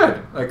pretty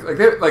good.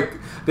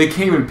 They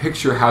can't even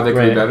picture how they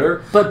can be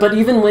better." But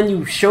even when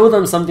you show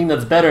them something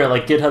that's better,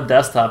 like GitHub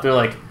Desktop, they're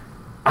like,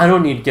 "I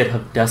don't need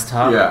GitHub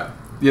Desktop." Yeah.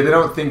 They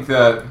don't think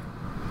that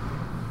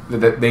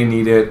they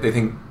need it. They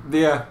think,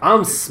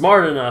 I'm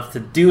smart enough to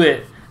do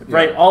it.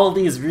 Write all of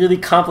these really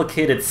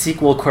complicated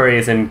SQL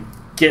queries and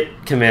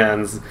Git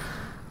commands.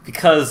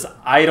 Because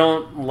I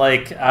don't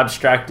like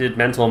abstracted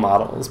mental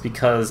models,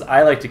 because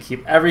I like to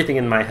keep everything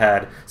in my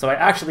head. So I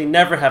actually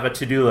never have a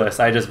to-do list.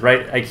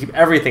 I keep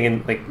everything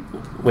in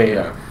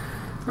Yeah.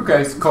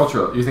 Okay, it's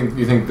cultural. You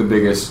think the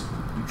biggest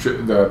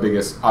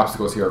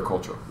obstacles here are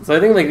cultural. So I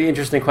think like the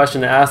interesting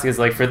question to ask is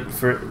like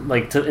for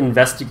like to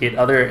investigate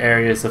other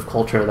areas of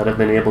culture that have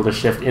been able to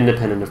shift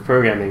independent of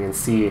programming and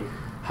see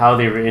how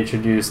they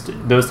reintroduced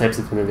those types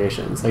of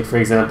innovations. Like for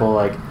example,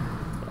 like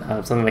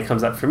something that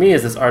comes up for me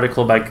is this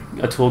article by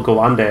Atul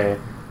Gawande,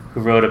 who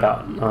wrote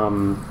about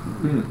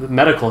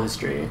medical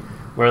history,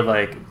 where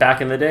like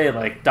back in the day,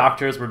 like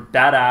doctors were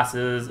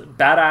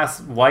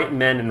badass white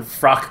men in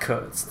frock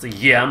coats. It's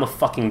like, yeah, I'm a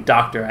fucking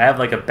doctor. I have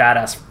like a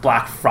badass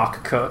black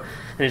frock coat,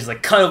 and he's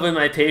like cut open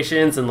my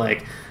patients and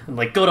like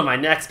go to my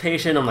next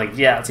patient. I'm like,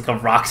 yeah, it's like a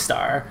rock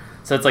star.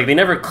 So it's like they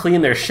never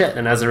clean their shit,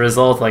 and as a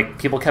result, like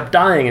people kept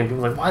dying, and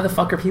people were like, why the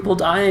fuck are people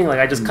dying? Like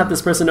I just cut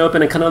this person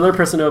open and cut another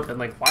person open.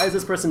 Like why is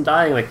this person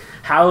dying? Like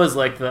how is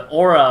like the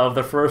aura of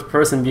the first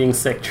person being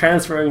sick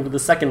transferring to the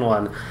second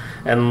one?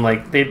 And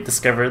like they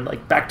discovered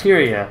like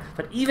bacteria,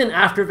 but even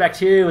after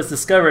bacteria was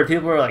discovered,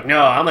 people were like,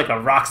 no, I'm like a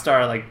rock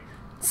star, like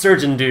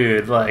surgeon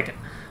dude, like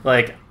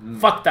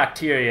fuck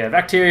bacteria.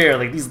 Bacteria are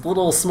like these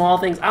little small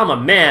things. I'm a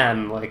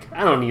man. Like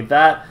I don't need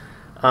that.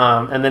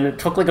 And then it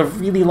took like a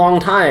really long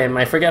time,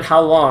 I forget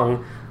how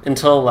long,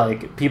 until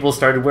like people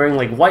started wearing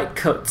like white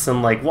coats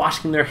and like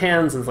washing their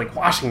hands, and it's like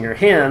washing your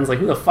hands, like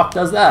who the fuck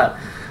does that?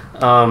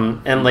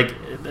 And like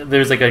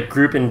there's like a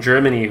group in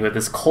Germany who had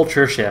this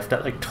culture shift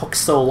that like took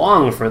so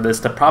long for this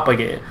to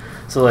propagate.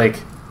 So like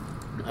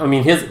I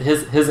mean,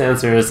 his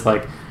answer is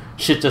like,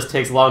 shit just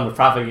takes long to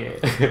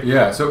propagate.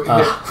 Yeah, so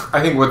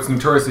I think what's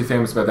notoriously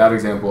famous about that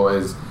example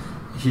is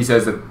he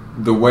says that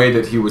the way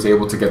that he was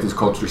able to get this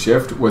culture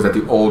shift was that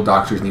the old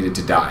doctors needed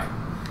to die.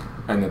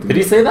 And that Did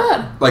he say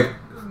that? Like,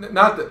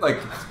 not that, like,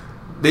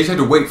 they just had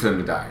to wait for them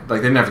to die.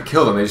 Like, they didn't have to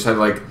kill them. They just had,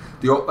 like,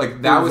 the old,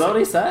 like, that was what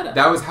he said?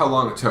 That was how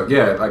long it took.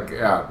 Yeah, like,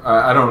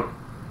 I don't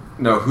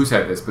know who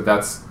said this, but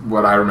that's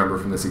what I remember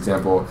from this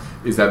example,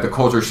 is that the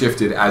culture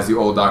shifted as the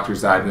old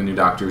doctors died and the new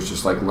doctors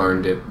just, like,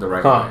 learned it the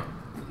right way.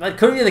 That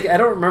could be, like, I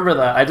don't remember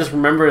that. I just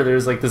remember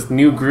there's, like, this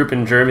new group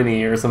in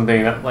Germany or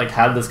something that, like,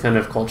 had this kind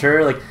of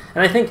culture. Like,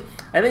 and I think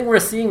we're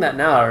seeing that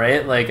now,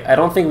 right? Like, I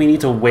don't think we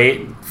need to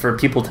wait for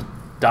people to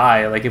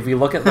die. Like, if we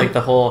look at, like,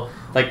 the whole,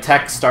 like,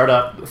 tech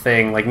startup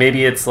thing, like,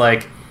 maybe it's,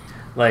 like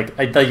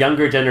the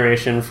younger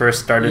generation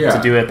first started to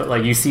do it, but,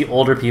 like, you see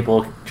older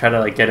people try to,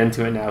 like, get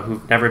into it now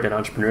who've never been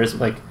entrepreneurs.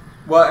 Like,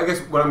 well, I guess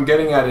what I'm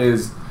getting at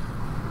is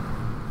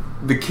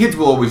the kids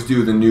will always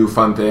do the new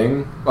fun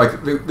thing.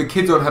 Like, the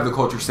kids don't have the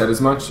culture set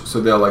as much, so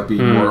they'll, like, be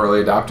more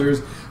early adopters.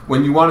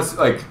 When you want to,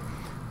 like,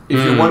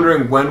 if you're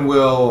wondering when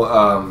will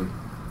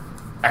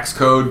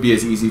Xcode be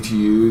as easy to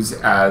use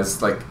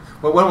as, like,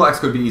 well, when will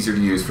Xcode be easier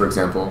to use, for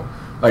example?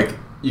 Like,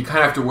 you kind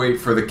of have to wait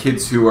for the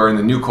kids who are in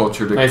the new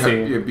culture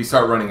to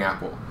start running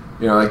Apple.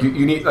 You know, like,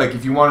 you need, like,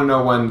 if you want to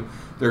know when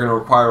they're going to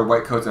require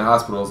white coats in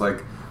hospitals,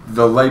 like,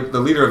 the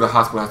leader of the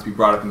hospital has to be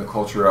brought up in the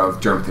culture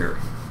of germ theory.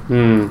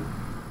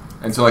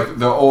 And so, like,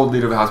 the old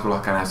leader of the hospital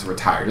kind of has to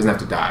retire. He doesn't have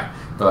to die,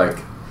 but,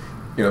 like,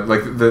 you know,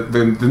 like,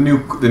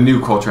 the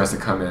new culture has to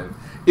come in.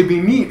 It'd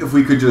be neat if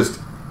we could just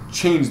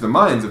change the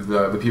minds of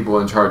the people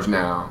in charge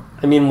now.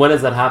 I mean, when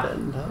has that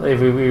happened?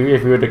 If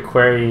we were to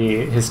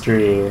query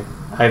history,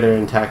 either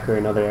in tech or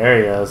in other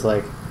areas,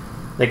 like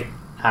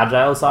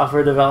agile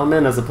software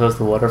development as opposed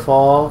to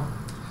waterfall.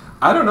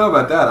 I don't know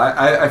about that.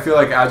 I feel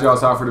like agile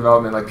software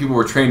development, like, people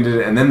were trained in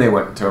it and then they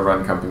went to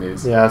run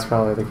companies. Yeah, that's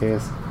probably the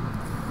case.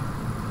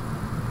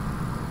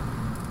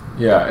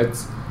 Yeah,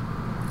 it's...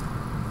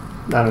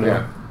 I don't know.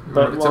 Yeah.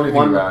 But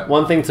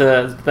one thing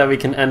that we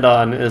can end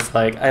on is,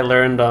 like, I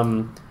learned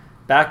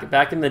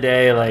back in the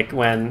day, like,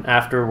 when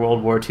after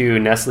World War II,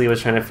 Nestle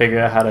was trying to figure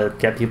out how to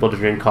get people to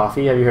drink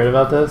coffee. Have you heard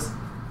about this?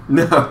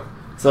 No.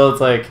 So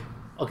it's like,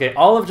 okay,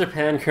 all of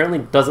Japan currently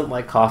doesn't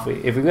like coffee.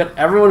 If we get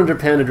everyone in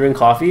Japan to drink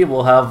coffee,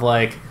 we'll have,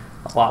 like,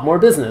 a lot more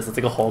business. It's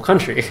like a whole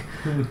country.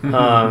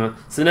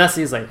 So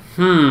Nestle's like,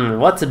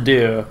 what to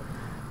do?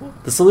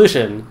 The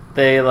solution,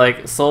 they,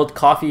 like, sold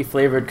coffee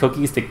flavored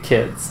cookies to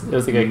kids. It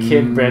was like a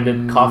kid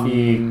branded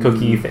coffee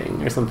cookie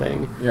thing or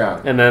something.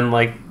 Yeah. And then,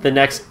 like,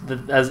 as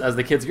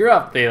the kids grew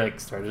up, they, like,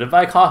 started to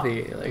buy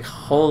coffee. Like,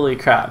 holy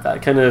crap,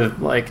 that kind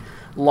of, like,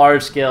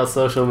 large scale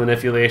social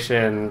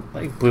manipulation,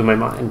 like, blew my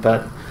mind.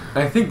 But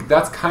I think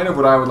that's kind of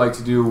what I would like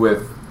to do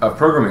with a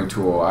programming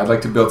tool. I'd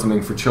like to build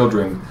something for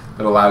children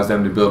that allows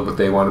them to build what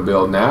they want to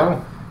build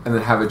now, and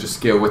then have it just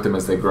scale with them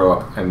as they grow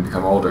up and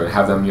become older, and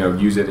have them, you know,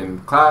 use it in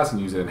class and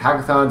use it in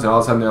hackathons, and all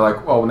of a sudden they're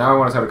like, well, now I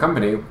want to start a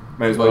company,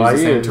 might as well use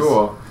the same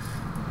tool.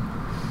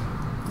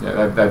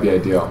 Yeah, that'd be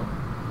ideal.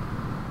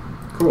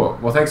 Cool.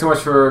 Well, thanks so much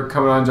for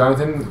coming on,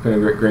 Jonathan. It's been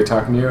a great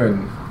talking to you,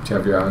 and hope to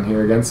have you on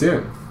here again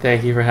soon.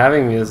 Thank you for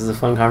having me. This is a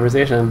fun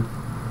conversation.